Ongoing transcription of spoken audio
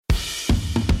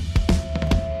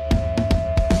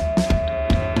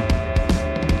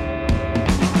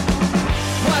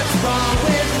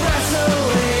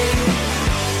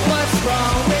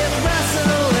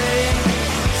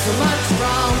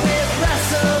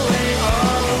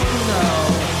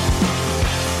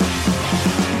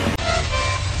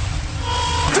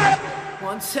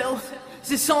So, is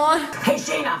this on? Hey,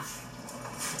 Shayna!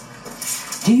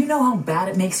 Do you know how bad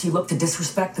it makes you look to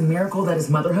disrespect the miracle that is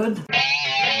motherhood?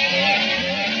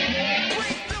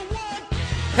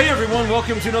 Hey everyone,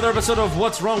 welcome to another episode of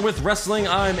What's Wrong with Wrestling.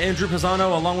 I'm Andrew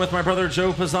Pisano, along with my brother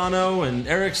Joe Pisano and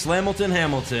Eric Slamilton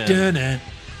Hamilton. Dun it,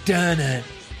 dun it,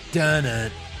 dun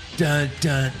it, dun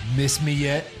dun. Miss me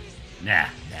yet? Nah.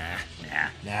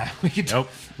 Nah. Nope.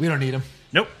 We don't need him.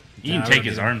 Nope. You Nah, can we take don't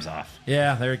his need him. arms off.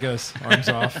 Yeah, there it goes. Arms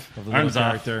off of the Arms little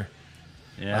off. character.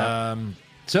 Yeah.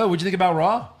 So, what'd you think about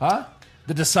Raw? Huh?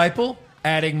 The Disciple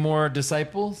adding more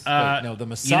disciples? Wait, no, the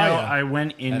Messiah. I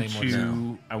went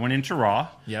into Raw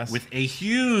Yes. with a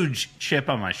huge chip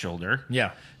on my shoulder.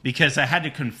 Yeah. Because I had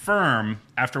to confirm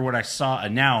after what I saw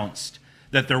announced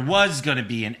that there was going to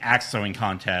be an axe throwing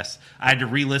contest. I had to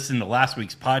re-listen to last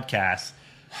week's podcast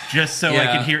just so I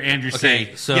Yeah. could hear Andrew Okay,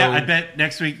 say, so- "Yeah, I bet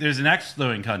next week there's an axe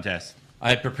throwing contest."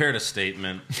 I prepared a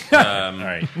statement. All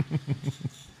right.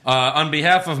 On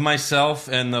behalf of myself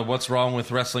and the What's Wrong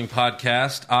with Wrestling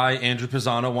podcast, I, Andrew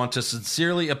Pisano, want to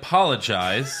sincerely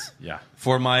apologize Yeah.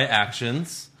 for my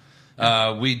actions.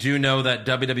 We do know that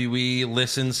WWE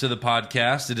listens to the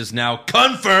podcast. It is now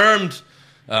confirmed.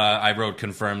 I wrote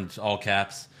confirmed, all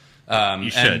caps. You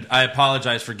should. And I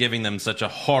apologize for giving them such a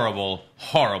horrible,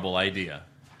 horrible idea.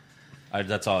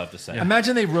 That's all I have to say.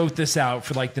 Imagine they wrote this out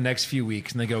for like the next few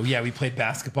weeks and they go, yeah, we played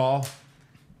basketball.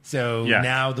 So Yeah.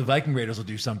 now the Viking Raiders will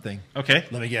do something. Okay.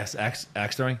 Let me guess. Axe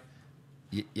throwing?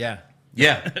 Yeah.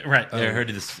 Yeah. Right. I heard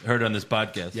it on this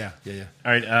podcast. Yeah.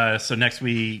 All right, so next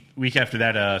week after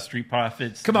that, Street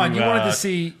Profits. Come on, do, you wanted to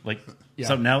see- like Yeah.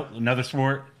 something else, another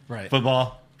sport, Right.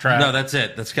 Football, track, No, that's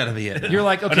it. That's got to be it. You're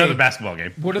like, okay, another basketball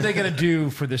game. what are they going to do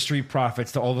for the Street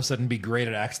Profits to all of a sudden be great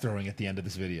at axe throwing at the end of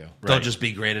this video? They'll Right. just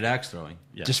be great at axe throwing.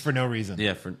 Yeah. Just for no reason.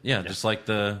 Yeah, just like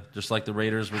the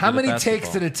Raiders. Were How good at many takes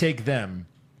basketball. did it take them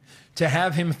to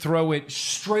have him throw it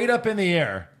straight up in the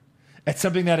air at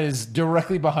something that is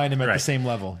directly behind him at the Right. same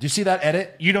level? Do you see that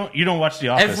edit? You don't watch The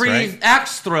Office, Every right?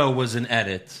 axe throw was an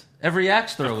edit. Every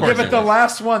axe throw was Yeah, an but edit. the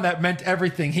last one that meant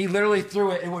everything. He literally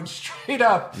threw it. It went straight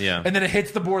up. Yeah. And then it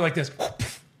hits the board like this.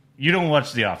 You don't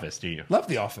watch The Office, do you? Love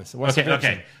The Office. What's the fiction?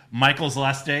 Okay. Michael's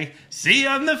last day. See you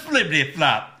on the flippity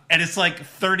flop. And it's like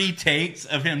 30 takes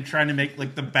of him trying to make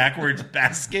like the backwards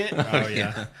basket. Oh,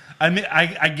 yeah. I mean,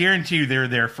 I guarantee you they're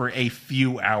there for a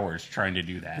few hours trying to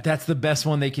do that. That's the best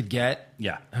one they could get.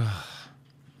 Yeah.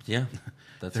 yeah,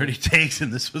 that's 30 it. takes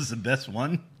and this was the best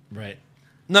one. Right.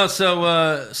 No, so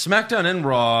SmackDown and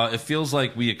Raw, it feels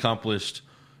like we accomplished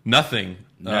nothing.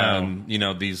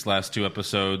 No. These last two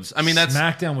episodes. I mean, that's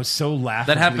SmackDown was so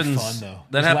laughably happens- fun, though.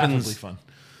 that It was happens- laughably fun.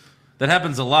 that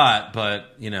happens a lot.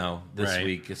 But this Right.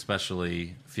 week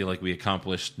especially, feel like we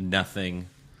accomplished nothing.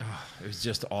 It was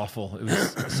just awful. It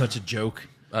was such a joke.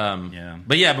 Yeah.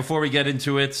 But yeah, before we get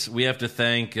into it, we have to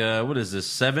thank,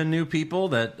 7 new people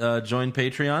that joined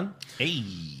Patreon. Hey.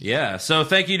 Yeah, so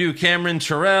thank you to Cameron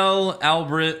Terrell,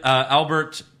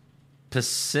 Albert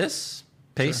Pacis?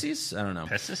 Paces? I don't know.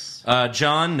 Pessis?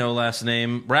 John, no last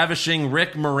name, Ravishing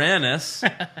Rick Moranis.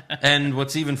 And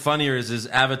what's even funnier is his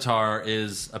avatar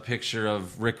is a picture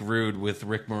of Rick Rude with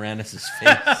Rick Moranis'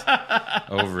 face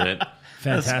over it.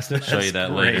 Fantastic. Show you that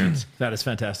great. later. That is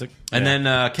fantastic. And then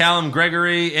Callum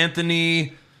Gregory,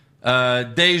 Anthony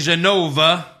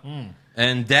Dejanova,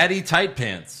 and Daddy Tight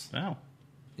Pants. Oh,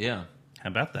 Yeah. how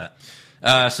about that?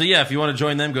 So yeah, if you want to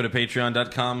join them, go to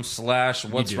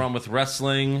patreon.com/What's Wrong with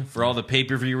Wrestling for all the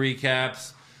pay-per-view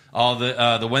recaps, all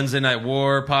the Wednesday Night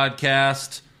War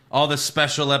podcast, all the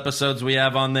special episodes we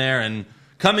have on there, and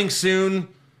coming soon,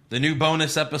 the new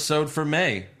bonus episode for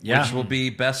May, Yeah. which will be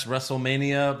best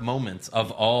WrestleMania moments of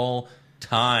all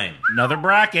time. Another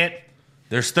bracket.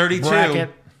 There's 32.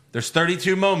 Bracket. There's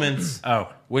 32 moments. Oh,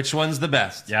 Which one's the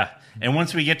best? yeah. And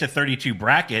once we get to 32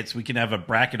 brackets, we can have a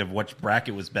bracket of which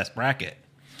bracket was best bracket.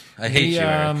 I hate you,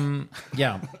 Eric.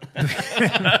 Yeah.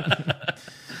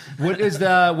 What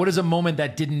is a moment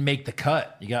that didn't make the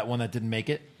cut? You got one that didn't make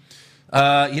it?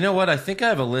 You know what? I think I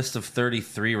have a list of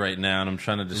 33 right now, and I'm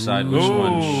trying to decide which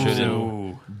one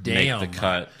shouldn't Damn. make the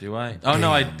cut. Do I? Oh,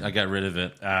 no, I got rid of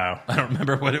it. Oh, I don't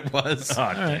remember what it was.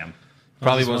 oh damn.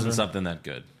 Probably just wasn't wondering. something that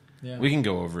good. Yeah. We can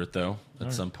go over it, though,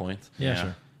 at some point. Yeah, Yeah.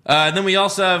 sure. And then we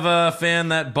also have a fan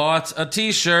that bought a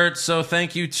T-shirt, so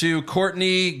thank you to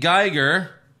Courtney Geiger,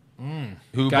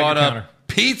 who Geiger bought counter. a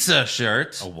pizza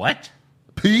shirt. A what?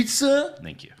 Pizza?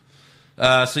 Thank you.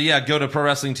 So yeah, go to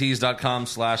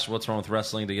prowrestlingtees.com/What's Wrong with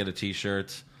Wrestling to get a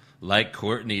T-shirt like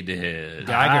Courtney did.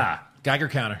 Geiger. Geiger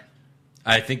counter.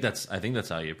 I think that's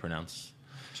how you pronounce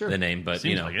the name, but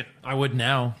Seems you know. like it. I would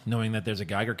now, knowing that there's a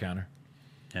Geiger counter.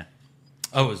 Yeah.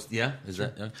 Oh, is that? Yeah.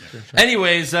 Sure.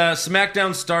 Anyways,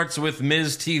 SmackDown starts with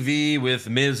Miz TV with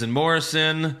Miz and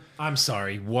Morrison. I'm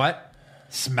sorry, what?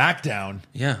 SmackDown?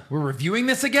 Yeah. We're reviewing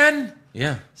this again?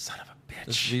 Yeah. Son of a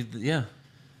bitch. Yeah.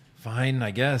 Fine,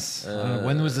 I guess.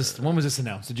 When was this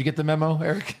announced? Did you get the memo,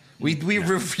 Eric? We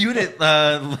reviewed it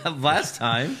last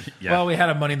time. Yeah. Well, we had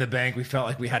a Money in the Bank. We felt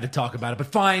like we had to talk about it, but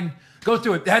fine. Go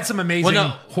through it. It had some amazing,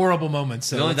 horrible moments.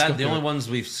 So The only ones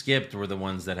we've skipped were the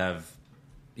ones that have,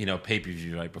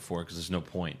 pay-per-view right before, because there's no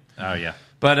point. Oh, yeah.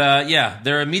 But,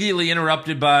 they're immediately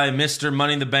interrupted by Mr.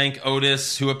 Money in the Bank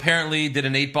Otis, who apparently did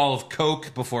an 8-ball of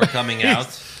Coke before coming out.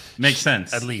 Makes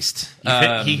sense. At least.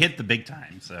 He hit the big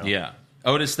time. So Yeah.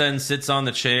 Otis then sits on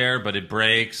the chair, but it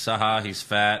breaks. Haha, he's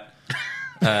fat.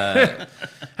 I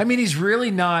mean, he's really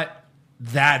not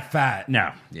that fat.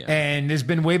 No. Yeah. And there's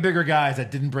been way bigger guys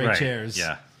that didn't break Right. chairs.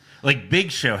 Yeah. Like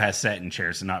Big Show has sat in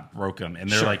chairs and not broke them. And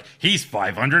they're Sure. like, he's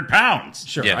 500 pounds.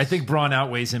 Sure. Yes. I think Braun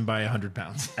outweighs him by 100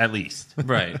 pounds. At least.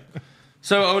 Right.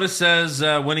 So Otis says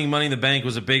winning Money in the Bank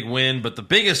was a big win, but the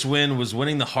biggest win was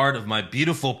winning the heart of my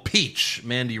beautiful peach,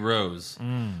 Mandy Rose,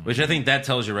 which I think that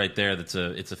tells you right there that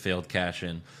it's a failed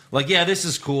cash-in. Like, yeah, this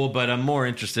is cool, but I'm more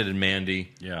interested in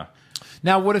Mandy. Yeah.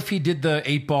 Now, what if he did the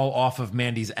 8-ball off of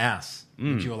Mandy's ass?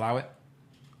 Would you allow it?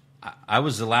 I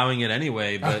was allowing it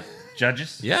anyway, but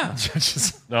Judges? yeah.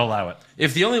 They'll allow it.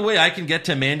 If the only way I can get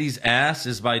to Mandy's ass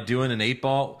is by doing an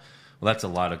 8-ball, well, that's a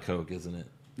lot of Coke, isn't it?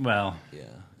 Well, Yeah.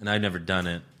 And I've never done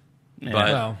it. yeah, But,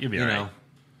 well, you'll be all right.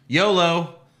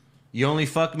 YOLO. You only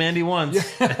fuck Mandy once.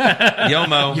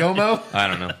 Yomo. Yomo? I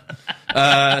don't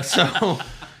know. So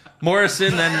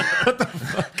Morrison then. What the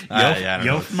fuck? I don't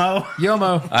know. Yofmo?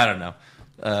 Yomo. I don't know.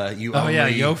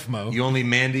 Yofmo. You only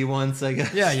Mandy once, I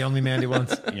guess. Yeah, you only Mandy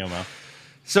once. Yomo.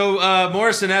 So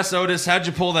Morrison asks Otis, "How'd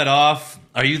you pull that off?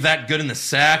 Are you that good in the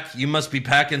sack? You must be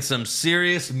packing some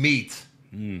serious meat."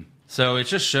 So it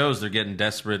just shows they're getting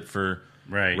desperate for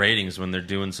Right. ratings when they're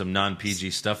doing some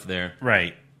non-PG stuff there.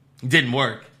 Right. It didn't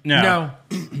work. No.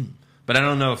 But I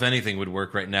don't know if anything would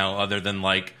work right now other than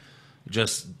like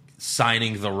just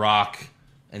signing The Rock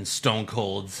and Stone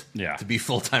Cold to be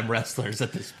full-time wrestlers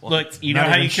at this point. Look, you Not know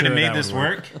how even you could have sure made that this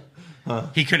would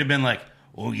work? He could have been like,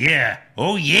 oh yeah,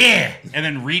 and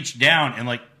then reach down and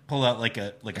like pull out like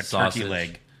a Sausage. turkey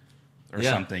leg or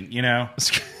Yeah. something, you know?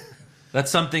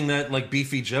 That's something that like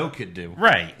Beefy Joe could do.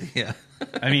 Right. Yeah.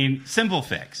 I mean, simple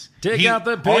fix. Dig out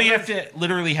the all big- you have to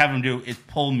literally have him do is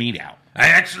pull meat out. I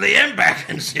actually am back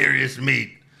in serious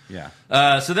meat. Yeah.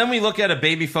 So then we look at a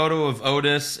baby photo of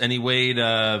Otis, and he weighed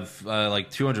like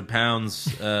 200 pounds.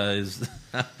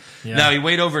 No, he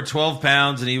weighed over 12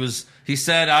 pounds, and he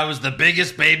said, "I was the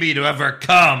biggest baby to ever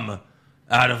come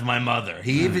out of my mother."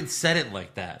 He even said it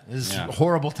like that. This is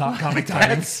horrible comic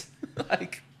timings.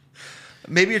 Like,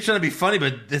 maybe you're trying to be funny,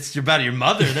 but it's about your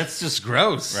mother. That's just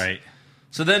gross. Right.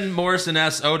 So then Morrison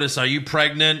asks Otis, "Are you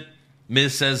pregnant?"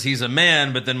 Miz says he's a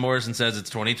man, but then Morrison says it's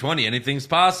 2020. Anything's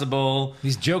possible.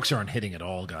 These jokes aren't hitting at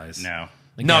all, guys. No.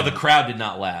 No, the crowd did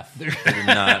not laugh. They did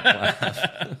not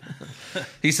laugh.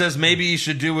 He says maybe you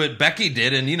should do what Becky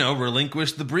did and,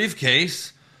 relinquish the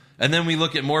briefcase. And then we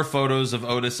look at more photos of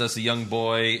Otis as a young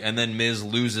boy, and then Miz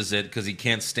loses it because he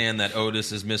can't stand that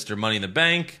Otis is Mr. Money in the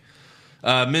Bank.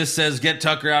 Miz says, "Get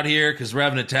Tucker out here because we're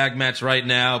having a tag match right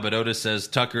now," but Otis says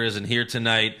Tucker isn't here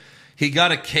tonight. He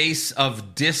got a case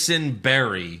of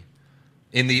dysentery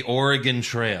in the Oregon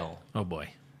Trail. Oh, boy.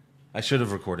 I should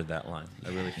have recorded that line. I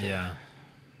really should. Yeah.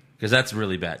 Because that's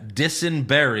really bad.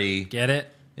 Dysentery Get it?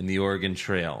 in the Oregon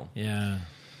Trail. Yeah.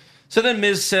 So then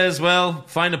Miz says, well,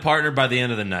 find a partner by the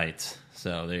end of the night.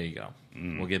 So there you go.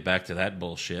 We'll get back to that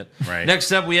bullshit. Right.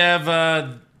 Next up, we have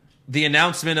the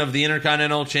announcement of the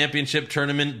Intercontinental Championship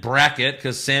Tournament bracket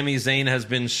because Sami Zayn has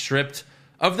been stripped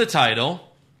of the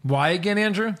title Why again,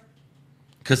 Andrew?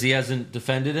 because he hasn't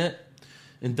defended it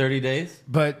in 30 days.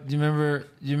 But do you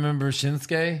remember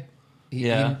Shinsuke?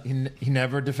 Yeah. He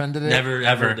never defended it. Never,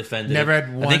 ever defended Never it.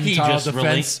 had I one think he title just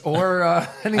defense or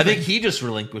anything. I think he just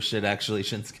relinquished it, actually,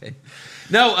 Shinsuke.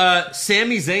 No,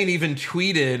 Sami Zayn even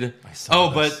tweeted,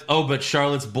 but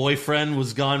Charlotte's boyfriend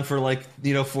was gone for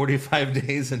 45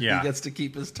 days and he gets to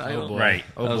keep his title. Oh, boy. Right.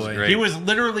 Oh, That was boy. great. He was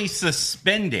literally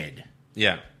suspended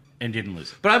Yeah. and didn't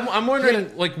lose it. But I'm wondering,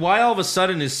 why all of a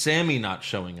sudden is Sammy not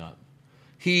showing up?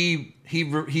 He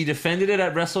defended it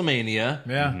at WrestleMania.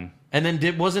 Yeah. Mm-hmm. And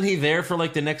then wasn't he there for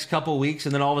the next couple weeks,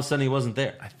 and then all of a sudden he wasn't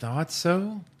there. I thought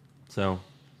so. So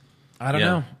I don't Yeah.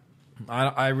 know.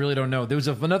 I really don't know. There was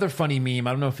another funny meme.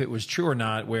 I don't know if it was true or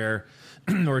not, where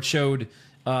or it showed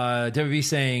WWE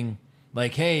saying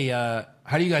hey,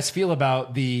 how do you guys feel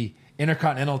about the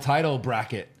Intercontinental title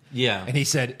bracket? Yeah. And he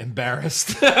said,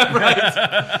 embarrassed.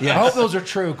 Yes. I hope those are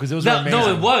true because those are amazing.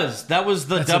 No, it was. That was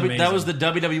the amazing. that was the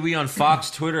WWE on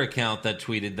Fox Twitter account that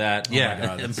tweeted that. Oh Yeah, my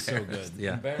God, that's so good.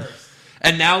 Yeah. Embarrassed.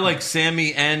 And now, like,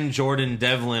 Sammy and Jordan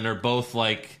Devlin are both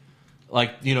like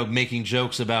making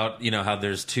jokes about how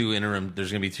there's going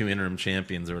to be 2 interim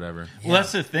champions or whatever. Well,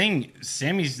 that's the thing.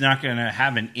 Sammy's not going to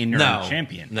have an interim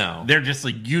champion. No. They're just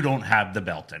like, you don't have the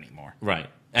belt anymore. Right.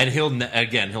 And he'll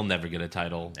never get a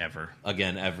title Ever.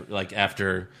 Like,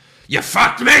 after you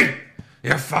fucked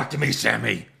me,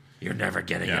 Sammy. You're never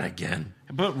getting it again.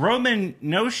 But Roman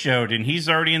no-showed, and he's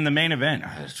already in the main event.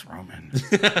 Oh, it's Roman.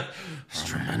 It's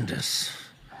tremendous.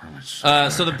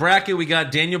 So the bracket, we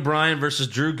got Daniel Bryan versus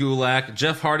Drew Gulak,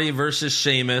 Jeff Hardy versus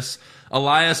Sheamus,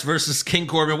 Elias versus King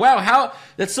Corbin. Wow,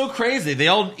 that's so crazy. They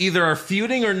all either are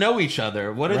feuding or know each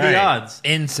other. What are the odds?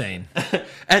 Insane.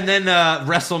 And then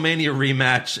WrestleMania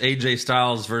rematch, AJ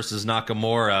Styles versus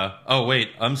Nakamura. Oh, wait,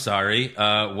 I'm sorry.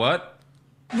 What?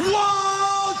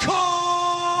 Wild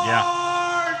card!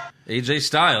 Yeah. AJ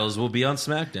Styles will be on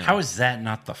SmackDown. How is that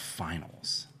not the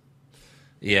finals?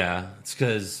 Yeah, it's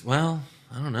because, well,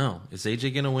 I don't know. Is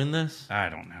AJ going to win this? I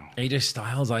don't know. AJ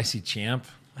Styles, IC champ.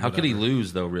 How could he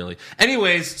lose, though, really?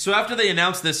 Anyways, so after they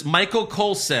announced this, Michael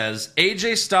Cole says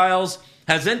AJ Styles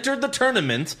has entered the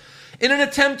tournament in an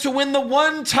attempt to win the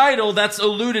one title that's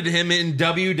eluded him in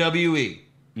WWE.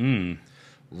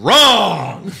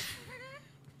 Wrong!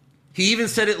 He even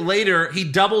said it later. He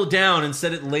doubled down and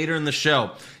said it later in the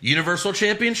show. Universal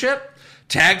Championship,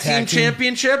 Tag Team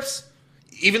Championships,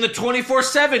 even the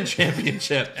 24/7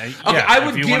 Championship. Okay,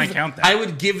 I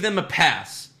would give them a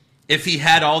pass if he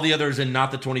had all the others and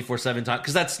not the 24/7 title,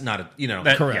 because that's not a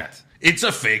Correct. It's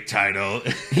a fake title.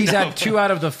 He's had 2 out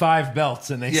of the 5 belts,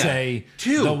 and they say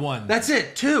 2. the one. That's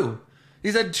it. 2.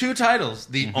 He's had 2 titles.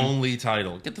 The only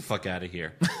title. Get the fuck out of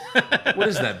here. What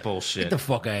is that bullshit? Get the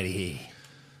fuck out of here.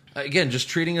 Again, just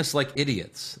treating us like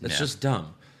idiots. That's just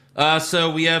dumb.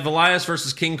 So we have Elias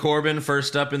versus King Corbin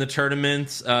first up in the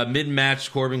tournament.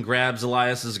 Mid-match, Corbin grabs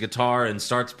Elias's guitar and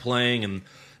starts playing, and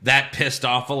that pissed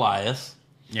off Elias.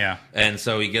 Yeah. And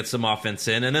so he gets some offense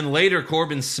in. And then later,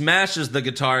 Corbin smashes the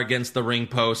guitar against the ring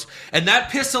post, and that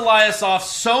pissed Elias off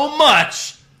so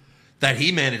much that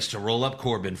he managed to roll up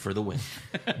Corbin for the win.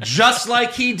 Just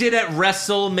like he did at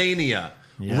WrestleMania.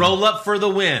 Yeah. Roll up for the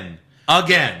win.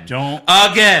 Again. Don't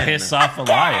piss off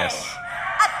Elias.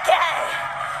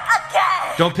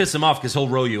 Don't piss him off because he'll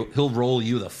roll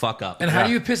you the fuck up. And how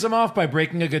do you piss him off? By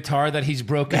breaking a guitar that he's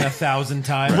broken 1,000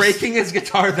 times? Breaking his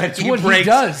guitar that he what breaks he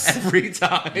does every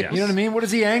time. Yes. You know what I mean? What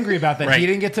is he angry about? That he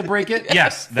didn't get to break it?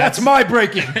 Yes. That's my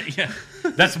breaking. Yeah.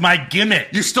 That's my gimmick.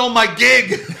 You stole my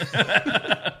gig.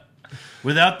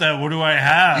 Without that, what do I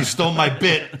have? You stole my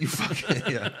bit. You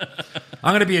fucking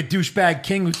I'm going to be a douchebag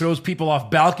king who throws people off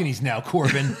balconies now,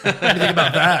 Corbin. What do you think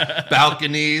about that?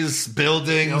 Balconies,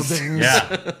 buildings.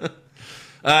 Yeah.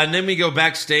 And then we go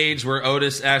backstage where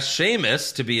Otis asks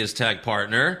Sheamus to be his tag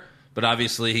partner, but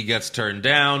obviously he gets turned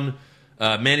down.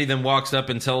 Mandy then walks up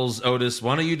and tells Otis,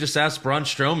 why don't you just ask Braun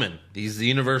Strowman? He's the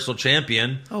Universal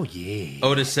Champion. Oh, yeah.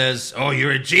 Otis says, oh, you're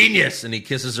a genius. And he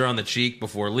kisses her on the cheek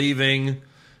before leaving.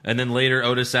 And then later,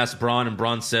 Otis asks Braun, and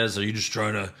Braun says, are you just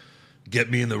trying to get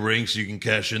me in the ring so you can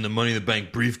cash in the Money in the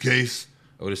Bank briefcase?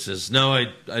 Otis says, no, I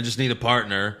just need a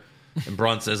partner. And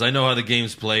Braun says, I know how the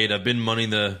game's played. I've been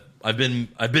Mr.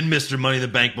 Money in the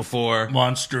Bank before.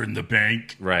 Monster in the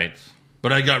Bank. Right.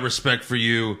 But I got respect for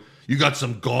you. You got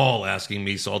some gall asking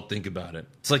me, so I'll think about it.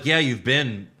 It's like, yeah, you've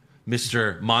been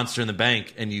Mr. Monster in the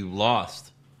Bank, and you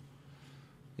lost.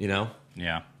 You know?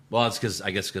 Yeah. Well, it's because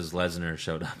Lesnar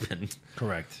showed up and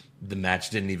Correct. the match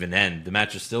didn't even end. The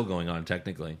match is still going on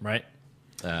technically. Right.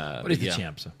 But he's the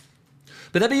champ, so.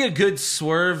 But that'd be a good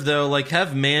swerve, though. Like,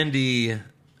 have Mandy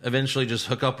eventually just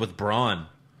hook up with Braun.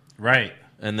 Right.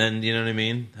 And then, you know what I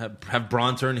mean? Have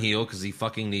Braun turn heel because he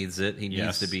fucking needs it. He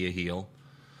needs to be a heel.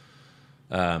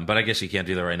 But I guess you can't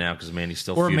do that right now because Mandy's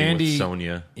still feuding with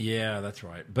Sonya. Yeah, that's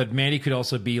right. But Mandy could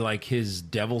also be like his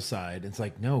devil side. It's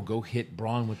like, no, go hit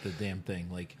Braun with the damn thing.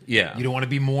 Like, yeah, you don't want to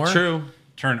be more? True.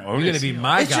 Turn Otis. You're going to be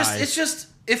my guy. It's just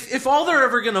if all they're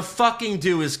ever going to fucking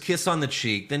do is kiss on the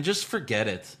cheek, then just forget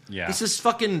it. Yeah. This is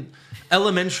fucking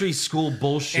elementary school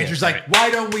bullshit. Andrew's like, why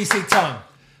don't we see tongue?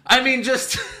 I mean,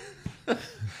 just...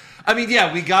 I mean,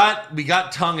 yeah, we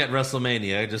got tongue at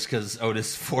WrestleMania just because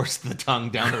Otis forced the tongue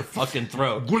down her fucking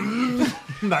throat.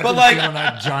 But like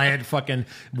that giant fucking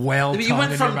whale. You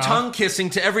went from tongue kissing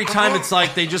to every time it's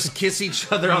like they just kiss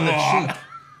each other on the cheek.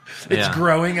 It's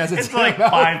growing as it's like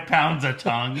 5 pounds of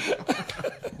tongue.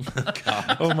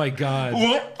 Oh my god!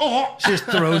 She just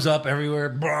throws up everywhere.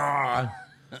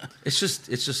 It's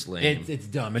just lame. It's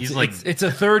dumb. He's like- It's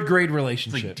a third grade It's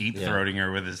relationship. like deep throating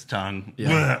her with his tongue.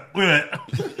 Yeah.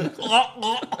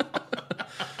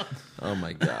 Oh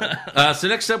my god. So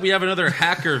next up, we have another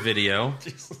hacker video.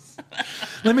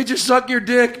 Let me just suck your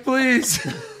dick, please.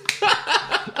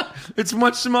 It's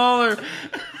much smaller.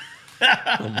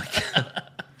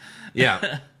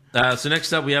 Yeah. So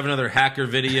next up, we have another hacker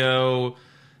video,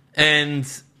 and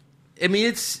I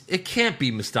mean, it can't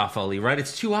be Mustafa Ali, right?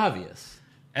 It's too obvious.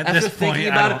 At After this point, thinking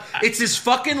about it, it's his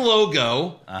fucking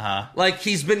logo. Like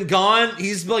he's been gone.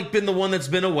 He's like been the one that's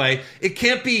been away. It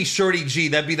can't be Shorty G.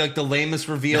 That'd be like the lamest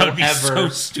reveal That would be ever. so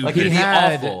stupid. Like it'd be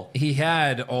awful. He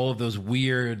had all of those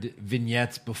weird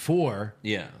vignettes before.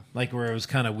 Yeah. Like where it was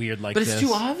kind of weird like But it's this.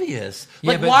 too obvious.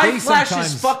 Yeah, Like, but why they flash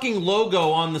sometimes- his fucking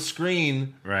logo on the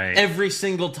screen Right. every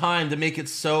single time to make it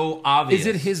so obvious? Is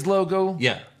it his logo?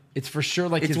 Yeah. It's for sure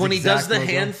like It's his when he does exact the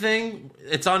logo. hand thing.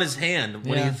 It's on his hand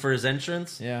when Yeah. for his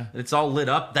entrance. Yeah. It's all lit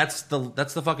up. That's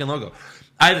the fucking logo.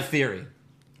 I have a theory,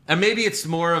 and maybe it's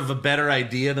more of a better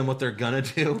idea than what they're gonna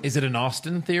do. Is it an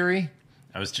Austin theory?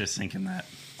 I was just thinking that.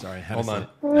 Sorry, I had Hold to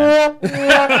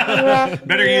say on. it.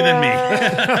 Better you than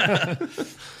me.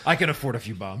 I can afford a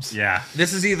few bombs. Yeah.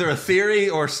 This is either a theory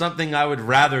or something I would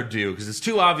rather do because it's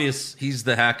too obvious he's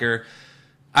the hacker.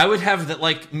 I would have that,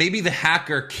 like, maybe the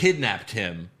hacker kidnapped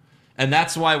him, and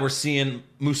that's why we're seeing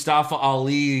Mustafa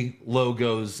Ali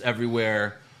logos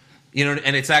everywhere. You know,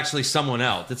 and it's actually someone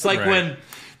else. It's like Right. when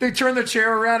They turn the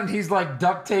chair around and he's like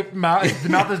duct tape mouth. His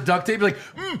mouth is duct tape. Like,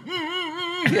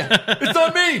 it's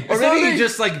not me. Or It's not maybe me. he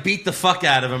just like beat the fuck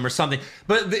out of him or something.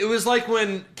 But it was like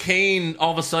when Kane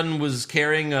all of a sudden was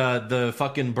carrying the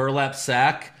fucking burlap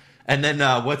sack, and then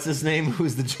what's his name? Who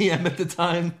was the GM at the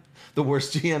time? The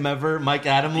worst GM ever, Mike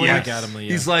Adamle. Yes. Mike Adamle,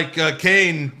 yeah. He's like,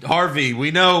 Kane, Harvey,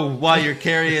 we know why you're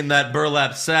carrying that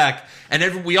burlap sack.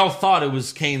 And we all thought it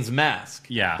was Kane's mask.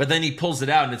 Yeah. But then he pulls it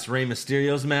out and it's Rey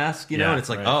Mysterio's mask, you know? Yeah, and it's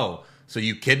like, right. oh, so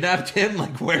you kidnapped him?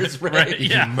 Like, where's Rey? Right,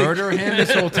 yeah. murder him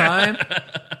this whole time.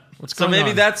 What's So going maybe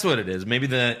on? that's what it is. Maybe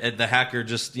the hacker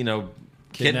just, Kidnapped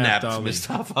kidnapped Ali.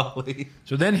 Mustafa Ali.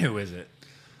 So then who is it?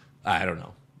 I don't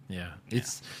know. Yeah,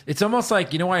 it's almost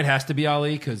like, you know why it has to be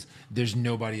Ali, because there's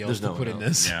nobody else There's to no put one in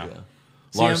else. this. Yeah.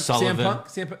 Lars Sullivan.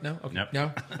 CM Punk? No, okay. Nope.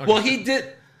 No. Okay. Well,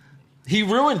 he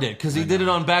ruined it because he did it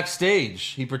on backstage.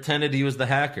 He pretended he was the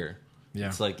hacker. Yeah.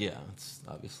 It's like, it's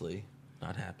obviously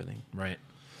not happening. Right.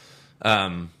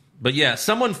 But yeah,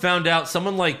 someone found out.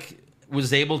 Someone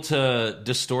was able to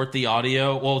distort the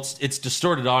audio. Well, it's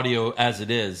distorted audio as it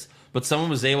is, but someone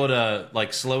was able to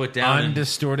slow it down,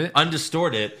 Undistort it?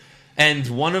 undistort it. And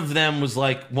one of them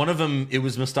it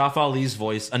was Mustafa Ali's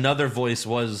voice. Another voice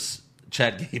was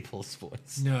Chad Gable's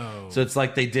voice. No. So it's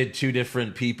like they did two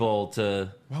different people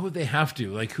to. Why would they have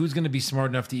to? Like, who's going to be smart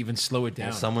enough to even slow it down?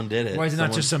 Well, someone did it. Why is it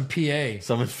not Someone- just some PA?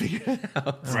 Someone figured it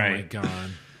out. Oh my Right. god.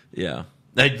 Yeah.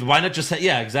 Why not just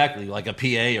exactly, like a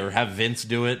PA or have Vince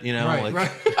do it, Right.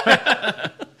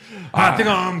 I think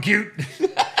I'm cute.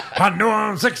 I know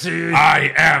I'm sexy.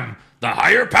 I am the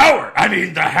higher power. I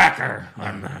mean the hacker.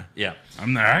 Yeah.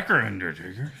 I'm the hacker,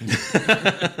 Undertaker.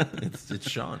 It's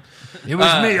Sean. It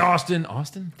was me, Austin.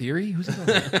 Austin Theory? Who's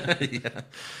that?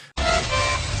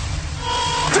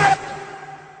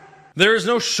 There is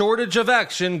no shortage of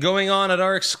action going on at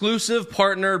our exclusive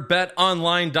partner,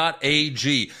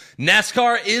 BetOnline.ag.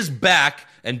 NASCAR is back,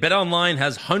 and BetOnline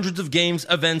has hundreds of games,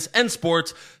 events, and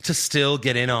sports to still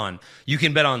get in on. You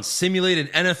can bet on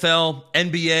simulated NFL,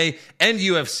 NBA, and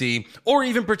UFC, or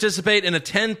even participate in a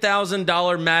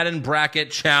 $10,000 Madden Bracket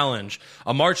Challenge,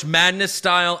 a March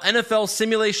Madness-style NFL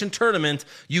simulation tournament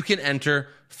you can enter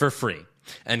for free.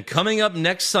 And coming up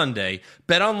next Sunday,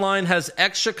 BetOnline has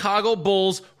ex-Chicago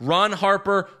Bulls Ron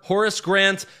Harper, Horace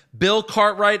Grant, Bill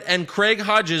Cartwright, and Craig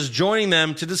Hodges joining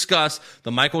them to discuss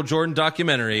the Michael Jordan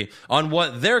documentary on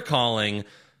what they're calling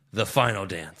the Final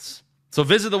Dance. So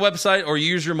visit the website or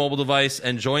use your mobile device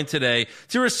and join today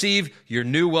to receive your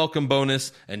new welcome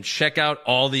bonus and check out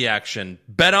all the action.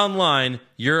 BetOnline,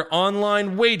 your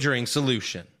online wagering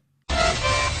solution.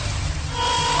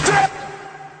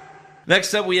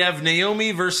 Next up, we have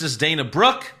Naomi versus Dana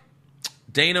Brooke.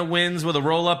 Dana wins with a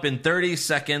roll-up in 30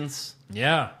 seconds.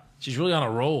 Yeah. She's really on a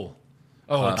roll.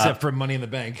 Oh, except for Money in the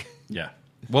Bank. Yeah.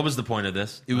 What was the point of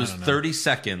this? It was don't know. 30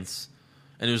 seconds.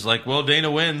 And it was like, well, Dana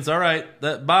wins. All right,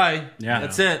 bye. Yeah.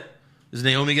 That's it. Is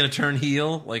Naomi going to turn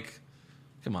heel?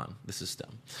 Come on. This is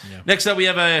dumb. Yeah. Next up, we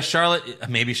have a Charlotte.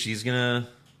 Maybe she's going to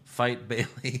fight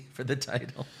Bayley for the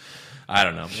title. I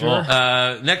don't know. Sure.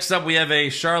 Next up, we have a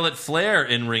Charlotte Flair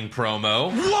in-ring promo.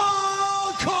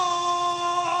 Wild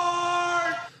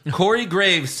card! Corey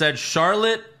Graves said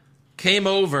Charlotte came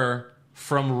over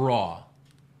from Raw.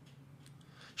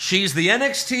 She's the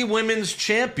NXT Women's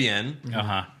Champion,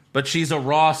 but she's a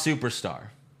Raw superstar.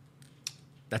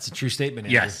 That's a true statement,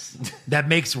 Andrew. Yes. That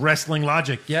makes wrestling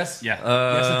logic. Yes? Yeah.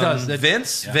 Yes, it does. That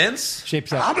Vince?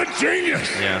 shapes up. I'm a genius.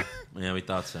 Yeah, we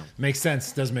thought so. Makes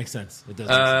sense. Does make sense. It does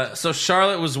make sense. So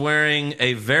Charlotte was wearing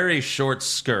a very short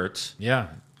skirt. Yeah.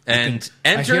 And I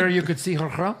entered... hear you could see her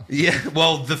crown. Yeah,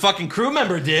 well, the fucking crew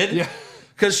member did. Yeah.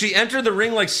 Because she entered the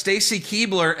ring like Stacy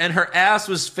Keibler, and her ass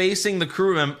was facing the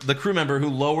crew member who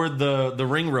lowered the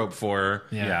ring rope for her.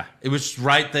 Yeah. It was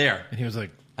right there. And he was like,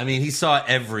 I mean, he saw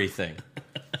everything.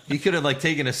 He could have like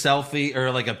taken a selfie or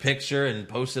like a picture and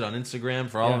posted on Instagram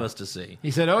for all of us to see.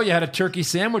 he said, "Oh, you had a turkey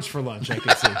sandwich for lunch, I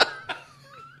could see."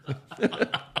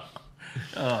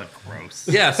 Oh, gross.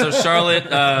 Yeah, so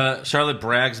Charlotte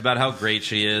brags about how great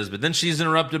she is, but then she's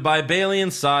interrupted by Bayley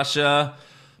and Sasha.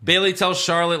 Bayley tells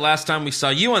Charlotte, last time we saw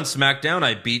you on SmackDown,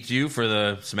 I beat you for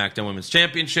the SmackDown Women's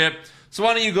Championship. So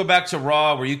why don't you go back to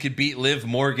Raw where you could beat Liv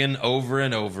Morgan over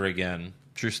and over again?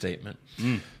 True statement.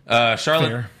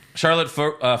 Charlotte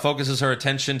focuses her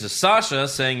attention to Sasha,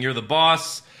 saying you're the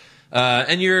boss,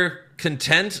 and you're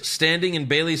content standing in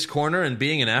Bayley's corner and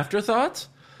being an afterthought?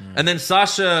 And then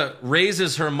Sasha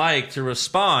raises her mic to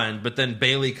respond, but then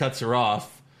Bayley cuts her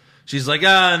off. She's like,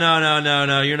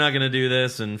 no, you're not going to do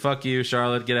this, and fuck you,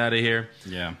 Charlotte, get out of here.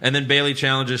 Yeah. And then Bayley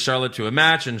challenges Charlotte to a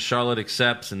match, and Charlotte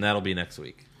accepts, and that'll be next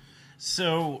week.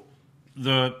 So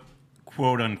the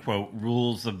quote-unquote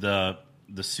rules of the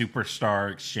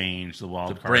Superstar Exchange, the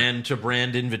wild card.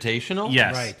 Brand-to-brand invitational?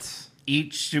 Yes. Right.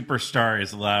 Each superstar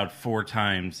is allowed 4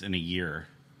 times in a year.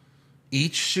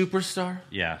 Each superstar?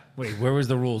 Yeah. Wait, where was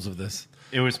the rules of this?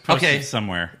 It was posted Okay.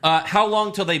 somewhere. How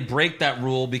long till they break that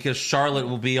rule? Because Charlotte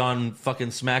will be on fucking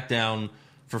SmackDown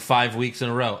for 5 weeks in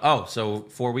a row. Oh, so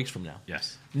 4 weeks from now.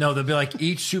 Yes. No, they'll be like,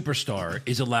 each superstar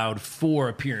is allowed 4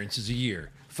 appearances a year,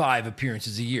 5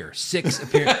 appearances a year,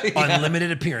 6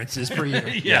 unlimited appearances per year.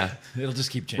 Yeah. It'll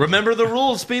just keep changing. Remember the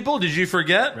rules, people? Did you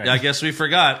forget? Right. I guess we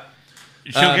forgot.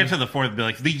 She'll get to the 4th and be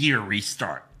like, the year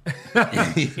restart.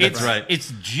 That's right.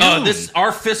 It's June.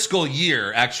 Our fiscal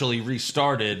year actually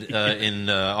restarted in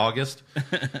August.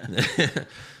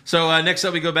 So next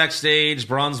up, we go backstage.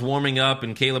 Braun's warming up,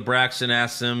 and Kayla Braxton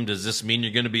asks him, "Does this mean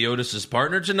you're going to be Otis's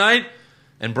partner tonight?"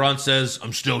 And Braun says,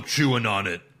 "I'm still chewing on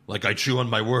it, like I chew on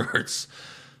my words."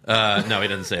 No, he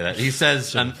doesn't say that. He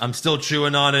says, "I'm still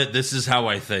chewing on it. This is how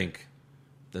I think."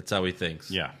 That's how he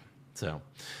thinks. Yeah. So,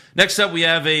 next up, we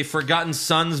have a Forgotten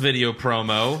Sons video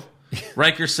promo.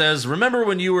 Riker says, "Remember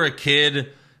when you were a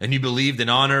kid and you believed in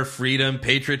honor, freedom,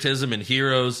 patriotism, and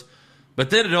heroes, but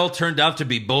then it all turned out to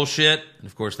be bullshit?" And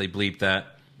of course, they bleeped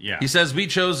that. Yeah. He says, "We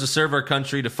chose to serve our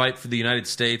country, to fight for the United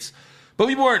States, but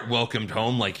we weren't welcomed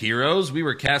home like heroes. We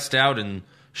were cast out and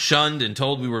shunned and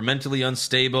told we were mentally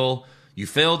unstable. You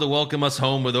failed to welcome us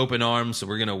home with open arms, so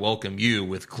we're going to welcome you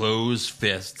with closed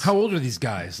fists." How old are these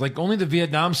guys? Like, only the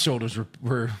Vietnam soldiers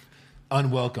were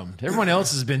unwelcomed. Everyone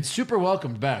else has been super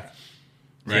welcomed back.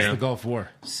 Since the Gulf War.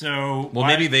 So, Well,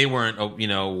 maybe they weren't,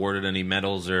 awarded any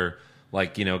medals or,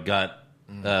 got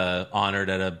honored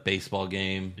at a baseball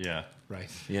game. Yeah. Right.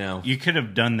 You could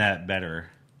have done that better.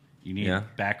 You need Yeah.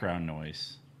 background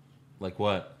noise. Like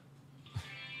what?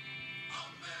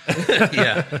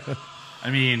 Yeah.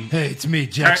 I mean, Hey, it's me,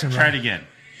 try Jackson. it again.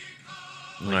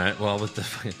 All right. Well, with the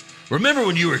remember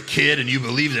when you were a kid and you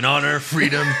believed in honor,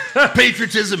 freedom,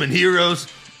 patriotism, and heroes,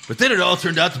 but then it all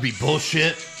turned out to be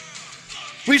bullshit?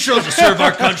 We chose to serve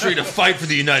our country, to fight for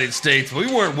the United States, but we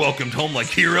weren't welcomed home like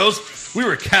heroes. We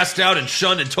were cast out and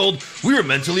shunned and told we were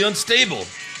mentally unstable.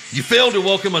 You failed to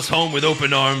welcome us home with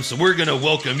open arms, so we're going to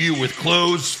welcome you with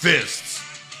closed fists.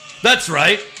 That's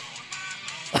right.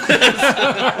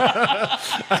 That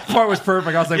part was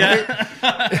perfect. I was like, wait.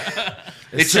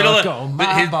 It should have.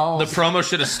 my balls. The promo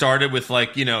should have started with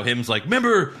hymns like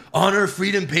 "Remember honor,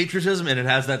 freedom, patriotism," and it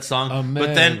has that song.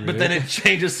 But then it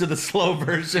changes to the slow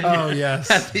version. Oh,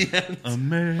 yes. At the end.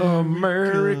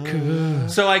 America.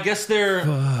 So I guess they're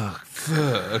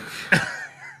fuck.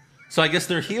 So I guess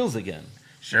they're heels again.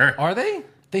 Sure. Are they?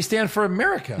 They stand for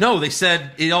America. No, they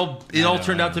said it all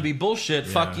turned out to be bullshit.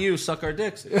 Fuck you, suck our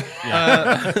dicks.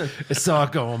 It's all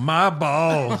going my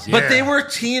balls. But Yeah. they were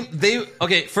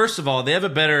first of all, they have a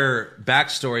better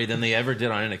backstory than they ever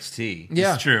did on NXT.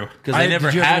 Yeah. It's true. Because they never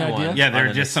did you have had any idea? one. Yeah, they're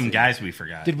on just some NXT. guys we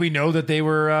forgot. Did we know that they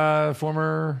were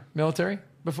former military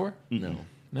before? No.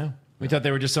 No. We thought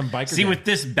they were just some biker. See, gang. with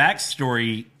this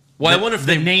backstory, Well, I wonder if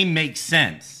the they- name makes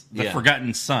sense. The Yeah.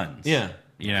 Forgotten Sons. Yeah.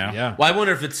 You know? Yeah. Well, I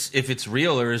wonder if it's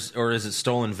real or is it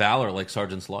stolen valor like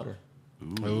Sergeant Slaughter?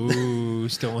 Ooh,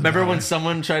 still in Remember the when heart.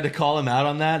 someone tried to call him out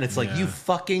on that? It's like, Yeah. you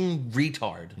fucking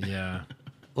retard. Yeah.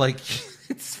 Like,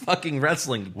 It's fucking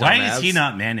wrestling. Why dumbass. is he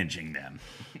not managing them?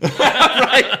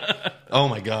 Right? Oh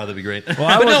my god, that'd be great. But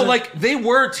no, like they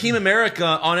were Team America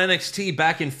on NXT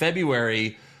back in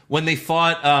February when they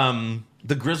fought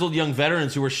the grizzled young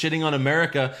veterans who were shitting on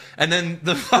America, and then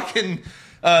the fucking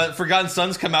Forgotten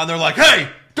Sons come out and they're like, "Hey,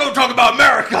 don't talk about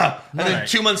America!" And then Right.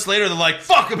 2 months later, they're like,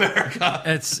 "Fuck America!"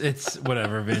 It's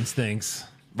whatever Vince thinks.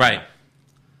 Right.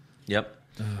 Yep.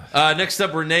 Next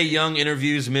up, Renee Young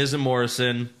interviews Miz and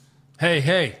Morrison.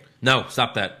 Hey. No,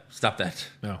 stop that. Stop that.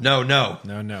 No. No.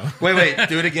 No. Wait.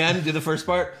 Do it again. Do the first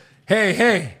part.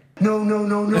 Hey. No. No.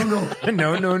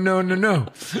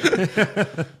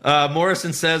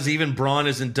 Morrison says even Braun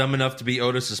isn't dumb enough to be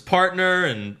Otis's partner,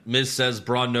 and Miz says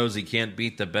Braun knows he can't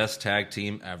beat the best tag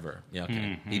team ever. Yeah,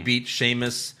 okay. He beat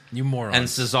Sheamus You moron. and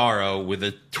Cesaro with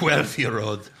a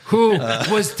 12-year-old. Who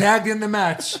was tagged in the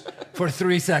match for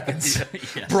 3 seconds.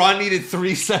 Braun needed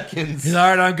 3 seconds. He's all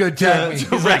right, I'm good. Tag me.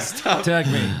 to rest up. Tag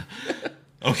me.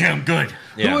 Okay, I'm good.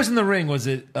 Yeah. Who was in the ring? Was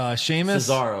it Sheamus?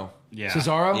 Cesaro. Yeah.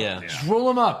 Cesaro? Yeah. Just roll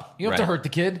him up. You don't have to Right. hurt the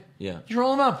kid. Yeah. Just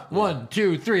roll him up. 1,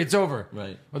 2, 3, it's over.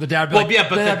 Right. Or the dad would be Well, like, yeah,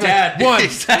 but the would be dad- like, 1,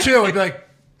 Exactly. 2, he'd be like,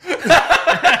 he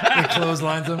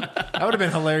clotheslines him. That would have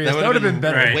been hilarious. That would have been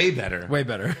better. right. Way better. Way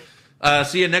better. So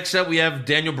yeah, next up we have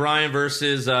Daniel Bryan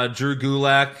versus Drew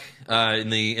Gulak in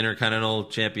the Intercontinental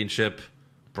Championship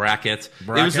bracket. It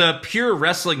was a pure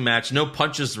wrestling match. No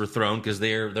punches were thrown because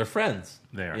they're friends.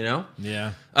 They are. You know?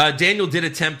 Yeah. Daniel did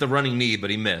attempt the running knee, but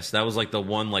he missed. That was like the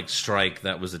one like strike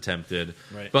that was attempted.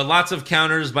 Right. But lots of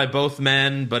counters by both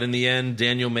men. But in the end,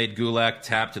 Daniel made Gulak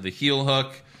tap to the heel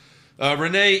hook.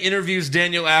 Renee interviews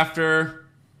Daniel after,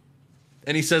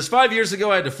 and he says, 5 years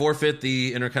ago I had to forfeit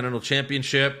the Intercontinental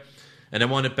Championship, and I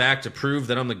want it back to prove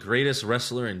that I'm the greatest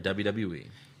wrestler in WWE.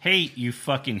 Hey, you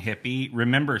fucking hippie.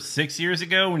 Remember 6 years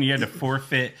ago when you had to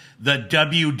forfeit the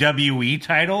WWE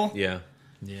title? Yeah.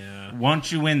 Yeah. Why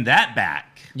don't you win that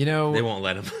back? You know, They won't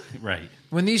let him. Right.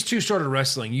 when these two started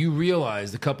wrestling, you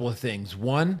realized a couple of things.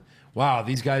 One, wow,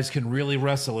 these guys can really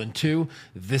wrestle. And two,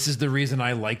 this is the reason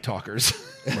I like talkers.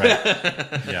 Right.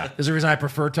 Yeah. There's a reason I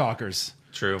prefer talkers.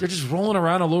 True. They're just rolling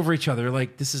around all over each other.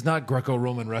 Like, this is not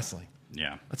Greco-Roman wrestling.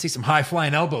 Yeah. Let's see some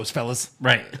high-flying elbows, fellas.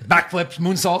 Right. Backflips,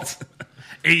 moonsaults.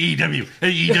 AEW.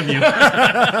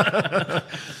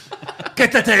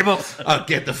 Get the table. Oh,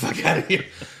 get the fuck out of here.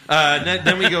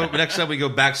 Then we go. Next up, we go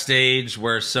backstage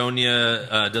where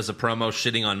Sonya does a promo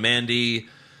shitting on Mandy,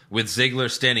 with Ziggler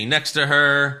standing next to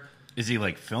her. Is he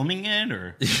like filming it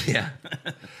or? Yeah,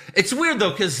 it's weird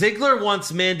though because Ziggler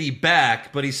wants Mandy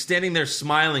back, but he's standing there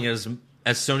smiling as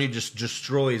Sonya just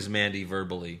destroys Mandy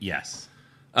verbally. Yes.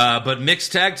 But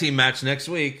mixed tag team match next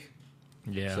week.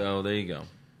 Yeah. So there you go.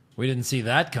 We didn't see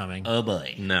that coming. Oh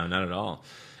boy. No, not at all.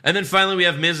 And then finally, we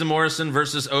have Miz and Morrison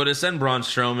versus Otis and Braun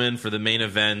Strowman for the main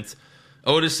event.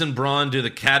 Otis and Braun do the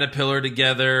Caterpillar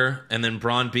together, and then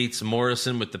Braun beats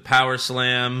Morrison with the Power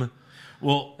Slam.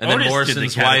 Well, And then Otis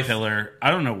Morrison's did the wife- Caterpillar.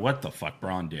 I don't know what the fuck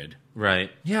Braun did.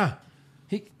 Right. Yeah.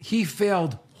 He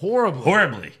failed horribly.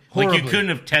 Horribly. Like Horribly. you couldn't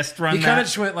have test run He that. kind of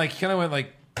just went like,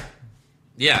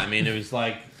 Yeah, I mean, it was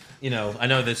like, you know, I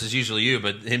know this is usually you,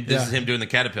 but this is him doing the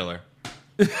Caterpillar.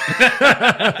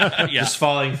 yeah. Just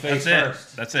falling face That's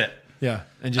first. it. That's it. yeah.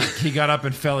 And just, he got up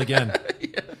and fell again.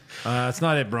 That's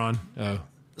not it, Braun. Oh.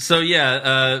 So,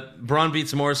 yeah, Braun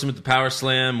beats Morrison with the Power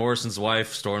Slam. Morrison's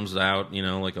wife storms out, you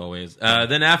know, like always.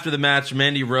 Then after the match,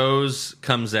 Mandy Rose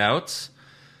comes out.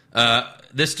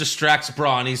 This distracts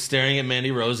Braun. He's staring at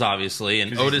Mandy Rose, obviously.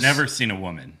 And 'Cause Otis he's never seen a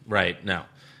woman. Right, no.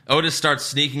 Otis starts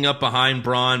sneaking up behind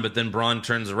Braun, but then Braun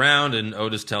turns around and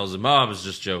Otis tells him, I was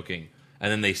just joking.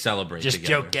 And then they celebrate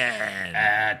together.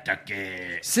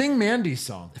 Ducky. Sing Mandy's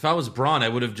song. If I was Braun, I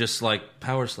would have just, like,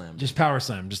 power slammed. Just power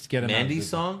slam. Just to get him out of Mandy's the-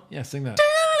 song? Yeah, sing that.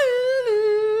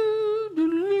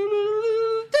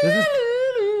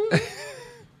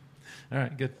 All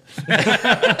right, good.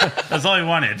 That's all he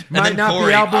wanted. Might then not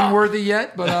Corey. be album worthy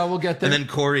yet, but we'll get there. And then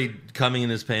Corey coming in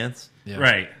his pants. Yeah.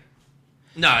 Right.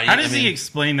 No, How does he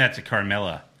explain that to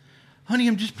Carmella? Honey,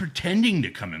 I'm just pretending to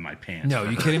come in my pants. No,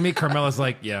 you kidding me? Carmella's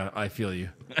like, yeah, I feel you.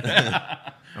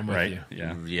 I'm with Right. you.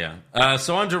 Yeah. Yeah.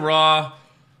 So on to Raw.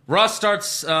 Raw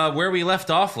starts where we left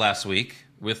off last week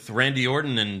with Randy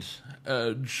Orton and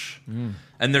Edge.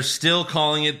 And they're still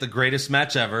calling it the greatest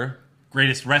match ever.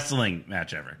 Greatest wrestling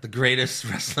match ever. The greatest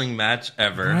wrestling match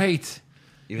ever. Right.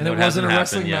 Even And though it wasn't a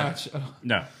hasn't wrestling happened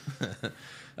yet. match.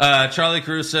 No. Charlie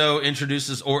Caruso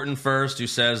introduces Orton first, who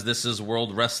says, "This is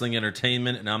World Wrestling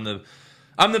Entertainment, and I'm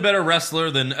the better wrestler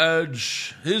than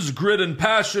Edge. His grit and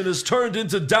passion is turned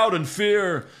into doubt and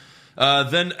fear."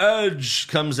 Then Edge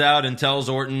comes out and tells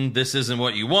Orton, "This isn't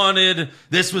what you wanted.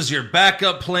 This was your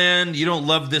backup plan. You don't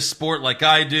love this sport like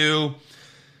I do."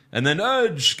 And then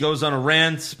Edge goes on a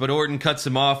rant, but Orton cuts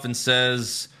him off and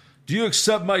says, "Do you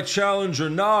accept my challenge or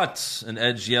not?" And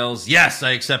Edge yells, "Yes,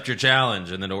 I accept your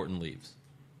challenge." And then Orton leaves.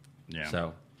 Yeah.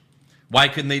 So, why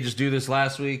couldn't they just do this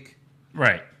last week?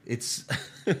 Right. It's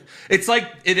it's like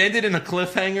it ended in a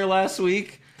cliffhanger last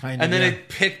week, Kinda, and then yeah. it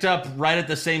picked up right at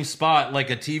the same spot like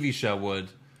a TV show would.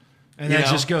 And You Ed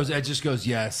know? just goes,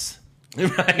 yes.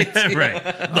 Right? Right.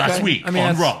 Last week on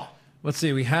that's- Raw. Let's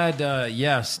see. We had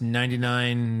yes,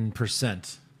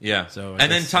 99%. Yeah. So I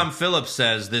and then guess- Tom Phillips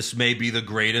says this may be the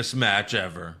greatest match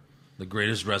ever. The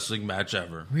greatest wrestling match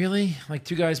ever. Really? Like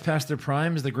two guys past their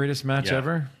prime is the greatest match Yeah.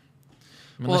 ever?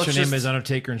 Well, Unless it's your name just- is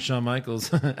Undertaker and Shawn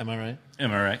Michaels. Am I right?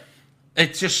 Am I right?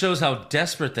 It just shows how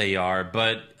desperate they are,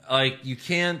 but like you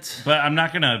can't But I'm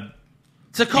not going to,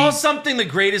 to call something the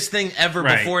greatest thing ever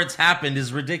Right. before it's happened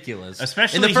is ridiculous.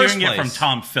 especially in the first hearing it from place.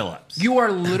 Tom Phillips. You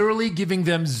are literally giving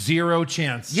them zero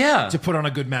chance Yeah. to put on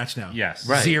a good match now. Yes.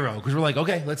 Right. Zero. Because we're like,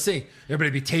 okay, let's see. Everybody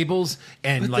be tables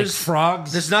and like there's-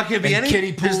 frogs. There's not going to be and any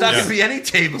kiddie There's not pools. going to be any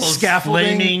tables.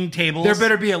 Scaffolding. Flaming tables. There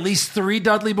better be at least 3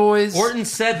 Dudley boys. Orton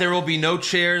said there will be no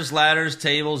chairs, ladders,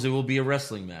 tables. It will be a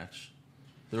wrestling match.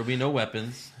 There will be no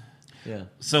weapons. Yeah.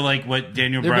 So, like what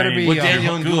Daniel There better Bryan be, What uh,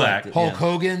 Daniel and Gulak did. Hulk Yeah.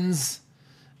 Hogan's.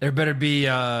 There better be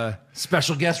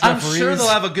special guest I'm referees. sure they'll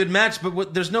have a good match,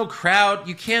 but there's no crowd.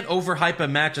 You can't overhype a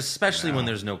match, especially when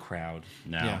there's no crowd.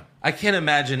 No. Yeah. I can't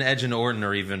imagine Edge and Orton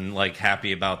are even like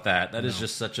happy about that. That is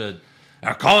just such a.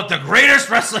 I call it the greatest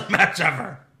wrestling match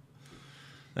ever.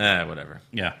 Whatever.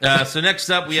 Yeah. So next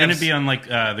up we Shouldn't have. it be on like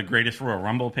the greatest Royal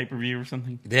Rumble pay-per-view or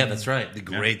something? Yeah, that's right. The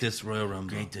greatest Royal Rumble.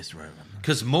 Greatest Royal Rumble.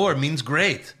 Because more means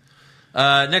great.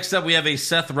 Next up, we have a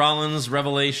Seth Rollins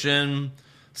revelation.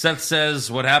 Seth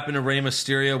says what happened to Rey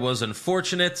Mysterio was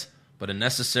unfortunate, but a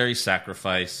necessary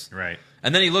sacrifice. Right.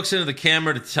 And then he looks into the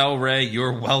camera to tell Rey,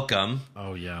 "You're welcome."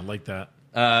 Oh, yeah, I like that.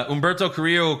 Humberto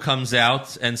Carrillo comes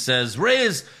out and says, "Rey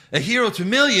is a hero to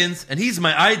millions, and he's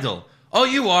my idol. All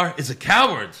you are is a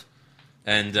coward."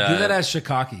 And Do that as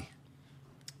Shikaki.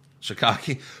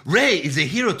 Shikaki, "Rey is a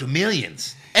hero to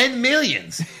millions, and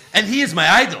he is my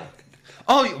idol."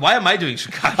 Oh, why am I doing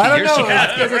Shikaki? I don't You're know.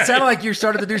 Shikaki. Because it sounded like you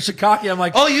started to do Shikaki. I'm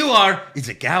like, All you are is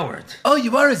a coward. oh,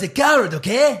 you are as a coward,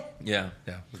 okay? Yeah.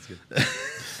 Yeah, that's good.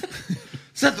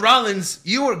 Seth Rollins,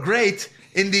 you were great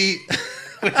in the...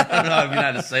 I don't know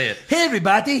how to say it. Hey,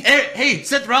 everybody. Hey,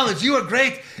 Seth Rollins, you were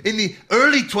great in the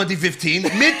early 2015,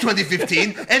 mid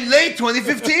 2015, and late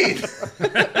 2015.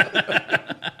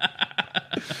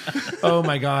 Oh,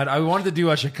 my God. I wanted to do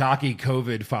a Shikaki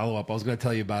COVID follow-up. I was going to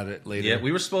tell you about it later. Yeah,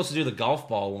 we were supposed to do the golf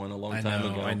ball one a long time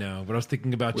ago. I know. But I was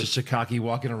thinking about just Shikaki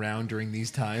walking around during these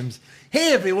times.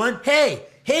 Hey, everyone. Hey,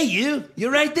 you.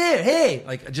 You're right there. Hey.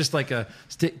 Like, just like a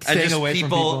And staying just away from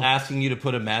people people. asking you to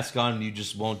put a mask on and you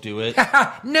just won't do it.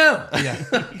 No. Yeah.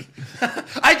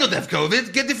 I don't have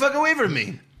COVID. Get the fuck away from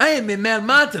me. I am in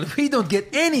Malmonte. We don't get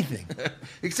anything.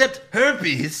 Except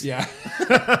herpes. Yeah.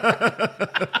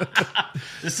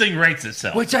 This thing rates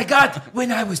itself. Which I got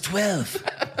when I was 12.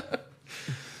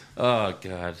 Oh,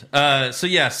 God. So,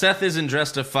 yeah, Seth isn't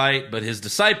dressed to fight, but his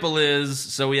disciple is.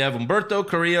 So we have Humberto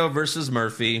Carrillo versus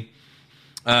Murphy.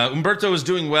 Humberto was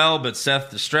doing well, but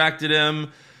Seth distracted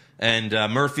him. And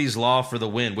Murphy's Law for the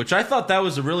win, which I thought that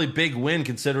was a really big win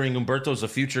considering Humberto's a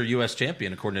future U.S.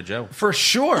 champion, according to Joe. For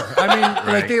sure. I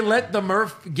mean, like they let the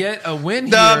Murph get a win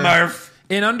here. The Murph.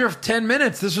 In under 10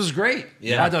 minutes. This was great.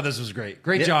 Yeah. I thought this was great.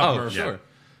 Great job, Oh, Murph. sure.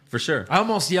 For sure. I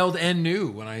almost yelled and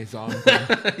knew when I saw him.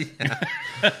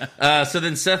 So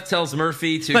then Seth tells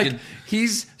Murphy to... Like,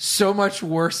 he's so much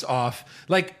worse off.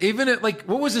 Like, even at, like,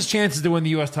 what was his chances to win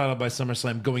the U.S. title by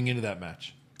SummerSlam going into that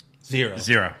match?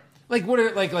 Zero. Like, what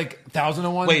are, like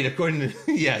 1,000-1? Wait, according to...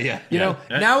 Yeah. You know,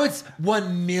 now it's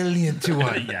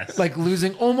 1,000,000-1. Yes. Like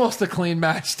losing almost a clean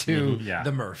match to Yeah.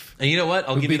 the Murph. And you know what?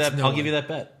 I'll give you beats that. no I'll one. give you that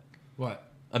bet. What?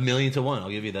 1,000,000 to 1. I'll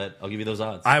give you that. I'll give you those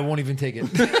odds. I won't even take it.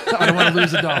 I don't want to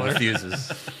lose $1.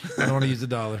 Refuses. I don't want to use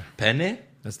 $1. Penne?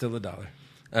 That's still $1.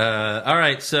 All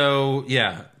right. So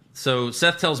yeah. So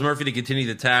Seth tells Murphy to continue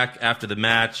the attack after the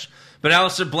match, but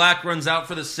Aleister Black runs out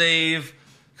for the save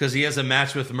because he has a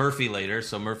match with Murphy later.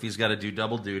 So Murphy's got to do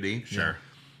double duty. Sure.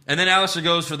 And then Aleister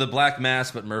goes for the black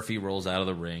mask, but Murphy rolls out of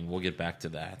the ring. We'll get back to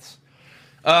that.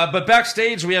 But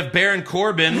backstage we have Baron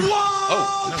Corbin. Excuse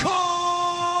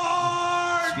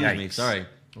me. Yikes. Sorry.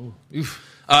 Oof.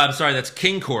 I'm sorry. That's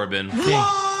King Corbin.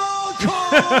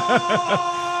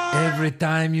 Every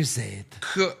time you say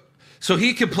it. So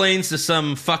he complains to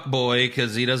some fuckboy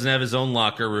because he doesn't have his own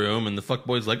locker room, and the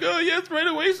fuckboy's like, "Oh yes, right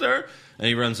away, sir," and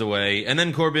he runs away. And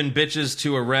then Corbin bitches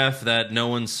to a ref that no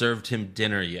one served him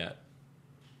dinner yet.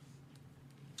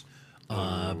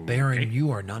 Baron,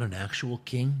 you are not an actual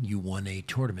king. You won a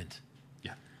tournament.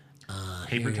 Yeah.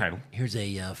 Paper title. Here's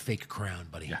a fake crown,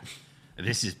 buddy. Yeah.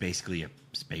 This is basically a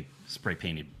spray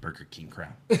painted Burger King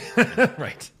crown.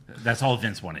 Right. That's all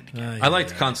Vince wanted to get. I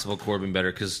liked Constable Corbin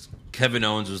better because Kevin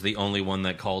Owens was the only one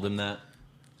that called him that.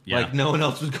 Yeah. Like, no one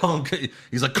else was calling.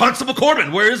 He's like, Constable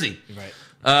Corbin, where is he?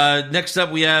 Right. Next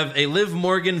up, we have a Liv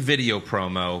Morgan video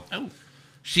promo. Oh.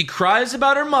 She cries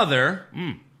about her mother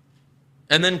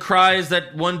and then cries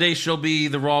that one day she'll be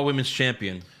the Raw Women's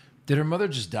Champion. Did her mother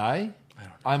just die?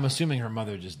 I'm assuming her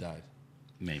mother just died.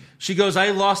 Maybe. She goes, I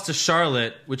lost to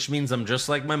Charlotte, which means I'm just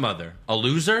like my mother. A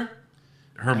loser?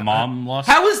 Her mom lost.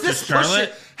 How is this to Charlotte?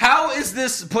 pushing? How is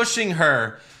this pushing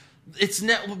her? It's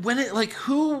when it like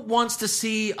who wants to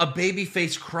see a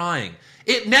babyface crying?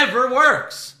 It never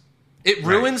works. It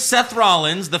ruins Seth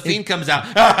Rollins. The Fiend comes out.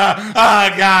 Oh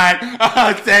God!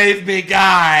 Oh, save me,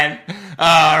 God!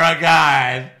 Oh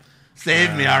God!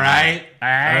 Save me! All right. All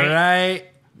right.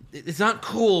 It's not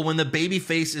cool when the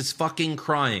babyface is fucking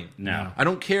crying. No. I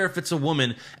don't care if it's a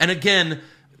woman. And again,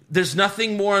 there's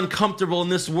nothing more uncomfortable in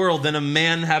this world than a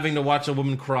man having to watch a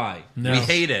woman cry. No. We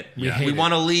hate it. We hate it.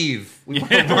 want to leave. We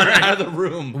want to run out of the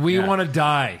room. We want to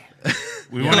die.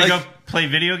 We want to Like- go play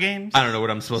video games? I don't know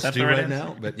what I'm supposed Is to that do the right right answer?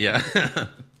 now, but yeah.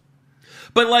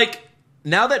 But like,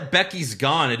 now that Becky's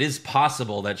gone, it is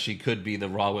possible that she could be the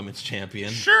Raw Women's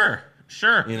Champion. Sure.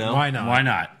 You know? Why not? Why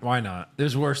not? Why not?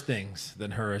 There's worse things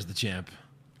than her as the champ.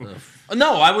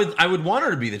 No, I would want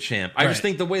her to be the champ. I just Right.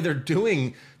 think the way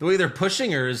they're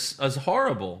pushing her is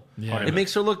horrible. Yeah. It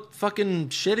makes her look fucking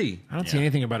shitty. I don't see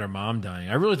anything about her mom dying.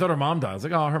 I really thought her mom died. I was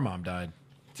like, oh, her mom died.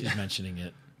 She's mentioning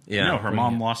it. Yeah. No, her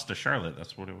mom lost to Charlotte.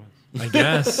 That's what it was. I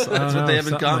guess. That's what they have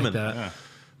in common.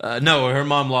 Like No, her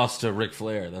mom lost to Ric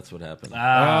Flair. That's what happened.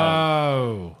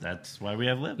 Oh. That's why we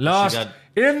have Liv. Lost got-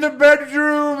 in the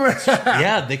bedroom.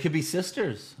 Yeah, they could be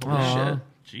sisters. Holy shit.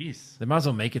 Jeez. They might as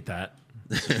well make it that.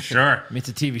 Sure. I mean, it's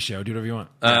a TV show. Do whatever you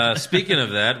want. Speaking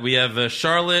of that, we have a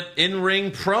Charlotte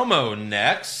in-ring promo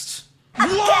next.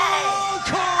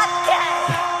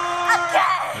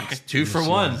 Two for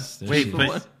one. Wait, What?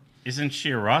 but isn't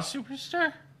she a Raw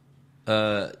superstar?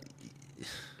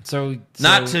 So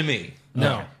Not to me.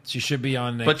 No, she should be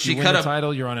on. But she you win cut the a-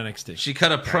 title. You're on NXT. She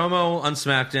cut a promo on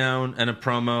SmackDown and a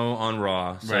promo on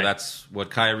Raw. So Right. that's what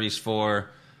Kyrie's for.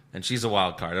 And she's a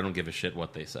wild card. I don't give a shit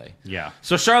what they say. Yeah.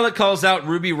 So Charlotte calls out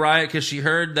Ruby Riott because she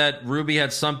heard that Ruby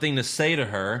had something to say to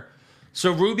her.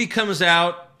 So Ruby comes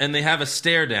out and they have a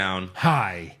stare down.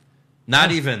 Hi.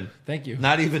 Not even. Thank you.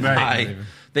 Not even Right. high. Not even.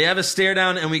 They have a stare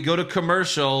down and we go to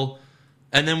commercial.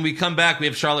 And then we come back. We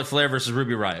have Charlotte Flair versus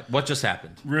Ruby Riott. What just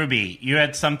happened? Ruby, you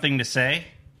had something to say?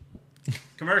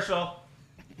 Commercial.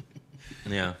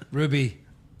 Yeah. Ruby.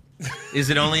 Is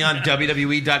it only on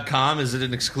WWE.com? Is it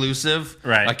an exclusive?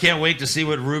 Right. I can't wait to see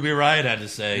what Ruby Riott had to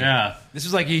say. Yeah. This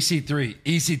was like EC3.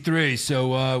 EC3.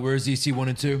 So where's EC1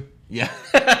 and 2? Yeah.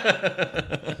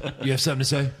 You have something to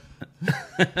say?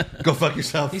 Go fuck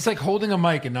yourself. He's like holding a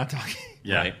mic and not talking.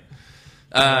 Yeah.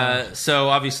 Right. So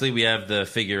obviously we have the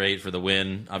figure eight for the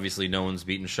win. Obviously no one's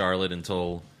beaten Charlotte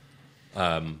until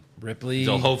Ripley.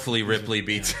 hopefully Ripley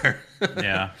beats her.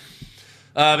 Yeah.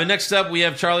 But next up, we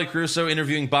have Charlie Caruso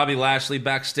interviewing Bobby Lashley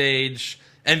backstage.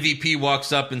 MVP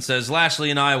walks up and says,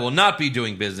 Lashley and I will not be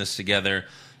doing business together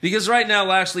because right now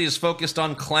Lashley is focused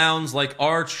on clowns like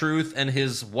R-Truth and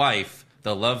his wife,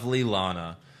 the lovely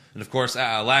Lana. And of course,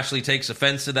 Lashley takes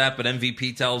offense to that, but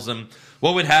MVP tells him,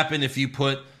 what would happen if you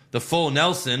put the full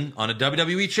Nelson on a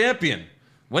WWE champion?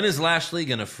 When is Lashley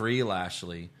going to free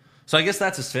Lashley? So I guess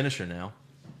that's his finisher now.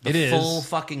 It is. Full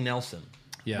fucking Nelson.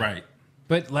 Yeah. Right.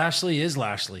 But Lashley is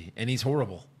Lashley, and he's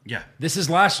horrible. Yeah. This is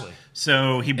Lashley.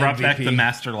 So he brought back MVP. the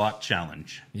Master Lock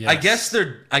Challenge. Yes.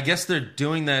 I guess they're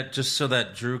doing that just so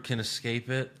that Drew can escape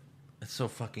it. It's so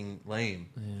fucking lame,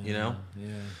 you know? Yeah.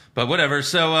 But whatever.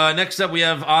 So next up we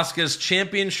have Asuka's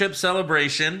championship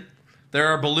celebration. There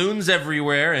are balloons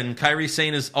everywhere, and Kairi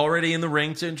Sane is already in the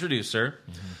ring to introduce her.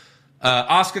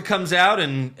 Asuka comes out,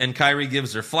 and Kairi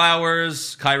gives her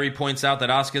flowers. Kairi points out that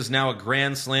Asuka is now a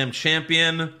Grand Slam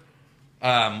champion,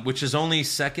 which is only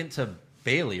second to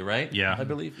Bayley, right? Yeah. I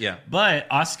believe. Yeah. But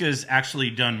Asuka's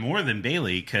actually done more than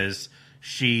Bayley because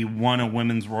she won a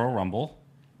Women's Royal Rumble,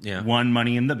 Yeah. won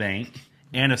Money in the Bank,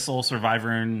 and a Sole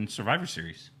Survivor in Survivor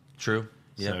Series. True.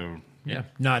 Yeah. So, Yeah.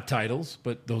 Not titles,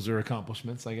 but those are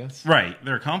accomplishments, I guess. right,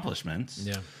 they're accomplishments.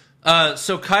 Yeah.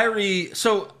 So Kairi,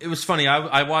 so it was funny.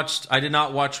 I did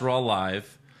not watch Raw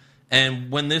live,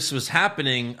 and when this was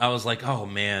happening, I was like, oh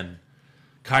man,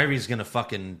 Kairi's gonna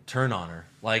fucking turn on her,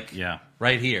 like Yeah.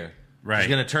 right here. Right. She's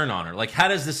going to turn on her. Like, how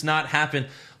does this not happen?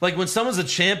 Like, when someone's a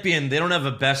champion, they don't have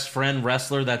a best friend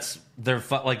wrestler that's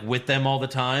like with them all the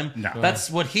time. No. That's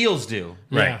what heels do.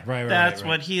 Yeah, right. That's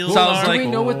what heels So I was are. Do like- we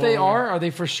know what they are? Are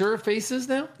they for sure faces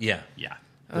now? Yeah. Yeah.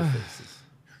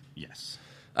 Yes.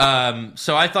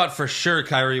 So I thought for sure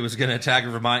Kyrie was going to attack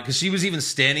her from behind because she was even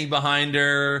standing behind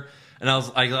her. And I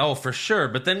was like, oh, for sure.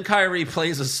 But then Kyrie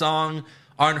plays a song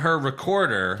on her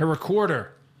recorder. Her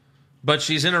recorder. But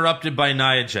she's interrupted by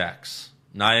Nia Jax.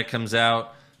 Nia comes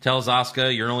out, tells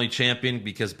Asuka, you're only champion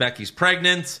because Becky's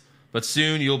pregnant, but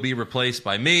soon you'll be replaced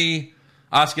by me.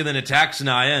 Asuka then attacks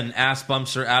Nia and ass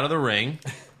bumps her out of the ring.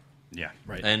 Yeah.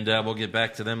 Right. And we'll get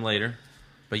back to them later.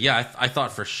 But yeah, I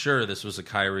thought for sure this was a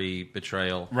Kyrie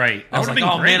betrayal. Right. I was That like, would've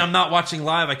oh been great. man, I'm not watching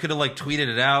live. I could have like tweeted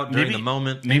it out during the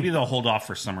moment. Maybe they'll hold off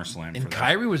for SummerSlam. And for that.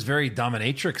 Kyrie was very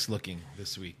dominatrix looking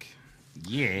this week.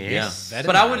 Yes. Yeah, That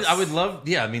but is nice. I would love.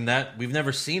 Yeah, I mean that we've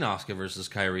never seen Asuka versus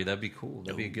Kyrie. That'd be cool.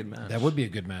 That'd be a good match. That would be a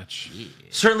good match.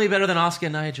 Certainly better than Asuka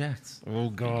and Nia Jax. Oh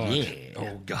god.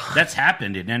 Oh god, That's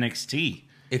happened in NXT.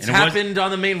 it's And it was- happened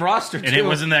on the main roster too. and it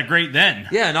wasn't that great then.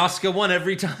 Yeah, and Asuka won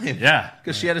every time. Yeah.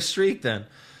 because she had a streak then.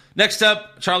 Next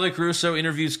up, Charlie Caruso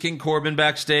interviews King Corbin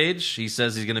backstage. He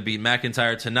says he's going to beat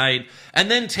McIntyre tonight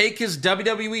and then take his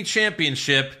WWE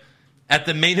Championship at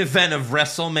the main event of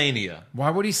WrestleMania. Why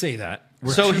would he say that?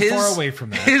 We're So too far away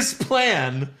from that. His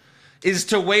plan is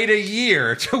to wait a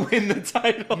year to win the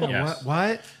title. Yes.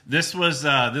 What? This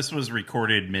was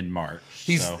recorded mid-March.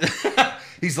 He's so.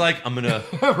 he's like, I'm gonna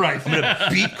Right. I'm gonna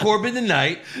beat Corbin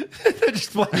tonight. They're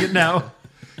just playing it now.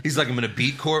 He's like, I'm gonna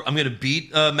beat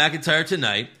McIntyre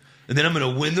tonight, and then I'm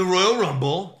gonna win the Royal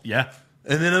Rumble, Yeah.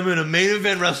 and then I'm gonna main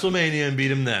event WrestleMania and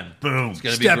beat him then. Boom. It's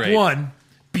gonna be Step great. 1,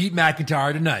 beat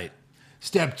McIntyre tonight.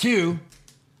 Step 2,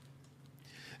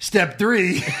 Step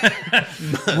 3, win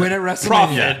at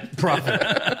WrestleMania.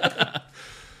 Profit.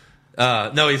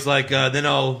 No, he's like, then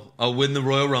I'll win the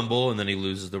Royal Rumble, and then he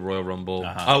loses the Royal Rumble.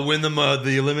 I'll win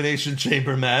the Elimination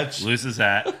Chamber match. Loses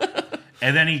that.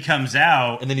 And then he comes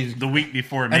out And then he's- the week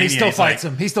before Mania. And he still he's fights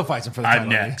like, him. He still fights him for the I'm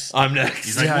title. next. I'm next.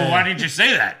 He's like, Yeah, well, yeah. why didn't you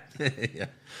say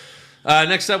that?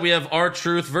 Next up, we have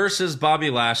R-Truth versus Bobby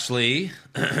Lashley.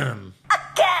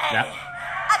 Yeah.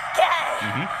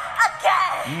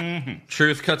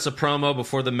 Truth cuts a promo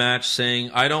before the match saying,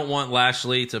 I don't want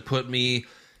Lashley to put me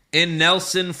in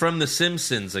Nelson from The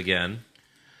Simpsons again.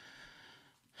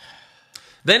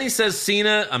 Then he says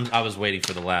Cena... I was waiting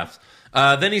for the laughs.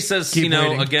 Then he says, Keep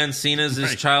waiting. again, Cena's his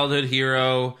Right. childhood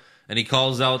hero, and he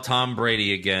calls out Tom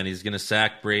Brady again. He's going to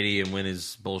sack Brady and win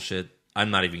his bullshit. I'm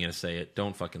not even going to say it.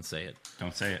 Don't fucking say it.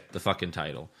 Don't say it. The fucking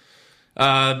title.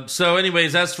 So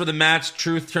anyways, as for the match,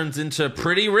 Truth turns into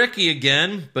Pretty Ricky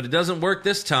again, but it doesn't work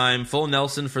this time. Full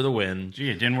Nelson for the win. Gee,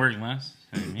 it didn't work last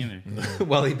time either.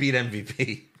 Well, he beat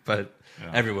MVP, but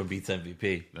everyone beats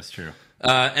MVP. That's true.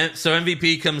 And so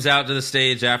MVP comes out to the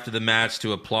stage after the match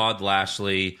to applaud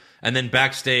Lashley, and then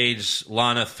backstage,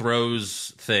 Lana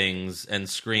throws things and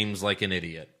screams like an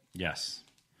idiot. Yes.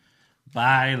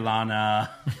 Bye, Lana.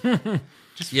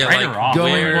 Just Yeah, write like, her off.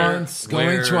 Going Where- once, going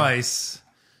where- twice.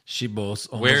 She both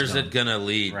almost Where's done. it gonna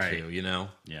lead Right. to? You know?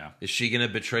 Yeah. Is she gonna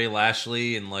betray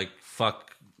Lashley and like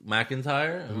fuck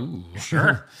McIntyre? Ooh.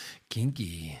 Sure.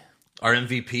 Kinky. Are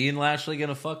MVP and Lashley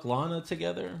gonna fuck Lana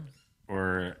together?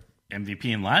 Or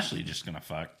MVP and Lashley just gonna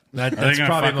fuck. That, Are they that's gonna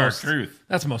probably fuck our most. Truth?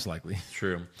 That's most likely.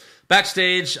 True.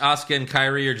 Backstage, Asuka and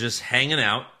Kyrie are just hanging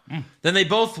out. Then they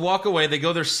both walk away. They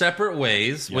go their separate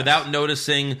ways without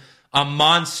noticing a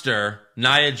monster,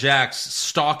 Nia Jax,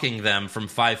 stalking them from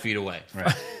 5 feet away.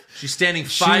 Right. She's standing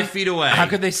 5 feet away. How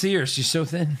could they see her? She's so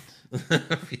thin.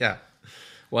 Yeah.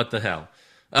 What the hell?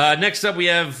 Next up, we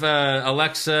have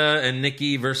Alexa and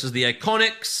Nikki versus the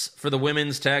Iconics for the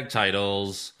women's tag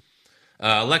titles.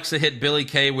 Alexa hit Billie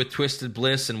Kay with Twisted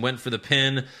Bliss and went for the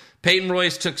pin. Peyton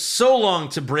Royce took so long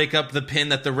to break up the pin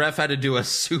that the ref had to do a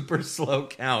super slow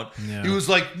count. Yeah. He was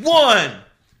like, 1,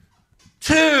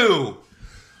 2,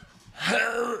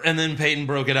 and then Peyton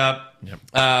broke it up. Yep.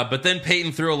 But then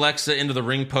Peyton threw Alexa into the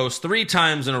ring post 3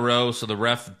 times in a row, so the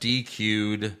ref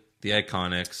DQ'd the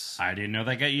Iconics. I didn't know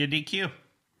that got you a DQ.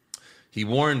 He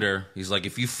warned her. He's like,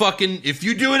 if you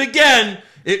do it again,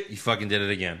 you fucking did it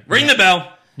again. Ring the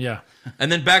bell. Yeah.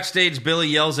 And then backstage, Billy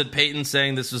yells at Peyton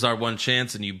saying this was our one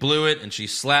chance and you blew it. And she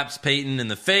slaps Peyton in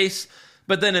the face,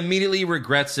 but then immediately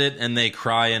regrets it and they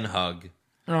cry and hug.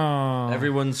 Oh,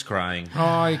 Everyone's crying.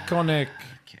 iconic.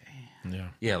 Okay. Yeah.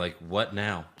 Yeah, like what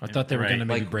now? I thought they were Right. going to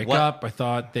maybe Like, break what- up. I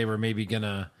thought they were maybe going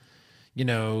to,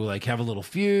 like have a little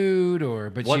feud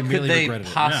but What she could immediately they regretted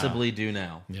possibly do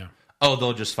now? it. Yeah. Oh,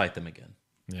 they'll just fight them again.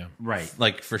 Yeah. Right.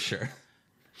 Like, for sure.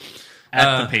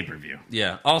 at the pay-per-view.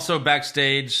 Yeah. Also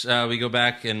backstage, we go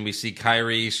back and we see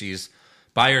Kairi. She's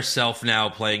by herself now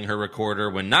playing her recorder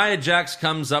when Nia Jax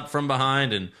comes up from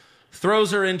behind and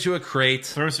throws her into a crate.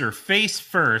 Throws her face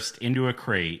first into a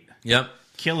crate, Yep.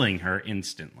 killing her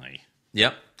instantly.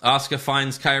 Yep. Asuka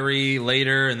finds Kairi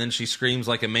later, and then she screams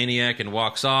like a maniac and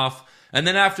walks off. And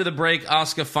then after the break,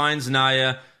 Asuka finds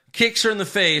Nia, kicks her in the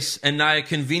face, and Nia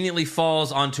conveniently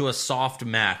falls onto a soft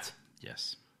mat.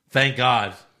 Yes. Thank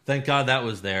God. Thank God that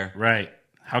was there. Right.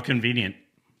 How convenient.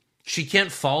 She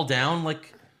can't fall down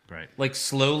Right. like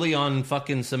slowly on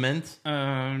fucking cement.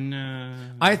 Oh, no.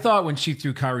 I thought when she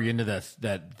threw Kyrie into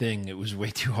that thing, it was way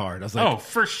too hard. I was like, Oh,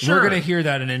 for sure. We're going to hear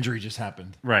that an injury just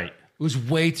happened. Right. It was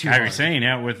way too Kyrie hard. Sane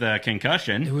out with a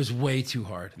concussion. It was way too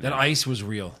hard. That ice was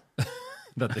real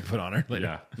that they put on her later.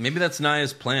 Yeah. Maybe that's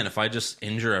Nia's plan. If I just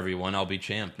injure everyone, I'll be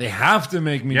champ. They have to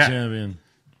make me Yeah. champion.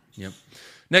 Yep.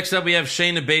 Next up, we have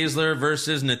Shayna Baszler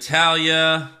versus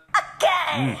Natalya.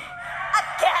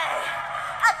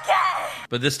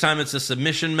 But this time it's a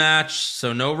submission match,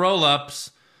 so no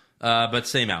roll-ups, but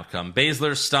same outcome.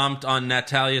 Baszler stomped on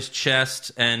Natalya's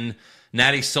chest, and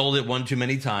Natty sold it one too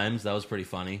many times. That was pretty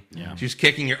funny. Yeah. She was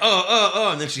kicking her,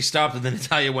 and then she stopped, and then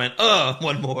Natalya went,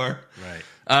 one more. Right.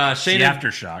 Shayna, The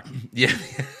aftershock. yeah,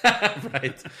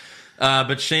 right.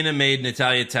 But Shayna made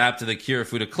Natalya tap to the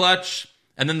Kirifuda clutch,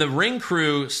 and then the ring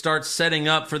crew starts setting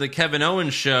up for the Kevin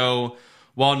Owens show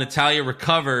while Natalya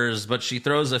recovers, but she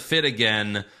throws a fit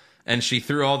again, and she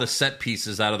threw all the set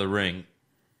pieces out of the ring.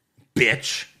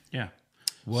 Bitch. Yeah.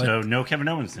 What? So no Kevin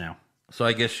Owens now. So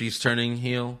I guess she's turning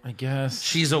heel. I guess.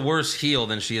 She's a worse heel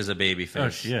than she is a babyface. Oh,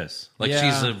 she is. Like, Yeah.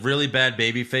 she's a really bad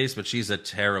babyface, but she's a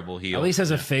terrible heel. At least as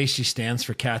a face, she stands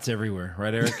for cats everywhere.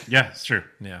 Right, Eric? Yeah, it's true.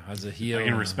 Yeah, as a heel. I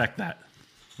can respect that.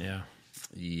 Yeah.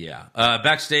 Yeah.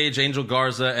 Backstage, Angel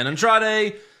Garza and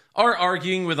Andrade are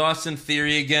arguing with Austin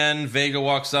Theory again. Vega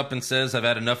walks up and says, I've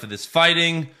had enough of this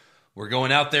fighting. We're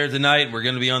going out there tonight. We're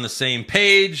going to be on the same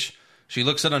page. She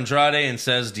looks at Andrade and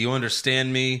says, do you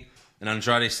understand me? And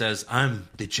Andrade says, I'm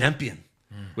the champion.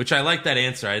 Which I like that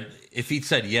answer. If he'd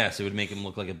said yes, it would make him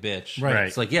look like a bitch. Right.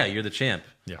 It's like, yeah, you're the champ.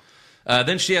 Yeah.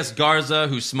 Then she asks Garza,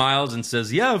 who smiles and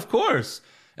says, yeah, of course.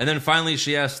 And then finally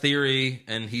she asks Theory,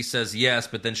 and he says yes,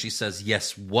 but then she says,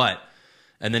 yes, what?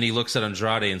 And then he looks at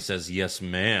Andrade and says, yes,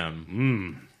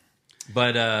 ma'am.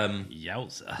 But,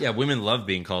 Yowza. yeah, women love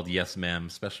being called yes, ma'am,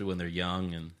 especially when they're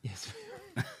young. And Yes.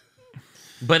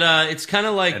 But it's kind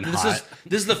of like, And this hot.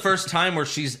 is the first time where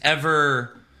she's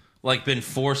ever, like, been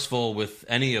forceful with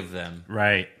any of them.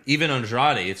 Right. Even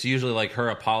Andrade, it's usually like her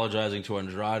apologizing to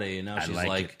Andrade, and now I she's like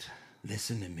like, it.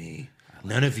 listen to me.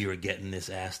 None of you are getting this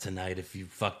ass tonight if you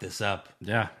fuck this up.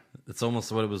 Yeah. That's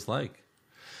almost what it was like.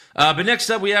 But next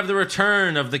up, we have the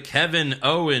return of the Kevin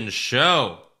Owens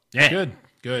show. Yeah. Good.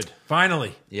 Good.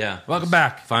 Finally. Yeah. Welcome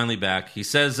back. Finally back. He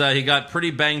says he got pretty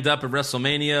banged up at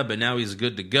WrestleMania, but now he's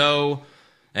good to go.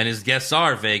 And his guests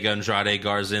are Vega, Andrade,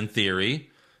 Garza, and Theory.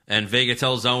 And Vega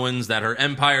tells Owens that her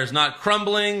empire is not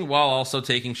crumbling while also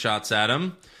taking shots at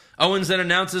him. Owens then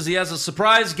announces he has a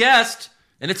surprise guest,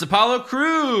 and it's Apollo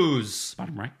Crews.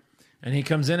 Bottom right. And he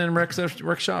comes in and wrecks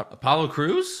shop. Apollo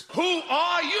Crews? Who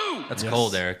are you? That's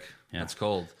cold, Eric. Yeah. That's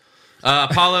cold.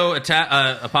 Apollo You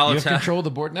have control of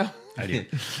the board now? I do.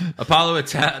 Apollo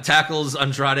tackles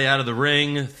Andrade out of the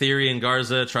ring. Theory and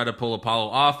Garza try to pull Apollo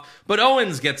off, but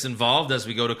Owens gets involved as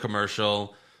we go to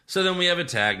commercial. So then we have a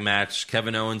tag match.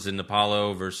 Kevin Owens and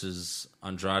Apollo versus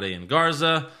Andrade and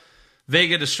Garza.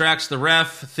 Vega distracts the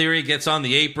ref. Theory gets on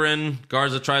the apron.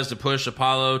 Garza tries to push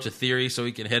Apollo to Theory so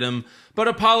he can hit him, but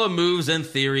Apollo moves and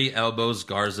Theory elbows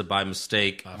Garza by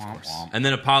mistake. Of course. And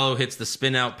then Apollo hits the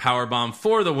spin out powerbomb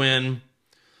for the win.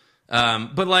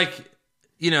 But like,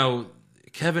 you know,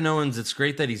 Kevin Owens, it's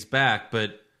great that he's back,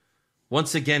 but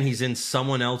once again, he's in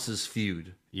someone else's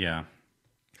feud. Yeah.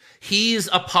 He's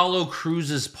Apollo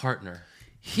Crews' partner.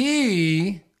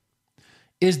 He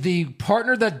is the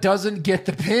partner that doesn't get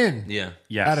the pin Yeah.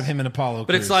 Yes. out of him and Apollo.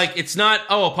 But it's like, it's not,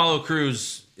 Apollo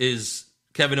Crews is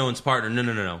Kevin Owens' partner.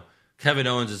 No. Kevin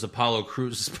Owens is Apollo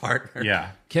Crews' partner.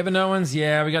 Yeah. Kevin Owens,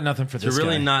 yeah, we got nothing for To this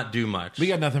really guy. not do much. We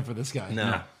got nothing for this guy.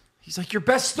 No. He's like, your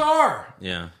best star.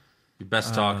 Yeah. Your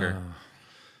best talker.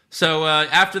 So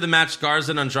after the match,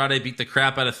 Garza and Andrade beat the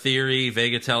crap out of Theory.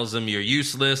 Vega tells him, you're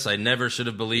useless. I never should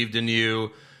have believed in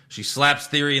you. She slaps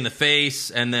Theory in the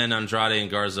face, and then Andrade and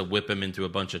Garza whip him into a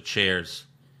bunch of chairs.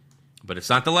 But it's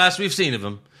not the last we've seen of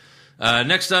him.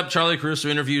 Next up, Charlie Caruso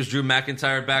interviews Drew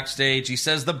McIntyre backstage. He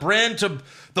says the brand to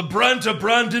brand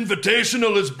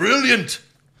invitational is brilliant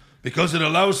because it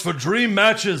allows for dream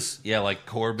matches. Yeah, like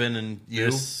Corbin and you.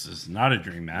 This is not a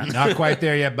dream match. Not quite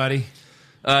there yet, buddy.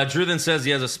 Drew then says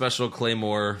he has a special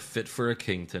claymore fit for a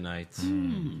king tonight.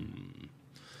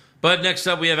 But next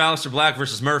up, we have Aleister Black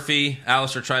versus Murphy.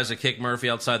 Aleister tries to kick Murphy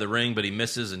outside the ring, but he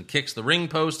misses and kicks the ring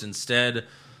post instead.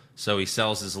 So he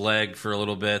sells his leg for a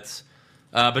little bit.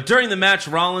 But during the match,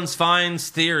 Rollins finds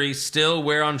Theory still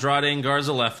where Andrade and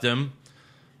Garza left him.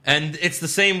 And it's the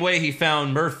same way he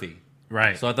found Murphy.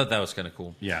 Right. So I thought that was kind of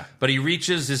cool. Yeah. But he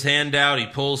reaches his hand out, he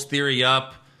pulls Theory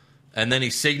up, and then he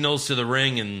signals to the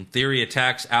ring, and Theory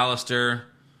attacks Aleister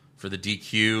for the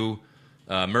DQ.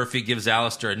 Murphy gives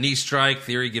Aleister a knee strike.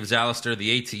 Theory gives Aleister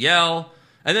the ATL.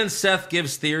 And then Seth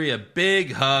gives Theory a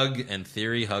big hug, and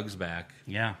Theory hugs back.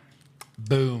 Yeah.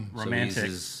 Boom. So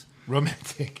Romantic.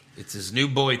 Romantic. It's his new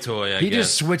boy toy, I He guess.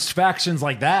 just switched factions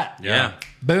like that. Yeah.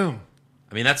 Boom.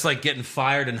 I mean, that's like getting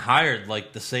fired and hired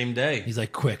like the same day. He's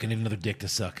like, quick, I need another dick to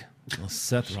suck. Well,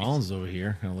 Seth Rollins over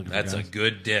here. That's a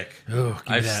good dick. Oh, give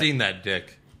me I've that. seen that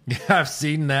dick. I've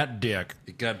seen that dick.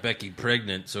 It got Becky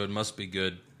pregnant, so it must be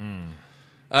good.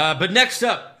 But next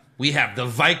up, we have the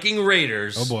Viking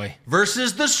Raiders. Oh, boy.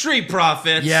 Versus the Street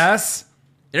Profits. Yes.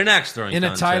 In an axe throwing In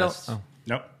a contest. title. Oh.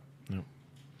 Nope.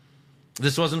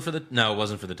 This wasn't for the... No, it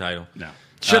wasn't for the title. No.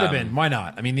 Should have been. Why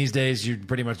not? I mean, these days, you're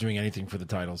pretty much doing anything for the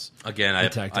titles. Again, The I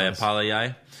tag titles.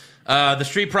 apologize. The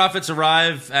Street Profits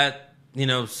arrive at,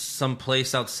 some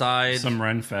place outside. Some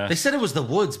Run Fest. They said it was the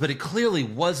woods, but it clearly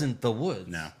wasn't the woods.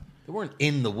 No. They weren't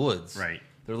in the woods. Right.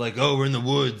 They're like, oh, we're in the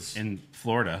woods. In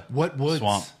Florida. What woods?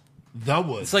 Swamp. The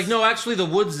woods. It's like, no, actually, the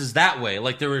woods is that way.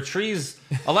 Like, there were trees,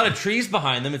 a lot of trees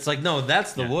behind them. It's like, no,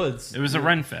 that's the woods. It was a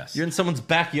Run Fest. You're in someone's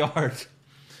backyard.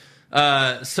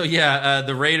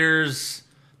 The Raiders,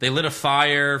 they lit a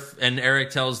fire, and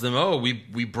Eric tells them, oh,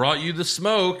 we brought you the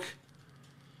smoke.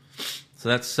 So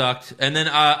that sucked. And then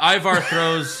Ivar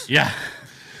throws... Yeah.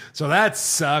 So that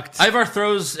sucked. Ivar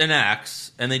throws an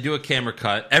axe, and they do a camera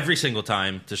cut every single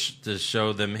time to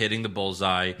show them hitting the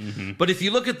bullseye. Mm-hmm. But if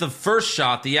you look at the first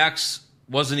shot, the axe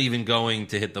wasn't even going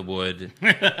to hit the wood.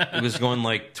 It was going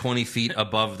like 20 feet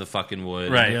above the fucking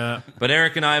wood. Right. Yeah. But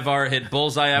Eric and Ivar hit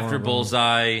bullseye after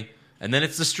bullseye, and then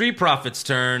it's the Street Profits'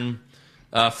 turn.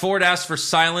 Ford asks for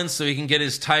silence so he can get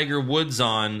his Tiger Woods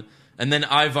on, and then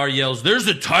Ivar yells, "There's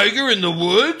a tiger in the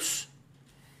woods?"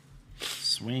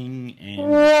 Swing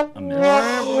and a miss.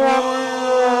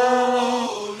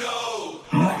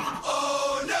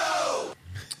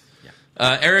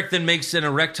 Eric then makes an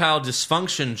erectile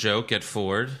dysfunction joke at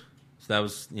Ford. So that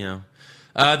was,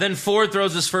 Then Ford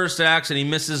throws his first axe, and he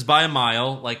misses by a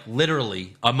mile, like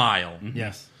literally a mile.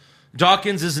 Yes.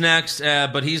 Dawkins is next,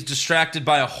 but he's distracted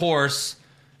by a horse,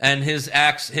 and his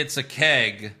axe hits a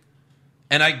keg.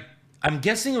 And I'm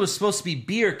guessing it was supposed to be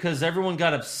beer because everyone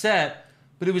got upset,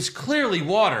 but it was clearly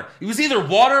water. It was either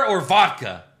water or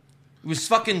vodka. It was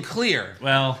fucking clear.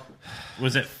 Well,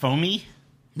 was it foamy?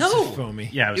 No. Foamy.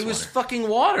 Yeah, It was water. fucking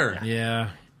water. Yeah.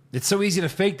 It's so easy to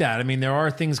fake that. I mean, there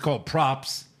are things called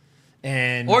props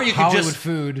and Or you could Hollywood just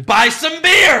food. buy some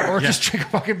beer. Or just drink a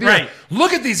fucking beer. Right.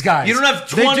 Look at these guys. You don't have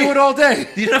They 20 do it all day.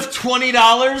 You don't have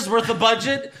 $20 worth of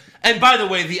budget. And by the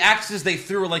way, the axes they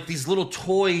threw were like these little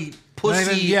toy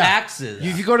pussy axes.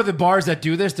 If you go to the bars that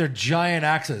do this, they're giant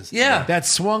axes. Yeah. That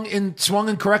swung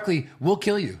incorrectly will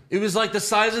kill you. It was like the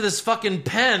size of this fucking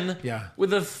pen. Yeah.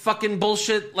 With a fucking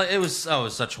bullshit. Like it was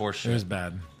such horseshit. It was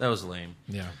bad. That was lame.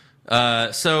 Yeah.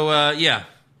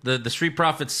 The Street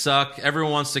Profits suck.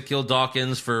 Everyone wants to kill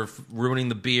Dawkins for ruining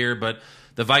the beer, but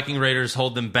the Viking Raiders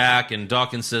hold them back, and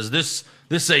Dawkins says, This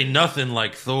ain't nothing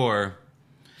like Thor.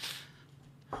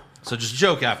 So just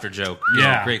joke after joke.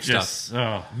 Great stuff.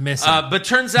 Oh. Missing. But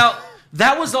turns out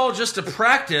that was all just a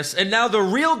practice, and now the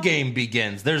real game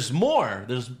begins. There's more.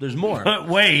 There's more. But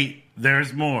wait,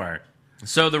 there's more.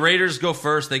 So the Raiders go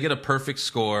first. They get a perfect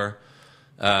score.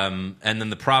 And then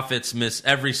the Profits miss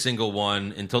every single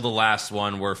one until the last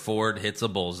one where Ford hits a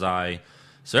bullseye.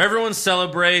 So everyone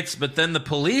celebrates, but then the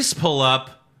police pull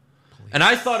up. And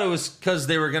I thought it was because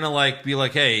they were going to be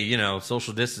like, hey,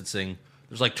 social distancing.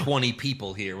 There's like 20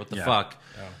 people here. What the fuck?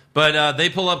 Oh. But they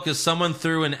pull up because someone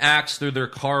threw an axe through their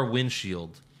car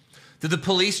windshield. Did the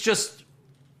police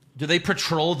do they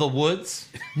patrol the woods?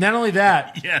 Not only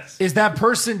that, Yes. is that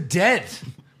person dead?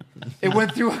 It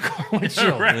went through a car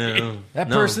windshield. Right. Yeah. That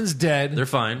No. person's dead. They're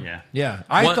fine. Yeah. Yeah.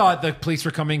 I What- thought the police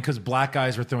were coming because black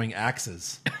guys were throwing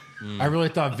axes. I really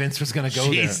thought Vince was going to go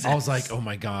Jesus. there. I was like, oh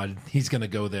my God, he's going to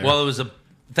go there. Well,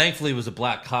 thankfully it was a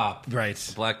black cop. Right.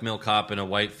 A black male cop and a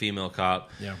white female cop.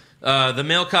 Yeah. The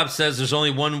male cop says there's only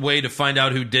one way to find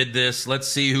out who did this. Let's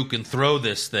see who can throw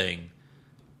this thing.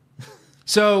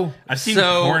 So, I've seen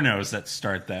So- pornos that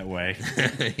start that way.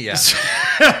 Yeah.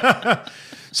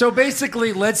 so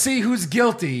basically, let's see who's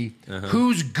guilty,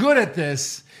 who's good at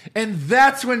this, And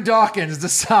that's when Dawkins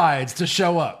decides to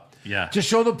show up. Yeah. To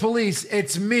show the police,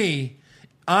 it's me.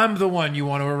 I'm the one you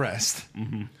want to arrest.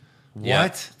 Mm-hmm.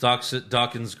 What? Yeah.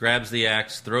 Dawkins grabs the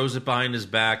axe, throws it behind his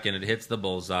back, and it hits the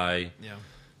bullseye. Yeah.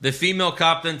 The female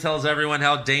cop then tells everyone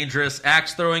how dangerous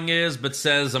axe throwing is, but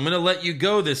says, I'm going to let you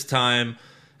go this time.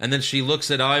 And then she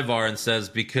looks at Ivar and says,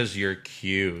 because you're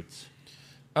cute.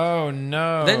 Oh,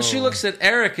 no. Then she looks at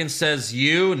Eric and says,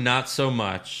 you, not so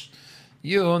much.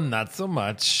 You, not so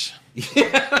much.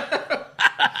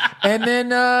 And then...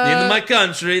 In my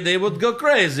country, they would go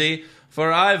crazy. For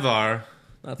Ivar,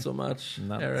 not so much,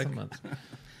 Not Eric. so much.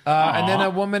 And then a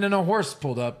woman and a horse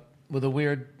pulled up with a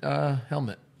weird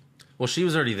helmet. Well, she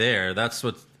was already there. That's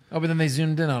what... Oh, but then they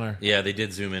zoomed in on her. Yeah, they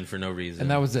did zoom in for no reason.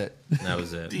 And that was it. That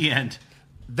was it. The end.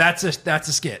 That's a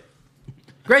skit.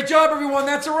 Great job, everyone.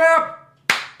 That's a wrap.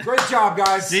 Great job,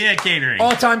 guys. See ya, catering.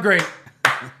 All-time great.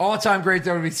 All-time great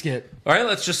WWE skit. All right,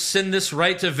 let's just send this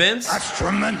right to Vince. That's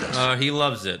tremendous. He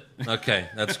loves it. Okay,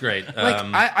 that's great. Like,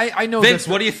 I know Vince, this.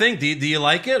 what do you think? Do you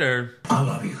like it, or... I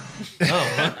love you.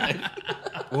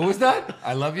 What was that?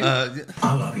 I love you.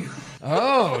 I love you.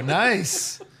 Oh,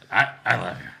 nice. I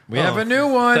love you. We have a new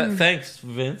one. Thanks,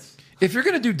 Vince. If you're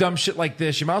going to do dumb shit like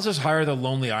this, you might as well just hire the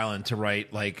Lonely Island to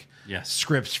write, like, Yes.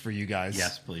 scripts for you guys.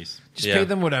 Yes, please. Just Yeah. pay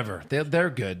them whatever. They're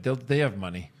good. They have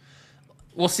money.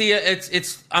 Well, see,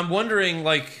 it's. I'm wondering,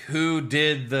 like, who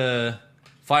did the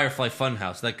Firefly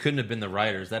Funhouse? That couldn't have been the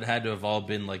writers. That had to have all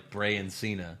been, like, Bray and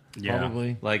Cena. Yeah.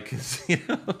 Probably. Like, you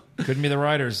know? Couldn't be the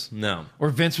writers. No. Or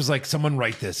Vince was like, someone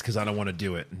write this because I don't want to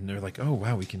do it. And they're like, oh,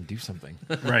 wow, we can do something.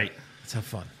 Right. Let's have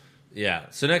fun. Yeah.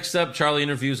 So next up, Charlie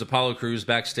interviews Apollo Crews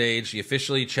backstage. He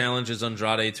officially challenges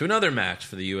Andrade to another match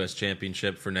for the U.S.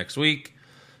 Championship for next week.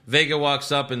 Vega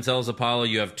walks up and tells Apollo,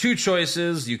 you have two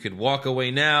choices. You could walk away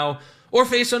now or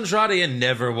face Andrade and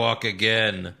never walk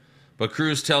again. But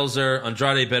Crews tells her,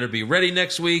 Andrade better be ready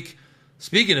next week.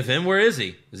 Speaking of him, where is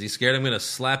he? Is he scared I'm going to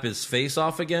slap his face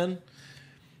off again?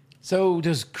 So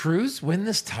does Cruz win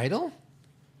this title?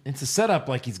 It's a setup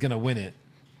like he's going to win it.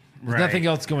 There's Right. nothing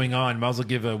else going on. Might as well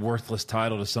give a worthless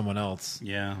title to someone else.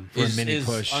 Yeah. For a mini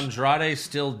push. Andrade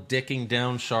still dicking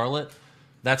down Charlotte?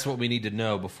 That's what we need to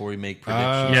know before we make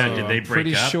predictions. Yeah, did they I'm break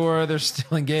pretty up? sure they're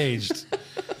still engaged.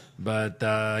 But,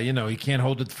 he can't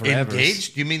hold it forever.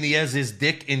 Engaged? You mean he has his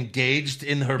dick engaged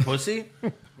in her pussy?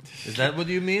 Is that what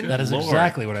you mean? That is Lord.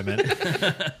 exactly what I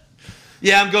meant.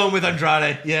 Yeah, I'm going with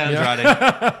Andrade. Yeah,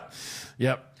 Andrade.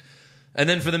 Yep. And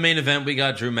then for the main event, we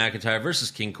got Drew McIntyre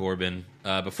versus King Corbin.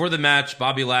 Before the match,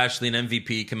 Bobby Lashley and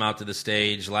MVP come out to the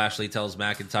stage. Lashley tells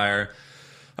McIntyre,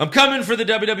 I'm coming for the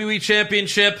WWE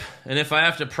Championship, and if I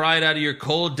have to pry it out of your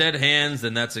cold, dead hands,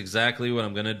 then that's exactly what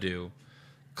I'm going to do.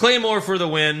 Claymore for the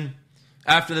win.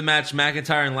 After the match,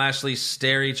 McIntyre and Lashley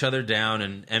stare each other down,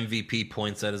 and MVP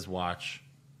points at his watch.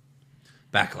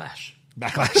 Backlash.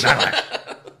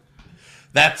 Backlash.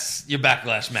 That's your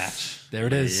Backlash match. There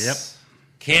it is. Yep.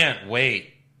 Can't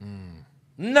wait.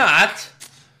 Not.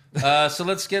 So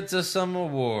let's get to some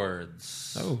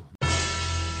awards. Oh.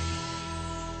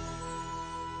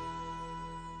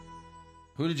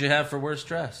 Who did you have for worst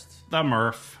dressed? The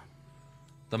Murph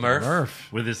The Murph?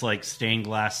 Murph. with his like stained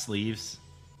glass sleeves.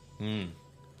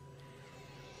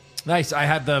 Nice. I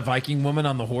had the Viking woman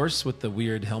on the horse with the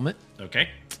weird helmet. Okay.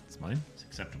 It's mine. It's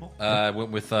acceptable. I went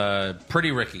with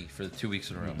Pretty Ricky for 2 weeks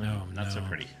in a row. No, Not so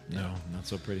pretty. No, not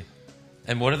so pretty.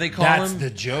 And what do they call That's him?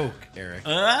 the joke, Eric.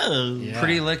 Oh. Yeah.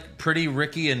 Pretty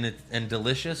Ricky and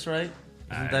Delicious, right?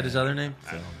 Isn't that his other name?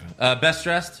 Best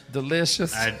dressed?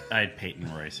 Delicious. I'd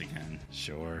Peyton Royce again.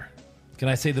 Sure. Can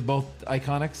I say the both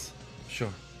iconics? Sure.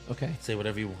 Okay. Say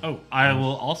whatever you want. Oh, I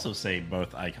will also say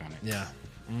both iconic. Yeah.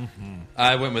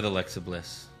 I went with Alexa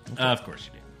Bliss. Of course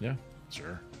you did. Yeah.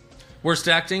 Sure. Worst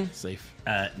acting? Safe.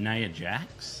 Nia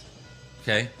Jax.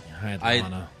 Okay. I had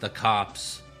Lana. The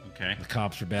Cops. Okay. The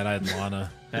cops were bad. I had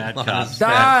Lana. Bad Lana's cops.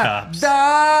 bad.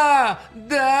 Bad cops.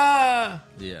 Da!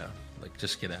 Yeah. Like,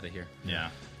 just get out of here. Yeah.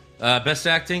 Best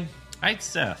acting? I had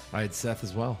Seth. I had Seth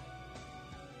as well.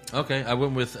 Okay. I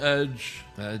went with Edge.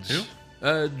 Edge. Who?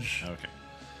 Edge.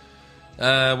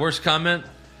 Okay. Worst comment?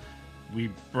 We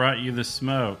brought you the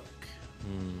smoke.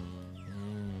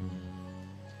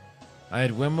 I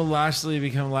had when will Lashley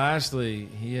become Lashley?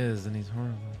 He is, and he's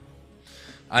horrible.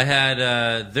 I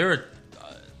had, there are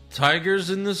tigers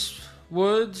in this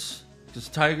woods.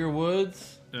 Just Tiger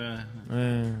Woods.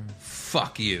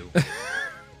 Fuck you.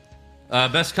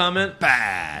 Best comment?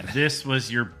 Bad. This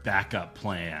was your backup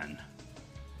plan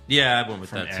Yeah, I went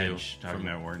with from that too. Edge. Talking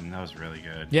about Orton. That was really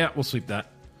good. Yeah, we'll sweep that.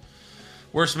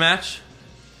 Worst match?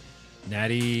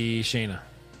 Natty Shayna.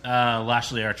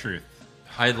 Lashley R-Truth.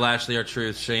 I had Lashley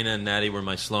R-Truth. Shayna and Natty were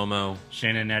my slow-mo.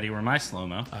 Shayna and Natty were my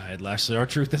slow-mo. I had Lashley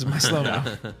R-Truth as my slow-mo.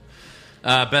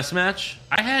 Best match?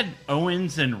 I had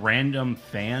Owens and Random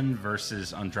Fan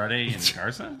versus Andrade and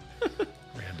Garza.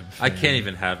 Random I fan. can't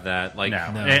even have that. Like, No.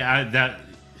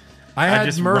 I had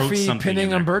just wrote Murphy something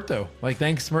pinning in there. Humberto. Like,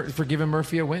 thanks for giving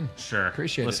Murphy a win. Sure.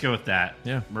 Appreciate Let's it. go with that.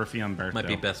 Yeah. Murphy Humberto. might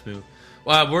be best move.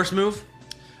 Worst move?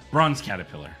 Bronze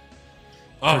Caterpillar.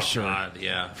 Oh, sure. God,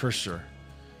 yeah. For sure.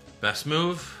 Best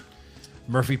move?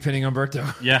 Murphy pinning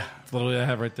Humberto. Yeah. That's literally what I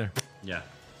have right there. Yeah.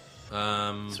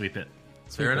 Um, Sweep it.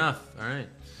 fair enough. All right.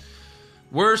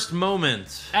 Worst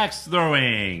moment? Axe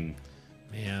throwing.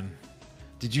 Man.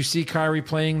 Did you see Kyrie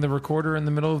playing the recorder in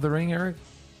the middle of the ring, Eric?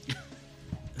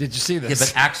 Did you see Yeah,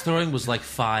 this? but axe throwing was like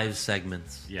 5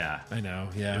 segments. Yeah. I know,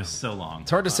 It yeah. was so long.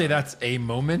 It's hard to say that's a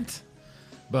moment,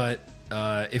 but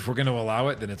if we're going to allow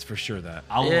it, then it's for sure that.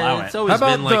 I'll Yeah, allow it's it. always How about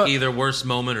been like the- either worst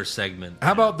moment or segment.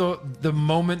 How about the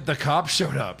moment the cops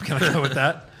showed up? Can I go with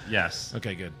that? Yes.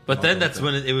 Okay, good. But I'll then go with that's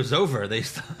when it was over. They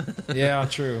that. Yeah,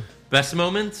 true. Best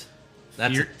moment?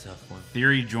 That's Fear- a tough one.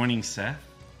 Theory joining Seth.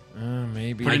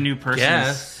 Maybe. Put a new person.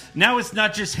 guess. Now it's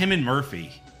not just him and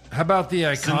Murphy. How about the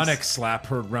iconic slap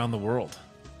heard around the world?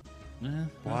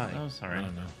 Why? That was all I right.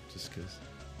 don't know. Just because.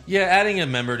 Yeah, adding a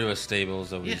member to a stable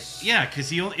is always... Yeah,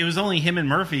 because it was only him and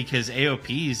Murphy because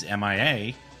AOP's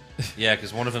MIA. Yeah,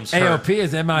 because one of them's hurt. AOP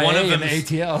is MIA One of and them's-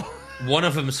 ATL. One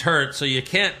of them's hurt, so you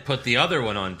can't put the other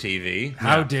one on TV.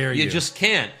 How dare you? You just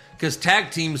can't, because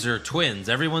tag teams are twins.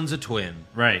 Everyone's a twin.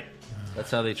 Right.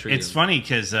 That's how they treat It's them. funny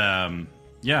because,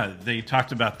 they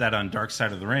talked about that on Dark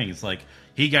Side of the Ring. It's like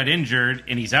he got injured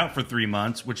and he's out for 3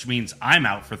 months, which means I'm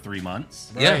out for 3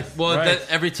 months. Yeah, Right, well, right.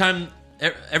 That, every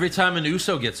time an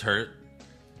Uso gets hurt,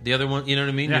 the other one, you know what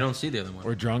I mean? Yeah. You don't see the other one.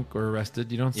 Or drunk or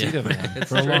arrested. You don't see Yeah. the other one It's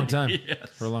for a true. long time. Yes.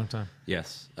 For a long time.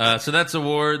 Yes. So that's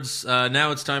awards.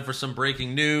 Now it's time for some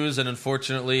breaking news, and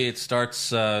unfortunately, it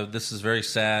starts. This is very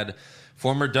sad.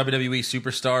 Former WWE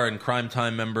superstar and Crime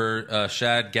Time member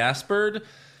Shad Gaspard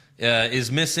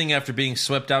is missing after being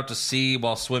swept out to sea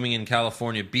while swimming in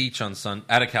California Beach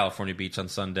at a California beach on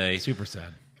Sunday. Super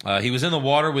sad. He was in the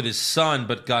water with his son,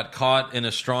 but got caught in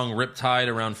a strong riptide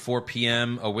around 4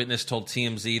 p.m. A witness told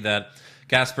TMZ that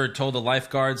Gaspard told the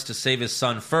lifeguards to save his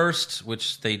son first,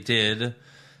 which they did.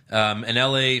 An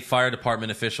LA Fire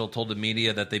Department official told the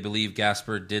media that they believe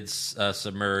Gaspard did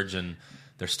submerge, and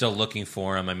they're still looking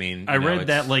for him. I mean, I you know, read it's-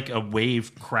 that like a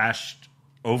wave crashed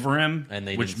over him, And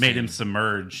they which didn't made see him him.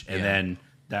 submerge, and Yeah. then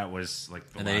that was like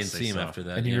the and they didn't last see him saw. after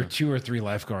that. And yeah. your 2 or 3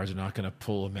 lifeguards are not going to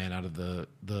pull a man out of the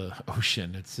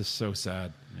ocean. It's just so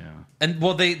sad. Yeah. And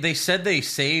well, they said they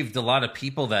saved a lot of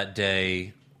people that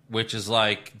day, which is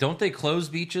like, don't they close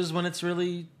beaches when it's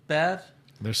really bad?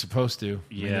 They're supposed to.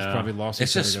 I mean, there's Yeah. probably lawsuits.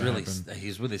 It's just that are gonna really. happen.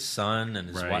 He's with his son and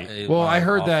his Right. wife. Well, I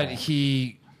heard that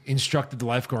he instructed the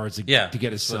lifeguards to Yeah,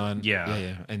 get his that's what- son. Yeah.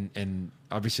 yeah. And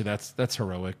obviously that's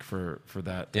heroic for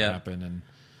that to Yeah. happen. And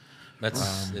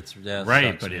That's it's yeah, it Right,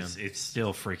 sucks, but man. it's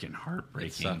still freaking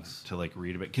heartbreaking It sucks. to like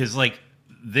read about because like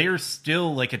they're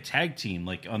still like a tag team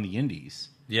like on the indies.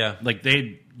 yeah. Like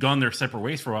they'd gone their separate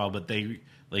ways for a while, but they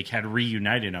like had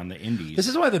reunited on the indies. this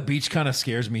is why the beach kind of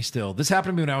scares me still. This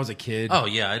happened to me when I was a kid. Oh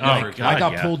yeah, I Oh, never. God. I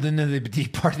got yeah. pulled into the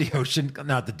deep part of the ocean,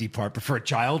 not the deep part, but for a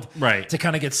child, Right. To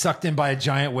kind of get sucked in by a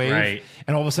giant wave, Right.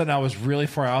 And all of a sudden, I was really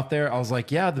far out there. I was like,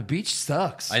 "Yeah, the beach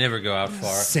sucks. I never go out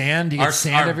far. Sand, you get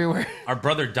sand everywhere." Our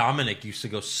brother Dominic used to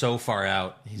go so far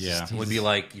out. Yeah. Would be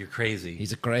like, you're crazy.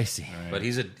 He's a crazy. But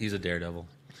he's a daredevil.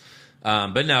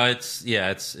 But no, it's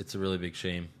a really big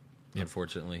shame,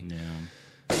 unfortunately. yeah.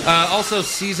 Also,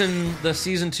 the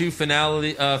season 2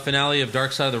 finale of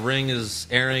Dark Side of the Ring is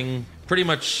airing pretty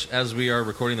much as we are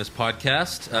recording this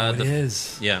podcast. It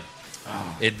is. Yeah.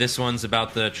 This one's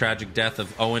about the tragic death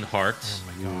of Owen Hart. Oh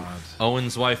my god.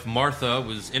 Owen's wife Martha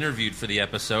was interviewed for the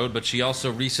episode, but she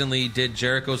also recently did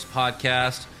Jericho's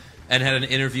podcast and had an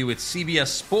interview with CBS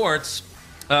Sports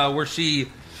where she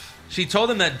told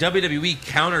them that WWE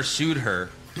countersued her.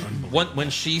 When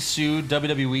she sued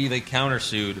WWE, they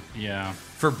countersued Yeah.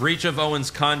 for breach of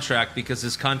Owen's contract because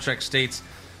his contract states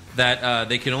that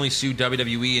they can only sue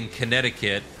WWE in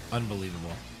Connecticut.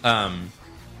 Unbelievable.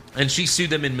 And she sued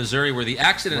them in Missouri where the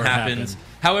accident Where it happened. happened.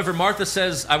 However, Martha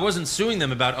says, I wasn't suing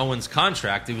them about Owen's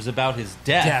contract. It was about his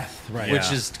death. Death, right. Which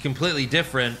Yeah. is completely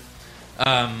different.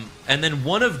 And then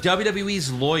one of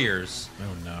WWE's lawyers,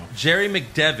 Oh no. Jerry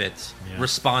McDevitt, Yeah.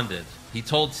 responded. He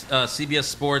told CBS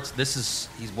Sports,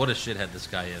 he's what a shithead this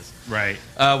guy is. Right.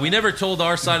 We never told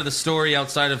our side of the story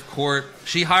outside of court.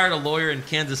 She hired a lawyer in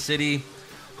Kansas City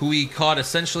who he caught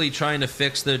essentially trying to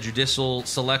fix the judicial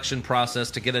selection process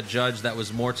to get a judge that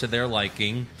was more to their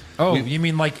liking. Oh, you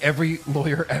mean like every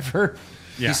lawyer ever?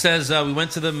 Yeah. He says, we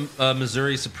went to the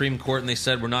Missouri Supreme Court and they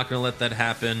said, we're not going to let that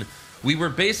happen. We were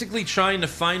basically trying to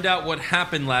find out what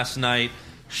happened last night.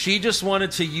 She just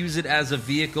wanted to use it as a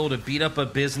vehicle to beat up a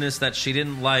business that she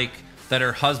didn't like that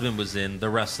her husband was in, the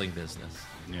wrestling business.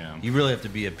 Yeah. You really have to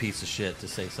be a piece of shit to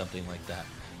say something like that.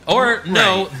 Or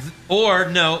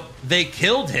no, they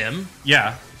killed him.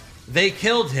 Yeah. They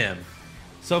killed him.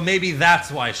 So maybe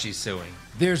that's why she's suing.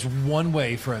 There's one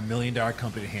way for $1 million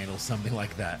company to handle something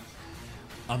like that.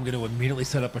 I'm going to immediately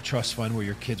set up a trust fund where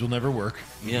your kids will never work.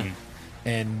 Yeah.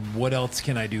 And what else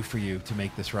can I do for you to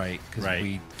make this right? Because Right.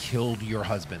 we killed your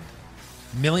husband.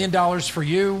 $1 million for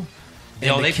you. And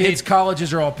Yo, the they kids' paid-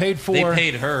 colleges are all paid for. They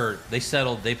paid her. They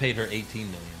settled. They paid her $18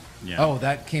 million. Yeah. Oh,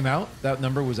 that came out? That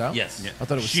number was out? Yes. Yeah. I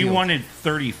thought it was She sealed. wanted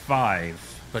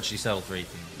 35. But she settled for 18.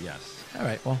 Yes. All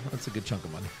right, well, that's a good chunk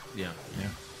of money. Yeah. Yeah.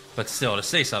 But still, to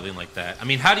say something like that, I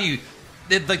mean, how do you?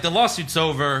 Like the lawsuit's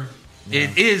over.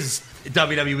 It is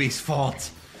WWE's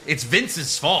fault. It's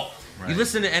Vince's fault. Right. You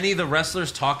listen to any of the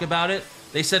wrestlers talk about it.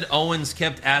 They said Owens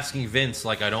kept asking Vince,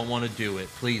 like, I don't want to do it.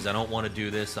 Please, I don't want to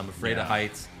do this. I'm afraid of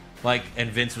heights. Like,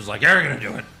 and Vince was like, you're gonna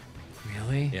do it.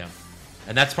 Really? Yeah.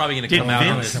 And that's probably going to Did come out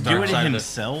on Vince the do dark it side of the.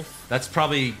 himself? That's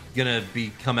probably going to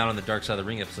come out on the Dark Side of the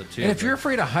Ring episode too. And if you're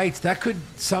afraid of heights, that could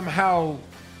somehow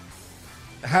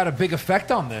had a big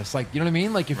effect on this. Like, you know what I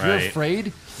mean? Like, if you're Right.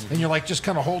 afraid and you're like just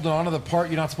kind of holding on to the part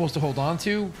you're not supposed to hold on to,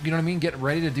 you know what I mean? Getting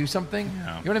ready to do something.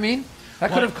 Yeah. You know what I mean? That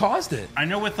could Well, have caused it. I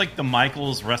know with like the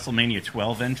Michaels WrestleMania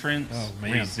 12 entrance, Oh,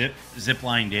 man. where he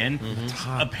zip-lined in,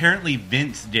 apparently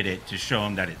Vince did it to show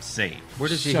him that it's safe. where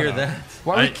did you Shut hear up. that?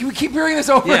 Why we keep hearing this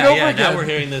over and Yeah, over yeah. again? Now we're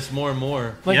hearing this more and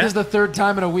more. Like, Yeah. this is the third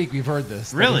time in a week we've heard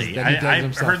this. Really? That he does I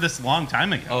himself. heard this a long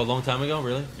time ago. Oh, a long time ago,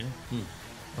 really?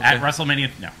 At WrestleMania,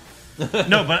 no.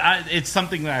 No, but it's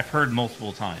something that I've heard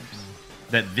multiple times.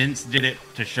 That Vince did it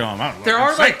to show him out.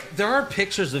 There are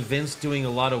pictures of Vince doing a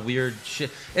lot of weird shit.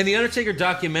 In the Undertaker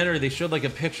documentary, they showed like a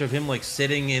picture of him like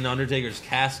sitting in Undertaker's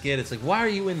casket. It's like, why are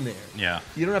you in there? Yeah.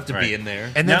 You don't have to Right. be in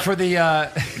there. And then Yep. for the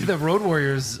the Road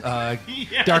Warriors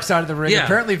Dark Side of the Ring, Yeah.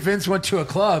 apparently Vince went to a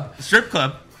club Strip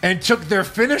club. and took their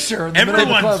finisher in the middle of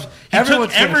the club.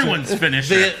 Everyone's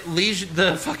finisher.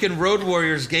 The fucking Road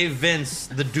Warriors gave Vince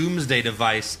the Doomsday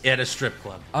device at a strip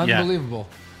club. Unbelievable.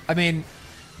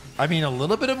 I mean, a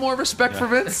little bit of more respect for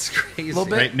Vince. That's crazy. Little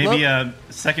bit. Right, maybe a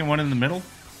second one in the middle.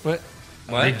 But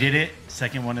What? They did it.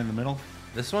 Second one in the middle.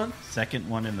 This one? Second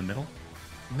one in the middle.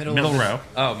 middle Middle of the- row.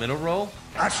 Oh, middle roll?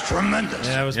 That's tremendous.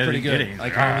 Yeah, it was Yeah, pretty they did good. it.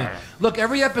 Like, Ah. look,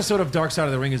 every episode of Dark Side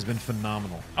of the Ring has been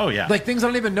phenomenal. Oh, yeah. Like things I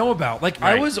don't even know about. Like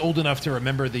I Right. was old enough to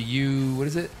remember the what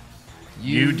is it?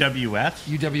 UWF.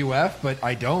 UWF, but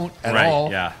I don't at Right,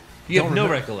 all. yeah. You have Don't no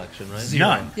remember- recollection, right? Zero.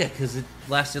 None. Yeah, because it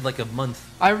lasted like a month.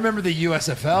 I remember the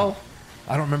USFL.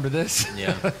 I don't remember this.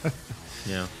 Yeah.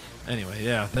 Yeah. Anyway,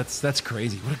 yeah, that's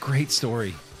crazy. What a great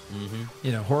story. Mm-hmm.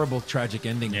 You know, horrible, tragic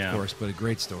ending, Yeah. of course, but a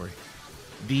great story.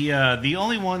 The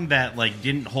only one that like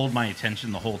didn't hold my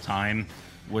attention the whole time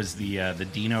was the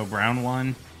Dino Brown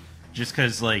one, just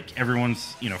because like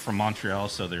everyone's from Montreal,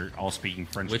 so they're all speaking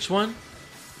French. Which one?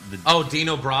 The- Oh,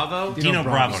 Dino Bravo? Dino Bravo.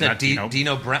 Bravo, You said not Dino.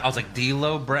 Dino Brown. I was like,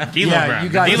 D'Lo Brown? D'Lo yeah, Brown. you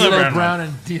got The D'Lo Brown Brown one.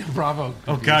 and Dino Bravo.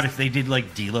 Oh God, if they did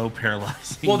like D'Lo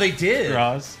paralyzing. Well, they did.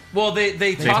 draws. Well, they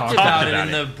talked talked about it about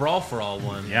in it. the Brawl for All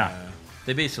one. Yeah,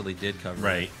 They basically did cover it.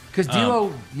 right. Because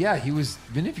D'Lo, yeah, he was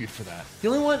interviewed for that. The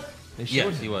only one... They showed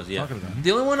Yes, him he was, yeah. talking about it.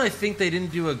 The only one I think they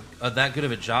didn't do that good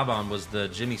of a job on was the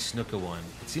Jimmy Snuka one.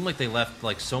 It seemed like they left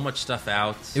like so much stuff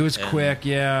out. It was and- quick.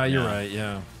 Yeah, you're Yeah. right.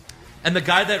 Yeah. And the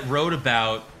guy that wrote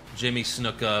about Jimmy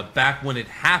Snuka back when it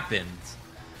happened,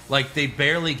 like they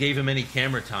barely gave him any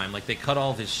camera time. Like they cut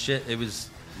all of his shit. It was.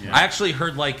 Yeah. I actually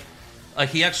heard like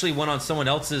he actually went on someone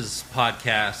else's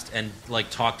podcast and like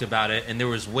talked about it, and there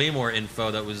was way more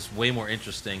info that was way more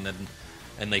interesting than.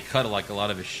 And they cut like a lot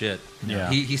of his shit.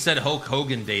 Yeah. He said Hulk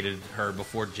Hogan dated her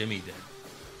before Jimmy did,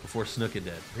 before Snuka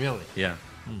did. Really? Yeah.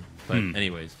 But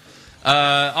anyways,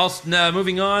 also now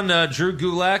moving on. Drew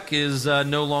Gulak is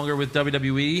no longer with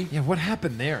WWE. Yeah. What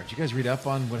happened there? Did you guys read up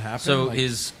on what happened? So Like-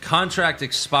 his contract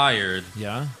expired.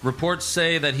 Yeah. Reports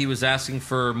say that he was asking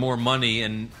for more money,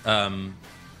 and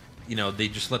they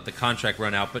just let the contract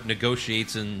run out. But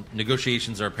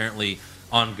negotiations are apparently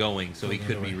ongoing, so he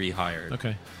could be rehired.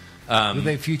 Okay. Did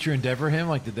they future endeavor him?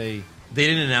 Like, did they? They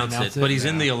didn't announce Announce it, it? but he's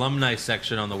in Yeah. the alumni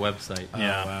section on the website.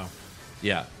 Yeah. Oh, wow.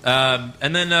 Yeah.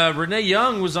 And then Renee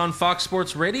Young was on Fox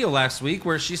Sports Radio last week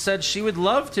where she said she would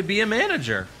love to be a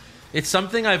manager. It's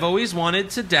something I've always wanted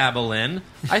to dabble in.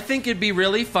 I think it'd be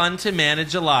really fun to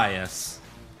manage Elias.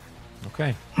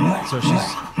 Okay.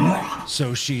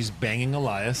 So she's banging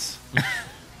Elias.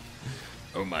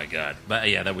 Oh my god! But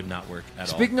yeah, that would not work at all.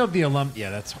 Speaking of the yeah,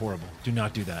 that's horrible. Do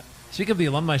not do that. Speaking of the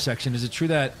alumni section, is it true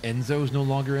that Enzo's no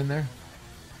longer in there?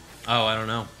 Oh, I don't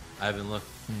know. I haven't looked.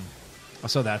 I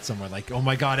saw that somewhere. Like, oh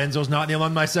my god, Enzo's not in the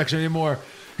alumni section anymore.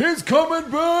 He's coming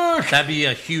back. That'd be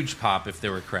a huge pop if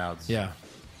there were crowds. Yeah,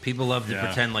 People love to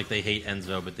pretend like they hate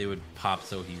Enzo, but they would pop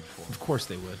so huge for him. of course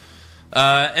they would.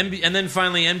 And then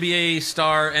finally, NBA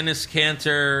star Enes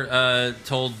Kanter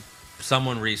told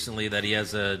someone recently that he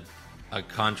has a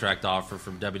contract offer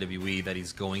from WWE that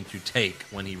he's going to take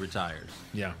when he retires.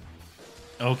 Yeah.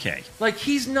 Okay. Like,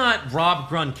 he's not Rob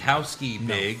Gronkowski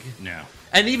big. No.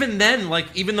 And even then, like,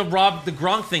 even the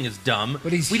Gronk thing is dumb.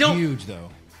 But he's we don't, huge, though.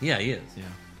 Yeah, he is. Yeah.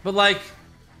 But, like,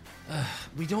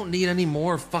 we don't need any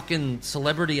more fucking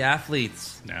celebrity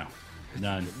athletes. No.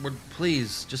 None.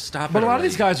 Please, just stop But it a lot of already.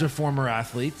 these guys are former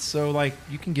athletes, so like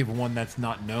you can give one that's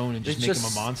not known and just It's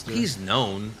make him a monster. He's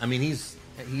known. I mean, he's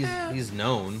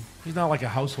known. He's not like a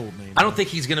household name. I don't think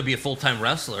he's going to be a full-time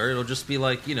wrestler. It'll just be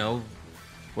like, you know,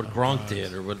 what Gronk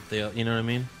did or what they, you know what I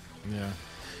mean?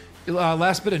 Yeah.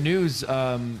 Last bit of news. Is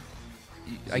I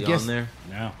he guess on there?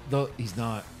 No. he's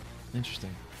not.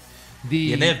 Interesting.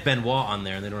 Yeah, they have Benoit on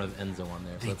there, and they don't have Enzo on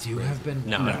there. So They that's do crazy. have Benoit?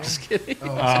 No, I'm just kidding.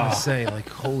 Oh, I was gonna say, like,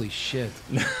 holy shit.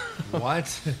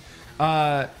 What?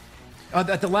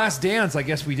 At the Last Dance, I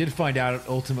guess we did find out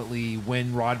ultimately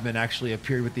when Rodman actually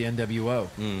appeared with the NWO.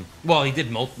 Well, he did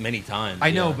many times.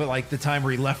 I know, yeah. but like the time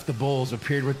where he left the Bulls,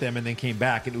 appeared with them, and then came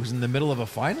back, and it was in the middle of a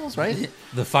finals, right?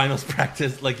 The finals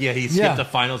practice, like, he skipped a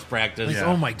finals practice. Like,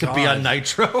 oh my to God. be on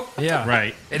Nitro. Yeah.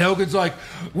 Right. And Hogan's like,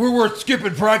 we're worth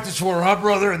skipping practice for, huh,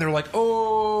 brother? And they're like,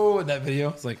 oh, in that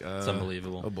video. It's like, It's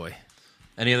unbelievable. oh boy.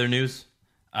 Any other news?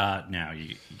 No,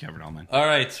 you covered all mine. All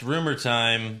right, rumor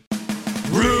time.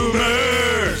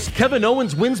 Rumors! Kevin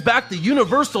Owens wins back the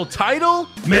Universal title?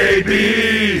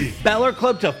 Maybe! Balor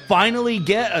Club to finally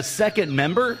get a second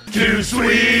member? Too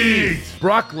sweet!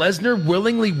 Brock Lesnar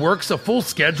willingly works a full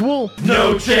schedule?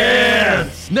 No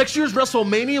chance! Next year's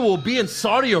WrestleMania will be in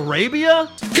Saudi Arabia?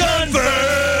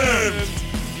 Confirmed!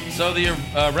 So the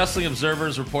Wrestling Observer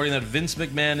is reporting that Vince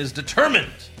McMahon is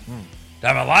determined to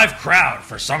have a live crowd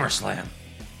for SummerSlam.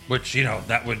 Which, you know,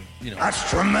 that would, you know... That's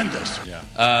tremendous.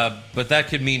 but that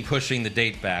could mean pushing the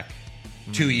date back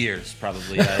 2 years,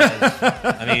 probably.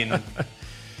 I mean...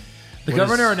 The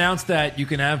governor announced that you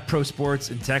can have pro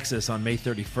sports in Texas on May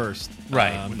 31st.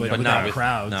 Right, but but without not with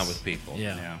crowds. not with people.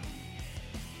 Yeah. Yeah.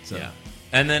 So. Yeah.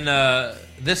 And then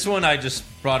this one I just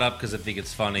brought up because I think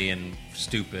it's funny and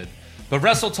stupid. But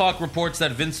WrestleTalk reports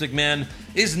that Vince McMahon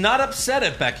is not upset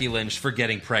at Becky Lynch for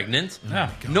getting pregnant,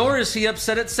 nor is he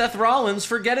upset at Seth Rollins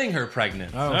for getting her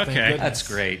pregnant. Oh, thank Okay. goodness. That's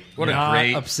great. What Not a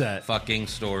great upset. fucking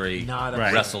story. Not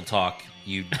upset. WrestleTalk,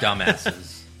 you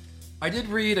dumbasses. I did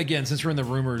read, again, since we're in the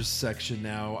rumors section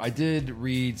now, I did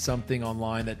read something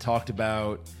online that talked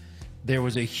about there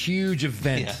was a huge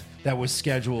event that was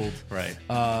scheduled. Right.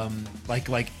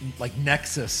 Like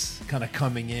Nexus kind of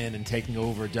coming in and taking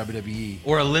over WWE.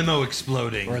 Or a limo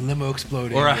exploding. Or a limo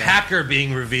exploding. Or a yeah. hacker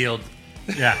being revealed.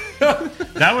 Yeah.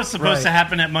 That was supposed Right. to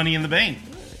happen at Money in the Bank.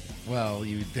 Well,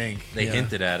 you would think. They yeah.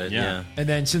 hinted at it, Yeah. yeah. And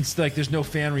then since like there's no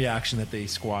fan reaction that they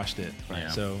squashed it. Right.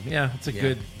 So, yeah, it's a Yeah.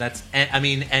 good... That's. I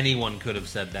mean, anyone could have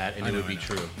said that, and it would be I know.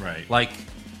 true. Right. Like,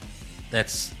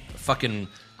 that's fucking.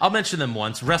 I'll mention them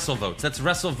once. WrestleVotes. That's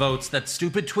WrestleVotes. That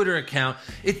stupid Twitter account.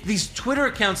 These Twitter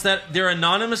accounts that they're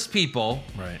anonymous people,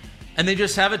 Right. and they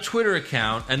just have a Twitter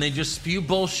account and they just spew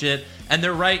bullshit, and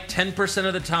they're right 10%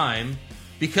 of the time.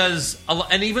 Because,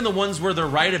 and even the ones where they're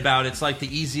right about, it's like the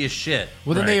easiest shit.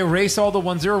 Well, then Right. they erase all the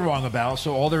ones they're wrong about,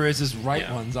 so all there is right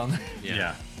Yeah. ones on there.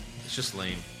 Yeah. It's just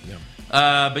lame.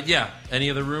 Yeah. But yeah, any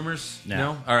other rumors?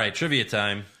 No. All right, trivia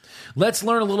time. Let's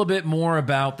learn a little bit more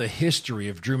about the history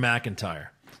of Drew McIntyre.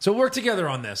 So we'll work together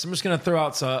on this. I'm just going to throw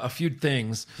out a few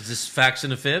things. Is this facts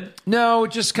and a fib? No,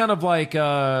 just kind of like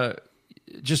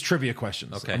just trivia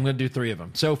questions. Okay. I'm going to do 3 of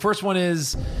them. So first one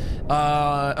is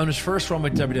on his first run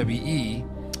with WWE,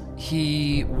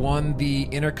 he won the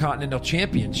Intercontinental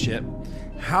Championship.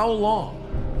 How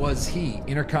long was he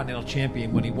Intercontinental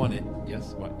Champion when he won it?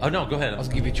 Yes. What? Oh, no, go ahead. I'll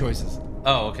give you choices.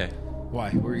 Oh, okay. Why?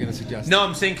 What were you going to suggest? No,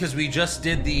 I'm saying because we just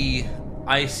did the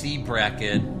IC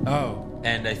bracket, Oh.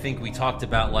 and I think we talked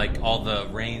about like all the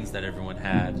reigns that everyone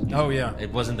had. Oh, yeah.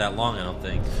 It wasn't that long, I don't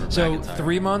think. For So McIntyre.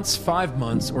 3 months, 5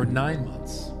 months, or 9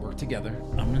 months. Work together.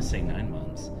 I'm going to say 9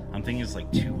 months. I'm thinking it's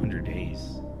like 200 days.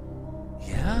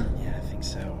 Yeah, Yeah, I think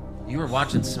so. you were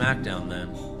watching SmackDown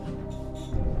then,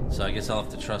 so I guess I'll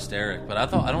have to trust Eric. But I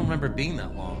don't remember it being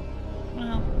that long.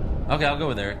 Well, Okay, I'll go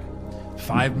with Eric.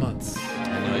 5 months.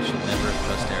 I know I should never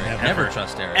trust Eric. Never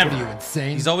trust Eric. What are you,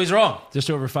 insane? He's always wrong. Just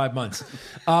over 5 months.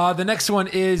 The next one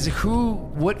is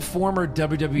what former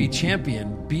WWE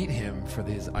champion beat him for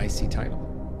his IC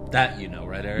title? That you know,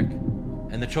 right, Eric?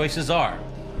 And the choices are.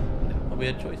 Well, we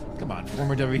had choices. Come on,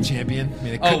 former WWE champion. I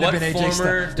mean, it couldn't what have been AJ former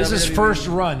Styles. This is his WWE? first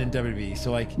run in WWE,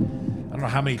 so like, I don't know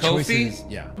how many Kofi? choices.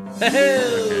 Yeah.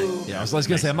 Yeah, I was going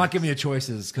to say, I'm not giving you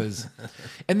choices because.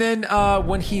 And then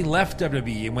when he left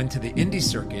WWE and went to the indie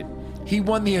circuit, he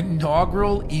won the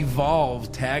inaugural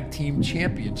Evolve Tag Team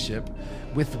Championship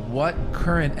with what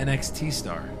current NXT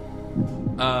star?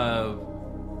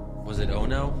 Was it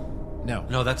Ono? No.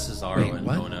 No, that's Cesaro Wait, and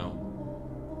what?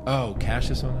 Ono. Oh,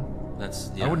 Cassius Ohno?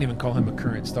 That's I wouldn't even call him a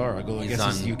current star. I go, I He's guess on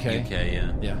it's UK. UK,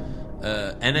 yeah. Yeah.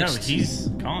 NXT. No, he's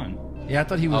gone. Yeah, I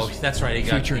thought he was. Oh, that's right. He got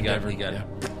future it. endeavor.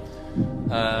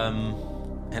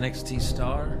 NXT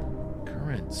star.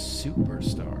 Current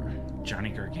superstar. Johnny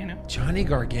Gargano. Johnny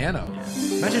Gargano.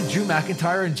 Imagine Drew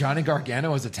McIntyre and Johnny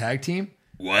Gargano as a tag team.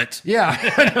 What? Yeah,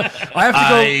 I have to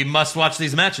I must watch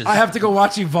these matches. I have to go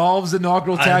watch Evolve's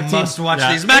inaugural tag I team. must watch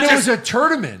these And it was matches. a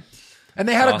tournament, and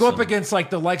they had to go up Awesome. against like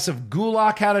the likes of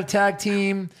Gulak had a tag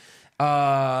team.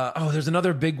 There's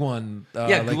another big one.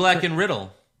 Yeah, like- Gulak and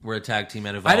Riddle were a tag team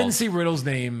at Evolve. I didn't see Riddle's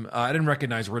name. I didn't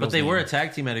recognize Riddle's but they name. were a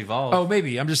tag team at Evolve. Oh,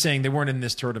 maybe. I'm just saying they weren't in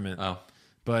this tournament. Oh.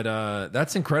 But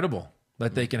that's incredible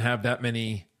that they can have that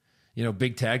many,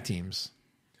 big tag teams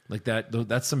like that.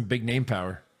 That's some big name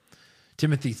power.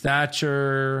 Timothy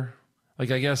Thatcher. Like,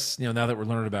 I guess, now that we're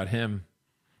learning about him.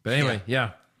 But anyway,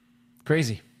 yeah.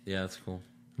 Crazy. Yeah, that's cool.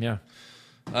 Yeah.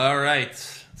 All right.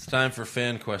 It's time for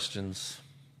fan questions.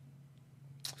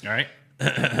 All right.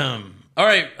 All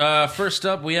right. First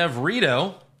up, we have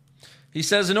Rito. He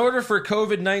says, in order for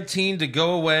COVID-19 to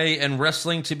go away and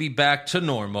wrestling to be back to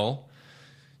normal,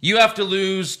 you have to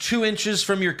lose 2 inches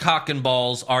from your cock and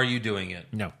balls. Are you doing it?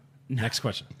 No. Next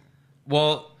question.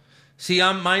 Well, see,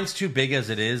 mine's too big as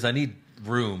it is. I need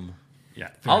room. Yeah.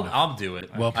 I'll do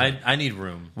it. Well played. I need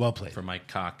room. Well played. For my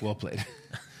cock. Well played.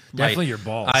 Definitely My- your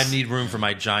balls. I need room for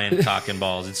my giant cock and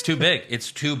balls. It's too big.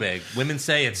 It's too big. Women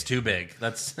say it's too big.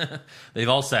 That's they've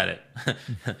all said it.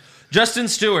 Justin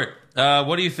Stewart,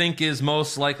 what do you think is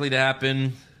most likely to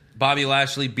happen? Bobby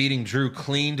Lashley beating Drew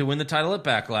clean to win the title at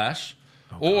Backlash,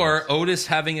 or Otis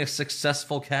having a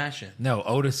successful cash-in? No,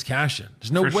 Otis cash-in.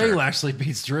 There's no For way sure. Lashley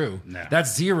beats Drew. No.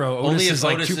 That's zero. Otis Only if is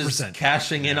like Otis 2%. is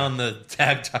cashing in on the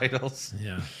tag titles.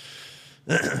 Yeah.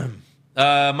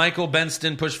 Michael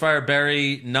Benston, Pushfire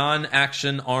Barry,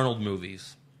 non-action Arnold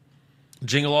movies.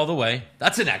 Jingle All the Way.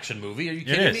 That's an action movie. Are you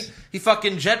kidding me? is. He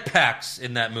fucking jetpacks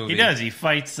in that movie. He does. He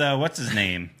fights, what's his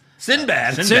name?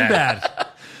 Sinbad. Sinbad.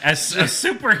 As a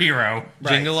superhero.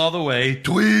 Jingle All the Way.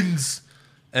 Twins.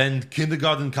 And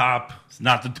Kindergarten Cop. It's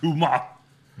not the Tuma.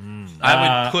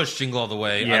 I would push Jingle All the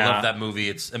Way. I yeah. love that movie.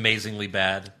 It's amazingly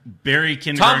bad. Barry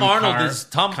Kindergarten Tom Arnold Car- is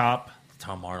Tom Cop.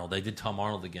 Tom Arnold. They did Tom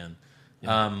Arnold again.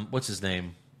 What's his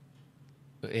name?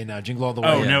 In Jingle All the Way.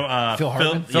 Oh, no. Phil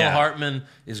Hartman? Phil yeah, Hartman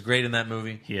is great in that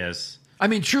movie. He is. I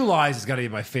mean, True Lies has got to be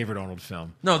my favorite Arnold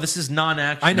film. No, this is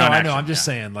non-action. I know. Non-action, I'm just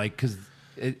yeah. saying, like, because,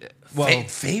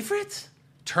 Favorite?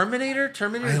 Terminator 2?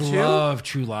 I love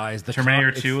True Lies. The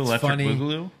Terminator car- 2, it's Electric funny.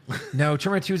 Boogaloo. No,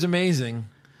 Terminator 2 is amazing.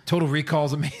 Total Recall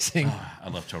is amazing. I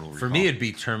love Total Recall. For me, it'd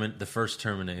be the first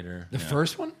Terminator. The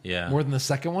first one? Yeah. More than the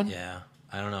second one? Yeah,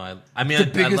 I don't know. I mean, The I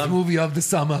biggest love, movie of the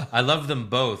summer. I love them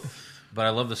both, but I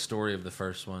love the story of the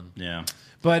first one. Yeah.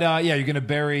 But yeah, you're going to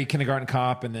bury Kindergarten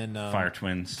Cop and then Fire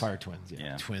Twins. Fire Twins. Yeah.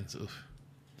 Yeah. Twins. Oof.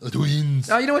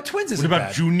 Twins. Oh, you know what? Twins isn't What about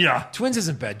bad. Junior? Twins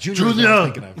isn't bad. Junior, is what I'm Junior,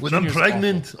 thinking of. when I'm Junior's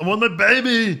pregnant, I want my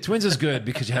baby. awful. Twins is good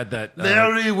because you had that.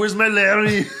 Larry, where's my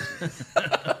Larry?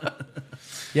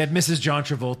 You had Mrs. John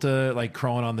Travolta like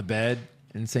crawling on the bed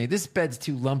and saying, "This bed's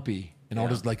too lumpy," and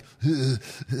Aldo's like,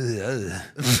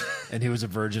 and he was a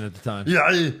virgin at the time.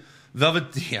 Yeah,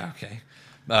 Velvet. Yeah, okay.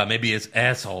 Maybe it's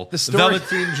asshole. The story-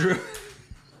 Velveteen Drew.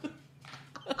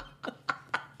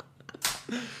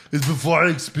 it's before I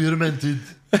experimented.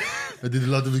 I did a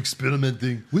lot of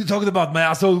experimenting. We're talking about my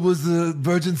asshole was the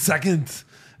virgin second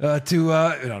to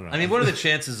I don't know. I mean, what are the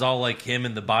chances all like him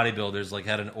and the bodybuilders like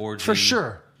had an orgy? for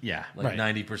sure. Yeah. Like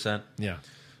Right. 90%. Yeah.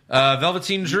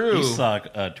 Velveteen Drew. You saw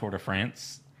Tour de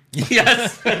France.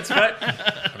 Yes, that's right.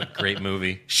 What a great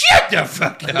movie. Shut the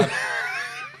fuck up.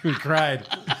 We cried.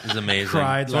 It's amazing.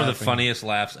 Cried It's one of the laughing. funniest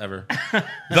laughs ever.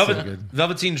 good.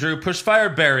 Velveteen Drew,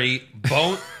 Pushfire Barry,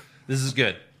 Bone. This is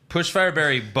good. Pushfire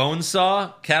Barry,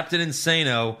 Bonesaw, Captain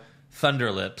Insano,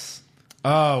 Thunderlips.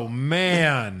 Oh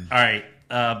man. All right.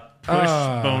 Push,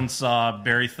 Bonesaw,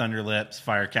 Barry Thunderlips,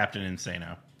 Fire Captain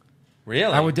Insano.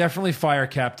 Really? I would definitely fire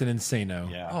Captain Insano.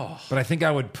 Yeah. But I think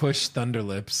I would push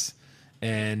Thunderlips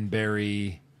and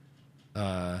bury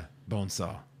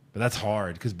Bonesaw. But that's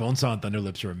hard because Bonesaw and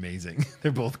Thunderlips are amazing.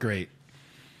 They're both great.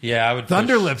 Yeah, I would push-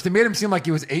 Thunderlips, they made him seem like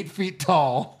he was 8 feet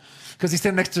tall because he's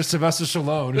standing next to Sylvester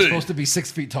Stallone, who's supposed to be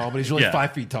 6 feet tall, but he's really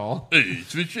 5 feet tall. Hey,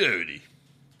 it's for charity.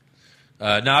 No,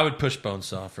 I would push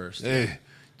Bonesaw first. Hey,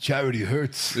 charity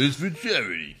hurts. It's for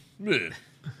charity. Yeah.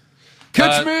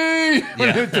 Catch me! When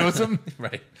yeah. he throws him.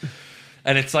 Right.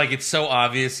 And it's like, it's so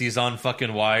obvious he's on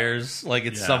fucking wires. Like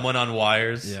it's someone on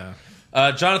wires. Yeah.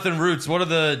 Jonathan Roots, what are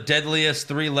the deadliest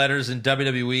 3 letters in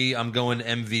WWE? I'm going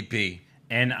MVP.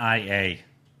 NIA.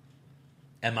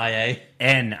 MIA?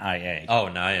 NIA. Oh,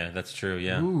 Naya. That's true.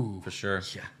 Yeah. Ooh. For sure.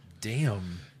 Yeah.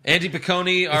 Damn. Andy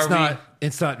Piccone,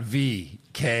 It's not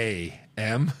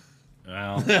VKM.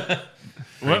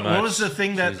 Well, what was the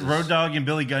thing that Road Dogg and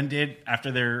Billy Gunn did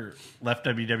after they left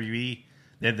WWE?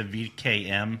 They had the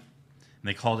VKM, and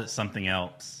they called it something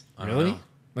else. Really?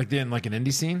 Like they in like an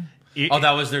indie scene?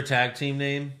 That was their tag team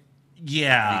name?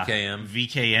 Yeah.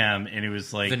 VKM, and it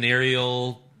was like...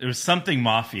 Venereal... It was something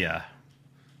Mafia.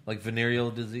 Like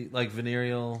venereal disease? Like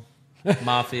venereal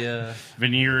mafia?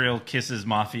 Venereal Kisses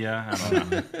Mafia? I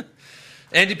don't know.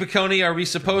 Andy Piccone, are we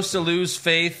supposed to lose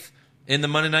faith in the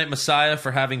Monday Night Messiah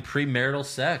for having premarital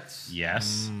sex?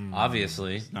 Yes.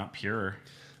 Obviously. It's not pure.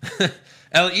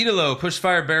 El Idolo,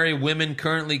 Pushfire Barry, women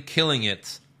currently killing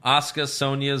it. Asuka,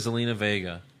 Sonya, Zelina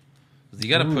Vega. You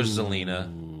got to push Zelina.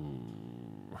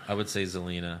 I would say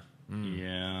Zelina.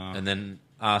 Yeah. And then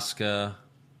Asuka,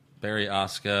 Barry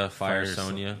Asuka, Fire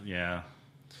Sonya. Yeah.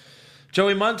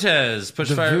 Joey Montez, The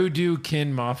Pushfire. Voodoo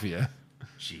Kin Mafia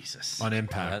Jesus. on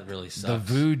Impact. That really sucks. The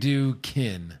Voodoo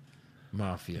Kin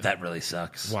Mafia. That really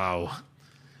sucks. Wow.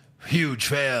 Huge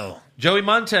fail. Joey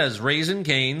Montez, Raisin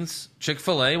Cane's,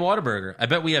 Chick-fil-A, Whataburger. I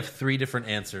bet we have 3 different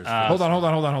answers. Hold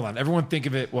on. Everyone think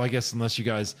of it. Well, I guess unless you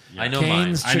guys. I know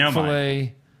Cane's, mine. I know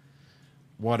Chick-fil-A,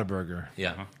 Whataburger.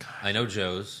 Yeah. I know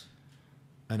Joe's.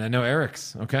 And I know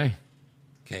Eric's. Okay.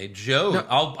 Okay, Joe. No.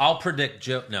 I'll predict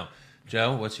Joe. No.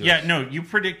 Joe, what's yours? Yeah, no, you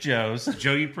predict Joe's.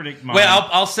 Joe, you predict mine. Wait,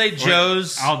 I'll say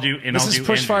Joe's. I'll do This is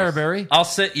Pushfire Andrew's. Barry.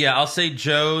 I'll say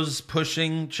Joe's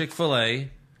pushing Chick-fil-A,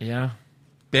 Yeah.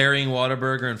 burying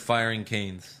Whataburger, and firing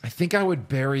Cane's. I think I would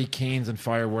bury Cane's and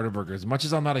fire Whataburger. As much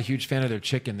as I'm not a huge fan of their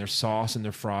chicken, their sauce and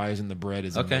their fries and the bread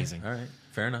is Okay. amazing. All right.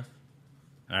 Fair enough.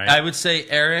 All right. I would say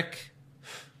Eric.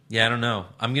 Yeah, I don't know.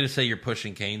 I'm going to say you're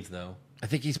pushing Cane's, though. I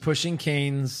think he's pushing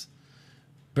Cane's,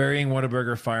 burying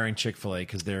Whataburger, firing Chick-fil-A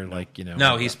because they're like, you know.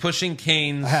 No, he's pushing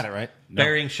Cane's. I had it right.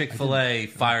 Burying Chick-fil-A,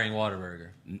 firing Whataburger.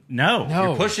 No. No.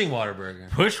 You're pushing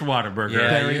Whataburger. Push Whataburger. Yeah,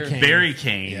 Barry you're- Cane's. Barry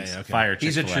Cane's. Yeah, okay. Fire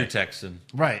He's a Chick-fil-A. true Texan.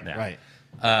 Right, Yeah. right.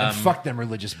 And fuck them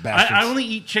religious bastards. I only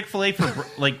eat Chick-fil-A for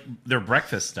like their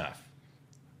breakfast stuff.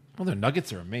 Well, their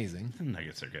nuggets are amazing. The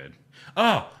nuggets are good.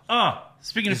 Oh.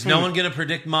 Speaking of Is food. no one going to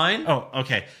predict mine? Oh,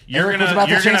 okay. Eric was about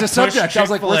to change the subject. I was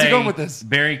like, where's he going with this?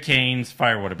 Barry Cane's,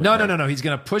 fire Whataburger. No. He's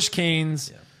going to push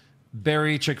Cane's,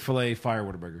 bury Chick-fil-A, fire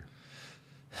Whataburger.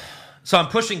 So I'm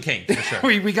pushing Cane's, for sure.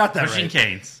 we got that Pushing right.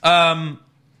 Cane's.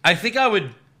 I think I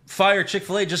would fire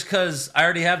Chick-fil-A just because I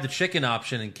already have the chicken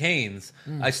option in Cane's.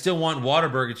 I still want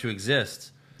Whataburger to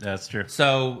exist. That's true.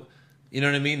 So, you know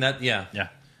what I mean? Yeah.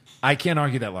 I can't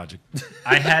argue that logic.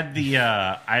 I had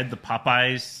the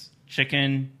Popeyes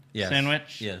chicken Yes.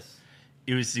 sandwich. Yes.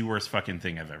 It was the worst fucking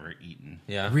thing I've ever eaten.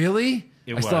 Yeah. Really?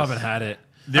 It I still was. haven't had it.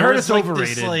 There I heard was it's like this,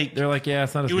 overrated. like- They're like, yeah,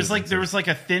 it's not as It was good like as there it was like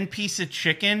a thin piece of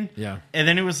chicken. Yeah. And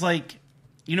then it was like,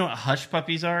 you know what hush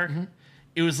puppies are? Mm-hmm.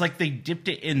 It was like they dipped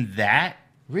it in that.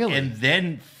 Really? And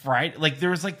then fried. Like there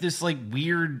was like this like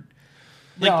weird.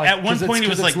 Like Yeah, like, at one 'cause point it it's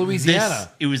was like Louisiana. this.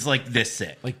 It was like this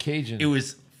thick. like Cajun. It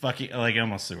was fucking like I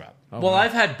almost threw up. Well,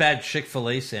 I've had bad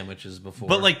Chick-fil-A sandwiches before.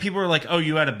 But like people are like, "Oh,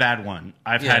 you had a bad one."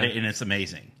 I've Yeah. had it and it's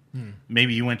amazing.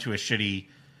 Maybe you went to a shitty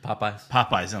Popeyes.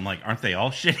 Popeyes. I'm like, aren't they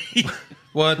all shitty?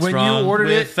 What's When you wrong ordered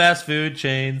with it- fast food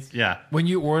chains? yeah, When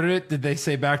you ordered it, did they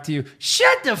say back to you,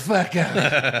 shut the fuck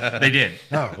up? they did.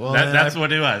 Oh, well, That- then that's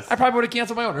what it was. I probably would have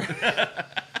canceled my order.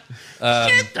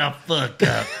 Shut the fuck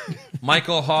up.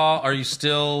 Michael Haw, are you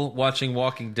still watching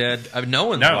Walking Dead? No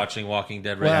one's No. watching Walking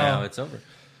Dead right Well- now. It's over.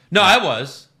 No, I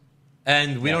was.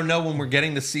 And we don't know when we're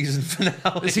getting the season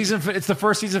finale. It's the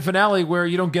first season finale where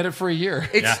you don't get it for a year.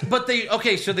 Yeah. But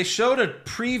so they showed a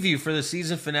preview for the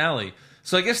season finale.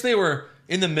 So I guess they were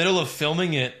in the middle of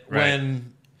filming it Right.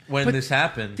 when But this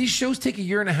happened. These shows take a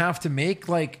year and a half to make.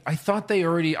 Like I thought they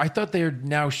would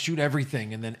now shoot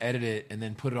everything and then edit it and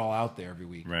then put it all out there every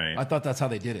week. Right. I thought that's how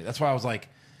they did it. That's why I was like,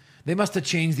 they must have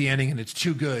changed the ending and it's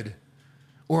too good,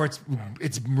 or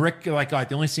it's Rick. Like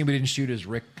the only scene we didn't shoot is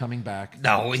Rick coming back.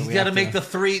 No, So he's we got to have make the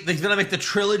three. He's got to make the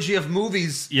trilogy of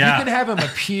movies. Yeah. You can have him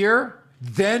appear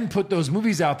then put those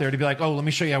movies out there to be like, oh, let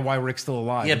me show you why Rick's still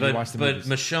alive. Yeah, And you watch but the movies.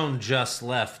 Michonne just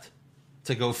left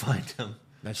to go find him.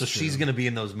 That's so true. she's going to be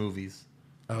in those movies.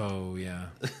 Oh, yeah.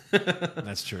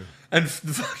 That's true. And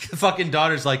the fucking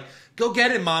daughter's like, go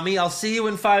get him, Mommy. I'll see you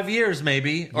in 5 years,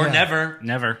 maybe. Or Yeah. never.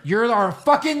 Never. You're our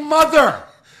fucking mother.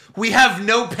 We have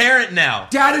no parent now.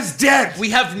 Dad is dead. We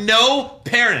have no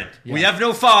parent. Yeah. We have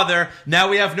no father. Now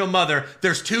we have no mother.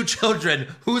 There's 2 children.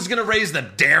 Who's going to raise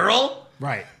them? Daryl?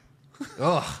 Right.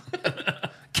 Ugh.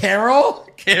 Carol?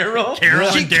 Carol?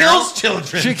 Carol She and Daryl? kills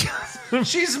children. She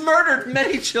She's murdered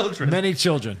many children. Many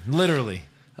children, literally.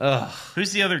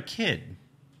 Who's the other kid?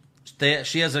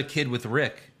 She has a kid with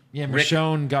Rick. Yeah, Rick-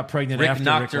 Michonne got pregnant Rick after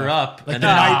knocked Rick her left. up, Like and the,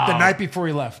 then- night, the night before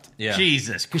he left. Yeah.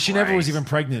 Jesus Because she never was Christ. even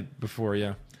pregnant before,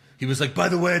 yeah. He was like, by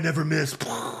the way, I never miss.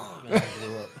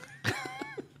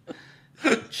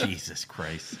 Jesus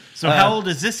Christ. So how old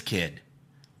is this kid?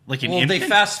 Like an Well, infant? they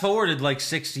fast forwarded like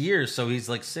 6 years, so he's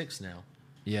like 6 now.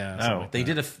 Yeah. Oh. something like They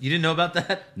that. did you didn't know about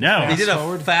that? No. They did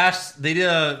Fast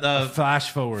forward? a Flash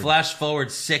forward. flash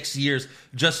forward 6 years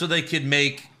just so they could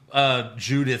make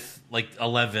Judith like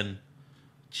 11.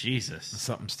 Jesus.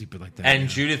 Something stupid like that. And yeah.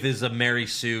 Judith is a Mary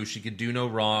Sue. She could do no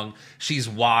wrong. She's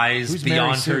wise Who's Mary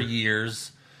beyond Sue? her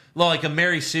years. Well, like a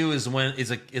Mary Sue is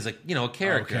a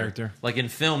character. character. Like in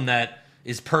film that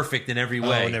is perfect in every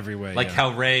way. in every way, Like yeah. how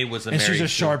Ray was a And Mary she's a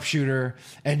Sue. sharpshooter,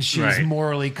 and she's Right.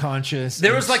 morally conscious.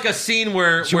 There and was like a scene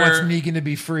where she wants Negan to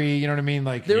be free. You know what I mean?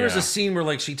 Like There was Yeah. a scene where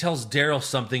like she tells Daryl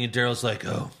something, and Daryl's like,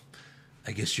 "Oh,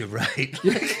 I guess you're right."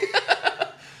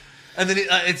 And then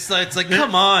it's like,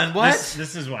 come on, what?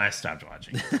 This is why I stopped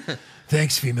watching.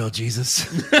 thanks, female Jesus.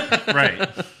 Right.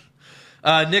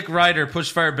 Nick Ryder,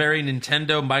 Pushfire Barry,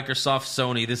 Nintendo, Microsoft,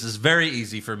 Sony. This is very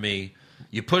easy for me.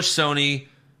 You push Sony,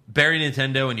 bury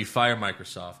Nintendo, and you fire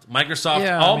Microsoft. Microsoft,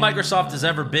 Yeah, all I mean, Microsoft has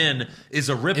ever been is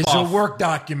a ripoff. It's a Word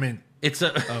document. It's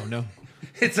a. Oh no.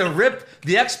 It's a rip.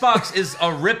 The Xbox is a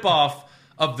ripoff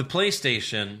of the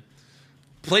PlayStation.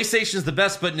 PlayStation's the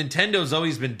best, but Nintendo's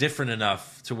always been different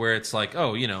enough to where it's like,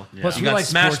 oh, you know, Plus, you we got like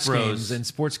Smash sports Bros. games, and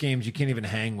sports games you can't even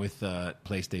hang with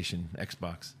PlayStation,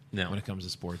 Xbox. No. When it comes to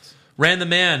sports. Ran the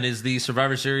Man is the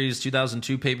Survivor Series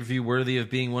 2002 pay-per-view worthy of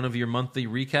being one of your monthly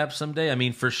recaps someday? I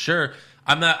mean, for sure.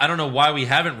 I don't know why we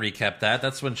haven't recapped that.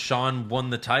 That's when Sean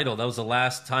won the title. That was the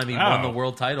last time he won the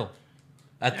world title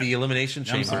at the Elimination I'm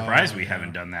Chamber. surprised we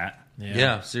haven't done that.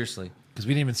 Yeah, seriously. Because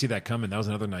we didn't even see that coming. That was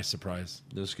another nice surprise.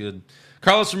 That was good.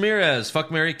 Carlos Ramirez,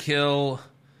 fuck, marry, kill,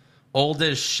 old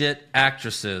as shit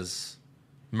actresses.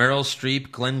 Meryl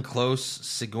Streep, Glenn Close,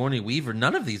 Sigourney Weaver.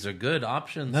 None of these are good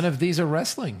options. None of these are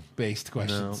wrestling-based No.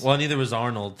 questions. Well, neither was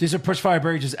Arnold. These are Pushfire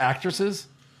Barry just actresses?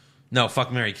 No,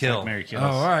 fuck, marry, kill. Fuck, marry, kill. Oh,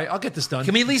 all right. I'll get this done.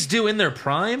 Can we at least do in their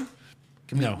prime?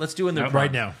 No. Let's do in their Nope. prime.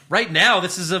 Right now. Right now.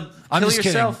 This is a I'm kill just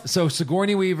yourself. kidding. So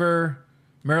Sigourney Weaver,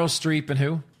 Meryl Streep, and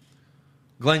who?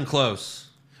 Glenn Close.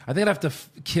 I think I'd have to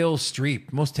kill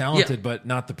Streep. Most talented, Yeah. but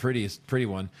not the pretty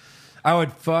one. I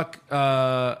would fuck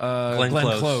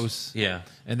Glenn Close. Yeah.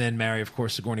 And then marry, of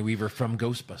course, Sigourney Weaver from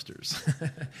Ghostbusters.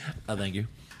 Thank you.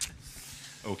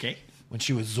 Okay. When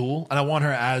she was Zool. And I want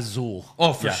her as Zool.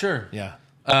 Oh, for Yeah. sure. Yeah.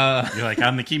 You're like,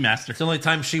 I'm the keymaster. It's the only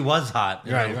time she was hot.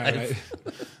 in her Right. life.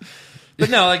 But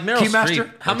no, like Meryl Keymaster?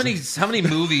 Streep. How many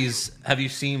movies have you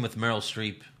seen with Meryl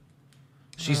Streep?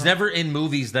 She's never in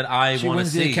movies that I She want to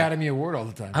wins see. the Academy Award all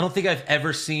the time. I don't think I've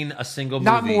ever seen a single movie.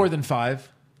 Not more than 5.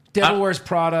 Devil I- Wears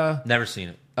Prada, Never seen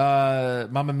it.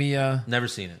 Mamma Mia. Never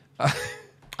seen it.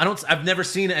 I've never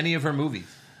seen any of her movies.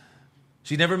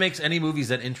 She never makes any movies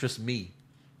that interest me.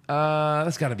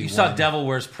 That's got to be You one. saw Devil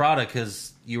Wears Prada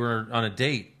because you were on a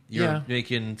date. You're Yeah.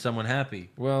 making someone happy.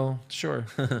 Well, sure.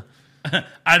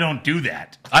 I don't do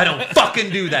that. I don't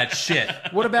fucking do that shit.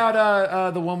 What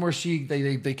about the one where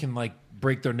they can like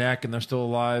break their neck and they're still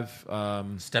alive?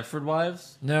 Stepford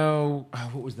Wives? No,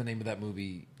 what was the name of that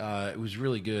movie? It was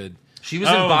really good. She was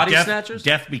in Body Death, Snatchers?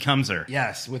 Death Becomes Her.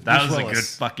 Yes, with That Bruce was a Willis.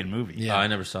 good fucking movie. Yeah. Oh, I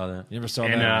never saw that. You never saw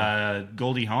And that?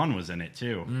 Goldie Hawn was in it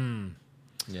too.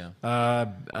 Yeah.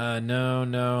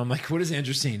 No. I'm like, what is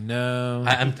Andrew scene? No.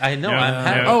 I know. No, I'm no.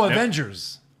 happy. Oh, Yep.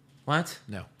 Avengers. What?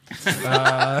 No.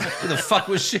 Who the fuck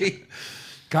was she?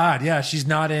 God, yeah, she's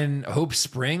not in Hope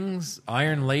Springs,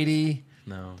 Iron Lady.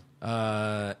 No.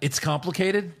 It's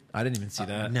Complicated. I didn't even see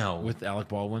that. no. With Alec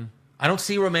Baldwin. I don't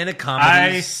see romantic I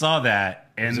comedies. saw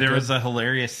that, and it there good? was a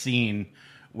hilarious scene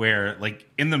where, like,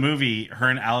 in the movie, her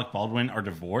and Alec Baldwin are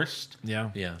divorced.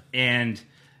 Yeah. Yeah. And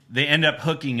they end up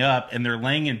hooking up, and they're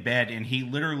laying in bed, and he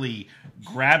literally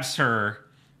grabs her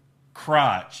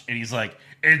crotch, and he's like,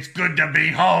 "It's good to be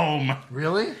home."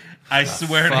 Really? I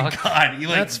swear fuck? to God, he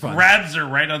like That's fun. grabs her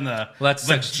right on the Well, that's,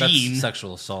 the that's gene.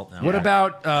 sexual assault now. What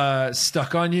about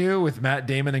Stuck on You with Matt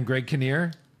Damon and Greg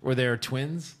Kinnear, where they are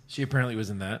twins? She apparently was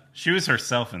in that. She was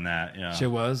herself in that. Yeah, She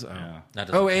was? Oh, Yeah. That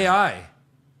doesn't oh count. AI.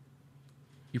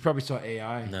 You probably saw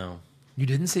AI. No, You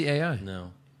didn't see AI?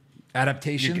 no.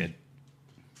 Adaptation? You're good.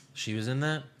 She was in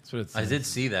that? That's what it I says. did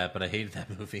see that, but I hated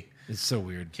that movie. It's so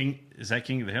weird. King is that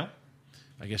King of the Hill?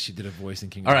 I guess she did a voice in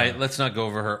King All of right, Hill. let's not go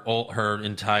over her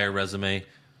entire resume.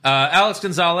 Alex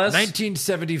Gonzalez.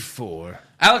 1974.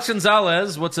 Alex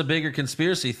Gonzalez, what's a bigger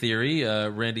conspiracy theory?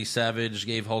 Randy Savage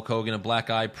gave Hulk Hogan a black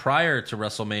eye prior to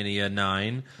WrestleMania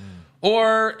 9.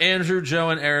 Or Andrew, Joe,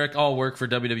 and Eric all work for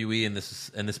WWE, and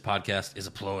this podcast is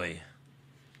a ploy.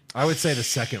 I would say the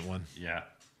second one, Yeah,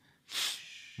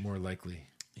 more likely.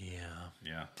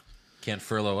 yeah. Can't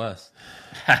furlough us.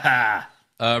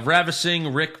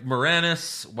 Ravishing Rick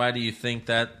Moranis. Why do you think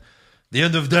that the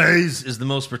end of days is the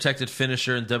most protected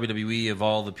finisher in WWE of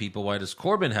all the people? Why does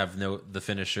Corbin have the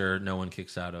finisher no one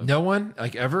kicks out of? No one?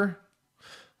 Like ever?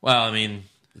 Well, I mean,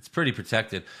 it's pretty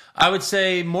protected. I would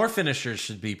say more finishers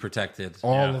should be protected.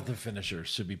 All of the finishers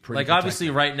should be pretty Like, protected. obviously,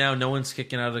 right now, no one's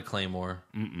kicking out of the Claymore.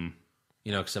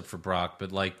 You know, except for Brock.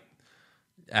 But, like,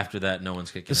 after that, no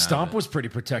one's kicking The out stomp of it. was pretty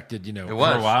protected, you know. It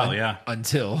was. For a while, yeah.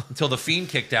 Until. Until The Fiend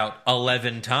kicked out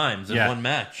 11 times in Yeah. one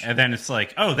match. And then it's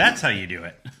like, oh, that's how you do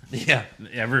it. Yeah.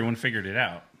 Everyone figured it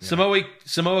out.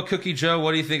 Samoa Cookie Joe,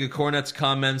 what do you think of Cornette's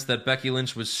comments that Becky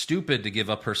Lynch was stupid to give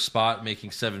up her spot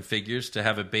making 7 figures to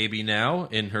have a baby now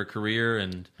in her career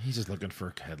and He's just looking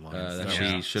for headlines. that That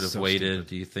she was should have so waited? stupid.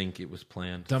 Do you think it was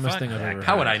planned? Dumbest Fuck thing I've that ever guy.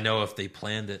 How would heard. I know if they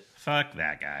planned it? Fuck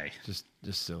that guy. Just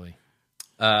silly.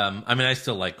 I mean, I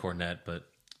still like Cornette, but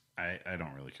I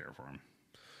don't really care for him.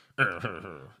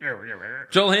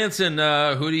 Joel Hansen,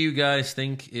 who do you guys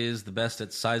think is the best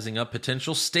at sizing up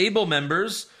potential stable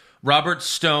members? Robert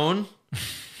Stone,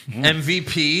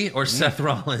 MVP, or Seth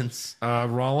Rollins?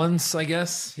 Rollins, I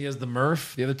guess. He has the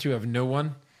Murph. The other two have no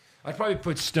one. I'd probably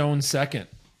put Stone second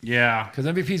Yeah, because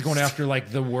MVP's going after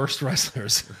like the worst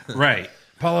wrestlers. right.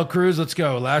 Apollo Crews, let's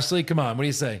go. Lashley, come on. What do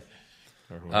you say?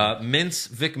 Mince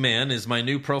McMahon is my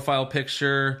new profile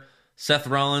picture. Seth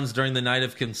Rollins during the night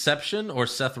of conception or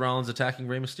Seth Rollins attacking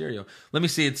Rey Mysterio? Let me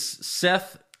see. It's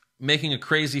Seth making a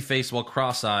crazy face while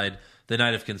cross-eyed the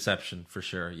night of conception for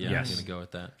sure. Yeah, Yes. I'm going to go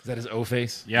with that. Is that his O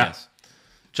face? Yeah. Yes.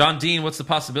 John Dean, what's the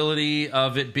possibility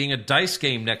of it being a dice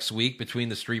game next week between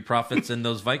the Street Profits and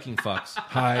those Viking fucks?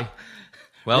 Hi.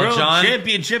 Well, World John,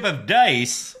 Championship of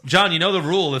Dice. you know the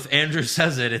rule. If Andrew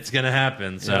says it, it's going to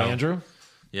happen. So, Andrew?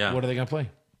 yeah. What are they going to play?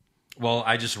 Well,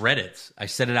 I just read it. I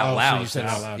said it out Oh, so loud. you said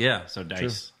it out loud. Yeah. So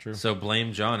Dice. True. So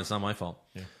blame John. It's not my fault.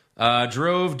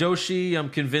 Drove Doshi. I'm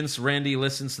convinced Randy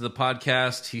listens to the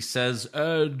podcast. He says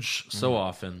Edge so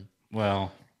often.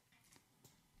 Well,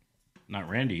 not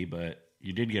Randy, but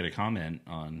you did get a comment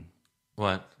on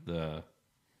What?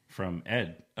 from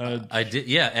Ed. I did.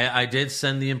 Yeah, I did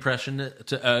send the impression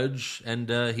to Edge, and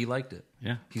he liked it.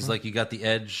 Yeah. He's like, you got the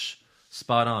Edge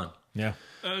spot on. Yeah.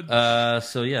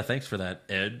 So yeah, thanks for that,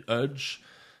 Edge.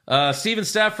 Steven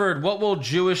Stafford, what will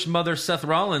Jewish mother Seth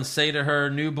Rollins say to her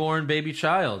newborn baby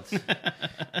child?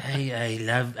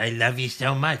 I love you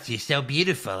so much. You're so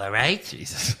beautiful, all right?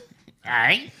 Jesus. All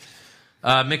right?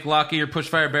 Mick Lockyer,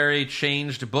 Pushfire Barry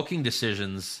changed booking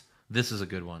decisions. This is a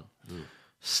good one.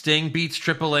 Sting beats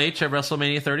Triple H at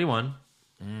WrestleMania 31.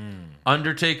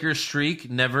 Undertaker's streak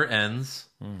never ends.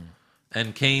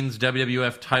 And Kane's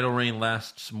WWF title reign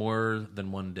lasts more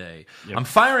than one day. I'm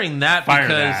firing that Fire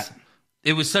because that.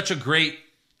 it was such a great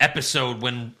episode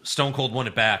when Stone Cold won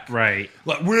it back. Right.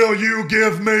 Like, will you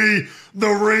give me the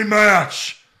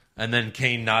rematch? And then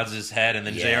Kane nods his head, and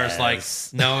then JR's like,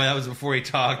 no, that was before he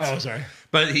talked. Oh, sorry.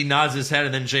 But he nods his head,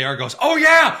 and then JR goes, oh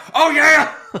yeah! Oh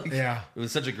yeah! Like, Yeah. it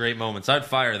was such a great moment. So I'd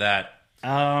fire that.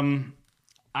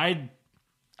 I'd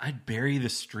bury the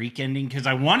streak ending because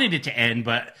I wanted it to end,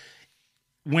 but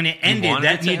when it ended, wanted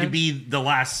that it to needed to end? be the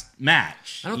last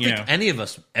match. I don't you think know? any of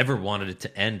us ever wanted it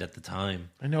to end at the time.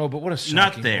 I know, but what a shocking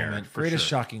Not there, moment. for Greatest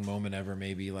sure. shocking moment ever,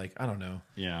 maybe. Like, I don't know.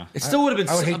 Yeah. It still would have been.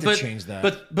 I would hate to but, change that.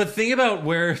 But think about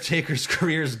where Taker's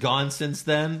career's gone since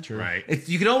then. Right.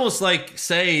 You could almost like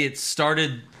say it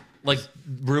started like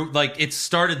it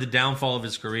started the downfall of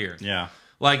his career. Yeah.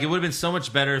 Like it would have been so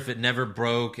much better if it never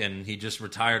broke and he just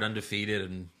retired undefeated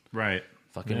and Right.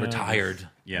 fucking retired.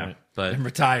 Yeah. But I'm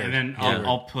retired. And then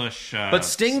I'll push. but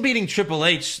Sting beating Triple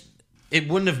H, it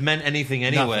wouldn't have meant anything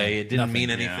anyway. Nothing. It didn't Nothing. mean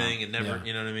Yeah. anything. It never, Yeah.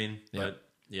 you know what I mean? But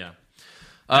yeah.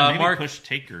 maybe Mark, push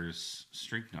Taker's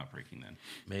streak not breaking then.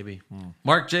 maybe.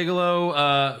 Mark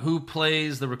Jagalo, who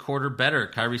plays the recorder better,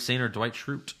 Kyrie Sane or Dwight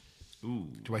Schrute? Ooh.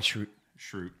 Dwight Schrute,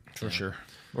 Schrute. for sure.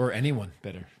 Or anyone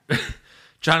better.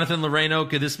 Jonathan Loreno,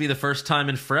 could this be the first time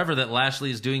in forever that Lashley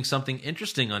is doing something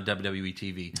interesting on WWE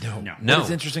TV? No. What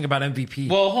is interesting about MVP?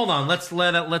 Well, hold on. Let's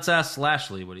ask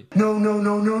Lashley. What do you?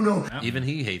 No. Even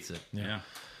he hates it. Yeah.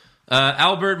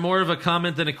 Albert, more of a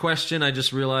comment than a question. I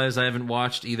just realized I haven't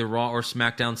watched either Raw or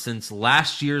SmackDown since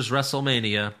last year's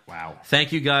WrestleMania. Wow.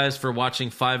 Thank you guys for watching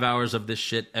 5 hours of this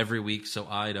shit every week so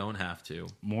I don't have to.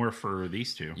 More for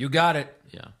these two. You got it.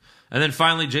 Yeah. And then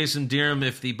finally, Jason Deerham,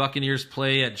 if the Buccaneers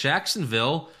play at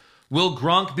Jacksonville, will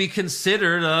Gronk be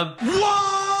considered a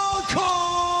wild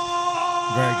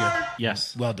card? Very good.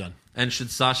 Yes. Well done. And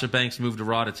should Sasha Banks move to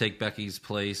Raw to take Becky's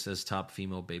place as top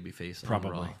female babyface on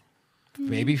Probably. Raw?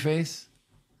 Babyface?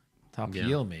 Top Yeah.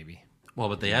 heel, maybe. Well,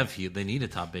 but they have heel. They need a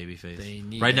top babyface. They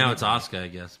need right now it's anybody. Asuka, I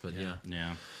guess. But yeah.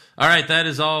 Yeah. All right, that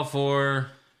is all for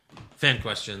fan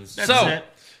questions. That's so it.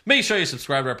 make sure you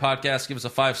subscribe to our podcast. Give us a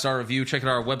 5-star review. Check out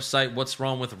our website, What's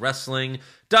Wrong With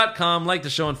Wrestling.com. Like the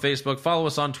show on Facebook. Follow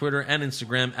us on Twitter and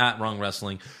Instagram at Wrong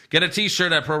Wrestling. Get a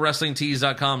t-shirt at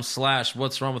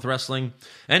ProWrestlingTees.com/What's Wrong With Wrestling.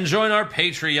 And join our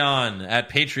Patreon at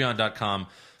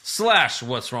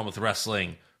Patreon.com/What's Wrong With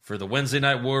Wrestling for the Wednesday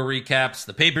Night War recaps,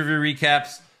 the pay-per-view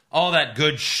recaps, all that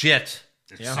good shit.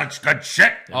 It's such good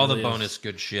shit. All the really is. bonus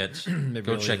good shit. Go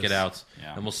really check it is. out.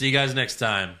 Yeah. And we'll see you guys next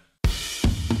time. What's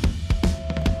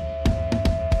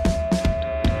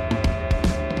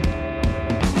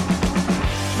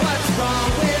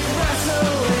wrong with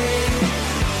wrestling?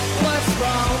 What's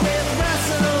wrong with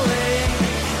wrestling?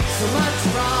 So much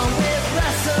wrong with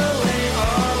wrestling.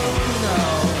 Oh no.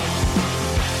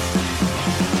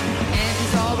 And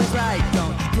he's always right.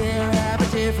 Don't you dare have a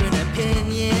different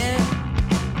opinion.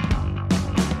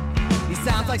 He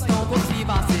sounds like Stone Cold Steve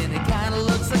Austin. It kinda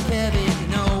looks like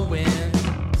Kevin Owens.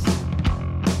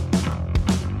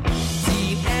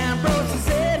 Dean Ambrose is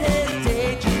in his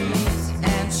daydreams,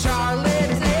 and Charlotte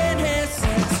is in his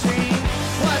sex dream.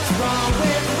 What's wrong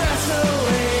with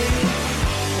wrestling?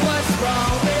 What's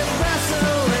wrong with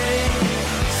wrestling?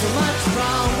 So much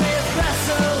wrong with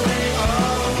wrestling.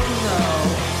 Oh no.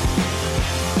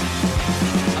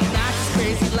 Obnoxious,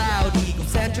 crazy, loud,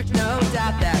 egocentric, no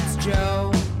doubt that's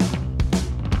Joe.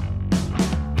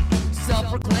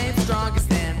 Self-proclaimed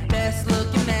strongest and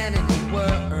best-looking man in the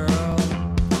world.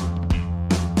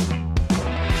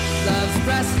 Loves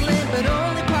wrestling, but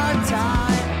only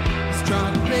part-time.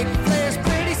 Strong, big Flair's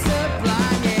pretty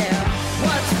sublime, yeah.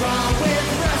 What's wrong with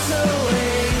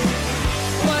wrestling?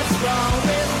 What's wrong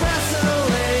with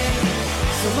wrestling?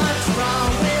 So much wrong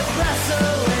with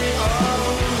wrestling, oh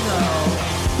no.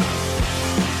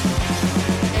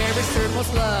 Every third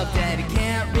most loved, and he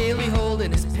can't really hold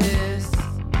in his piss.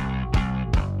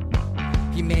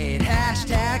 He made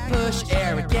hashtag push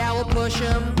Eric Gallo push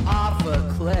him off a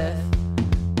cliff.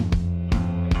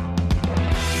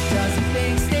 Doesn't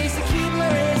think Stacy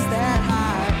Keebler is that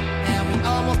high, and we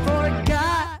almost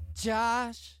forgot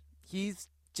Josh. He's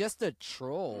just a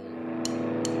troll.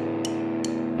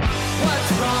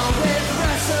 What's wrong with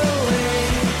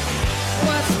wrestling?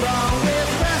 What's wrong with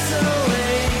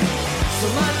wrestling? So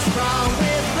much wrong with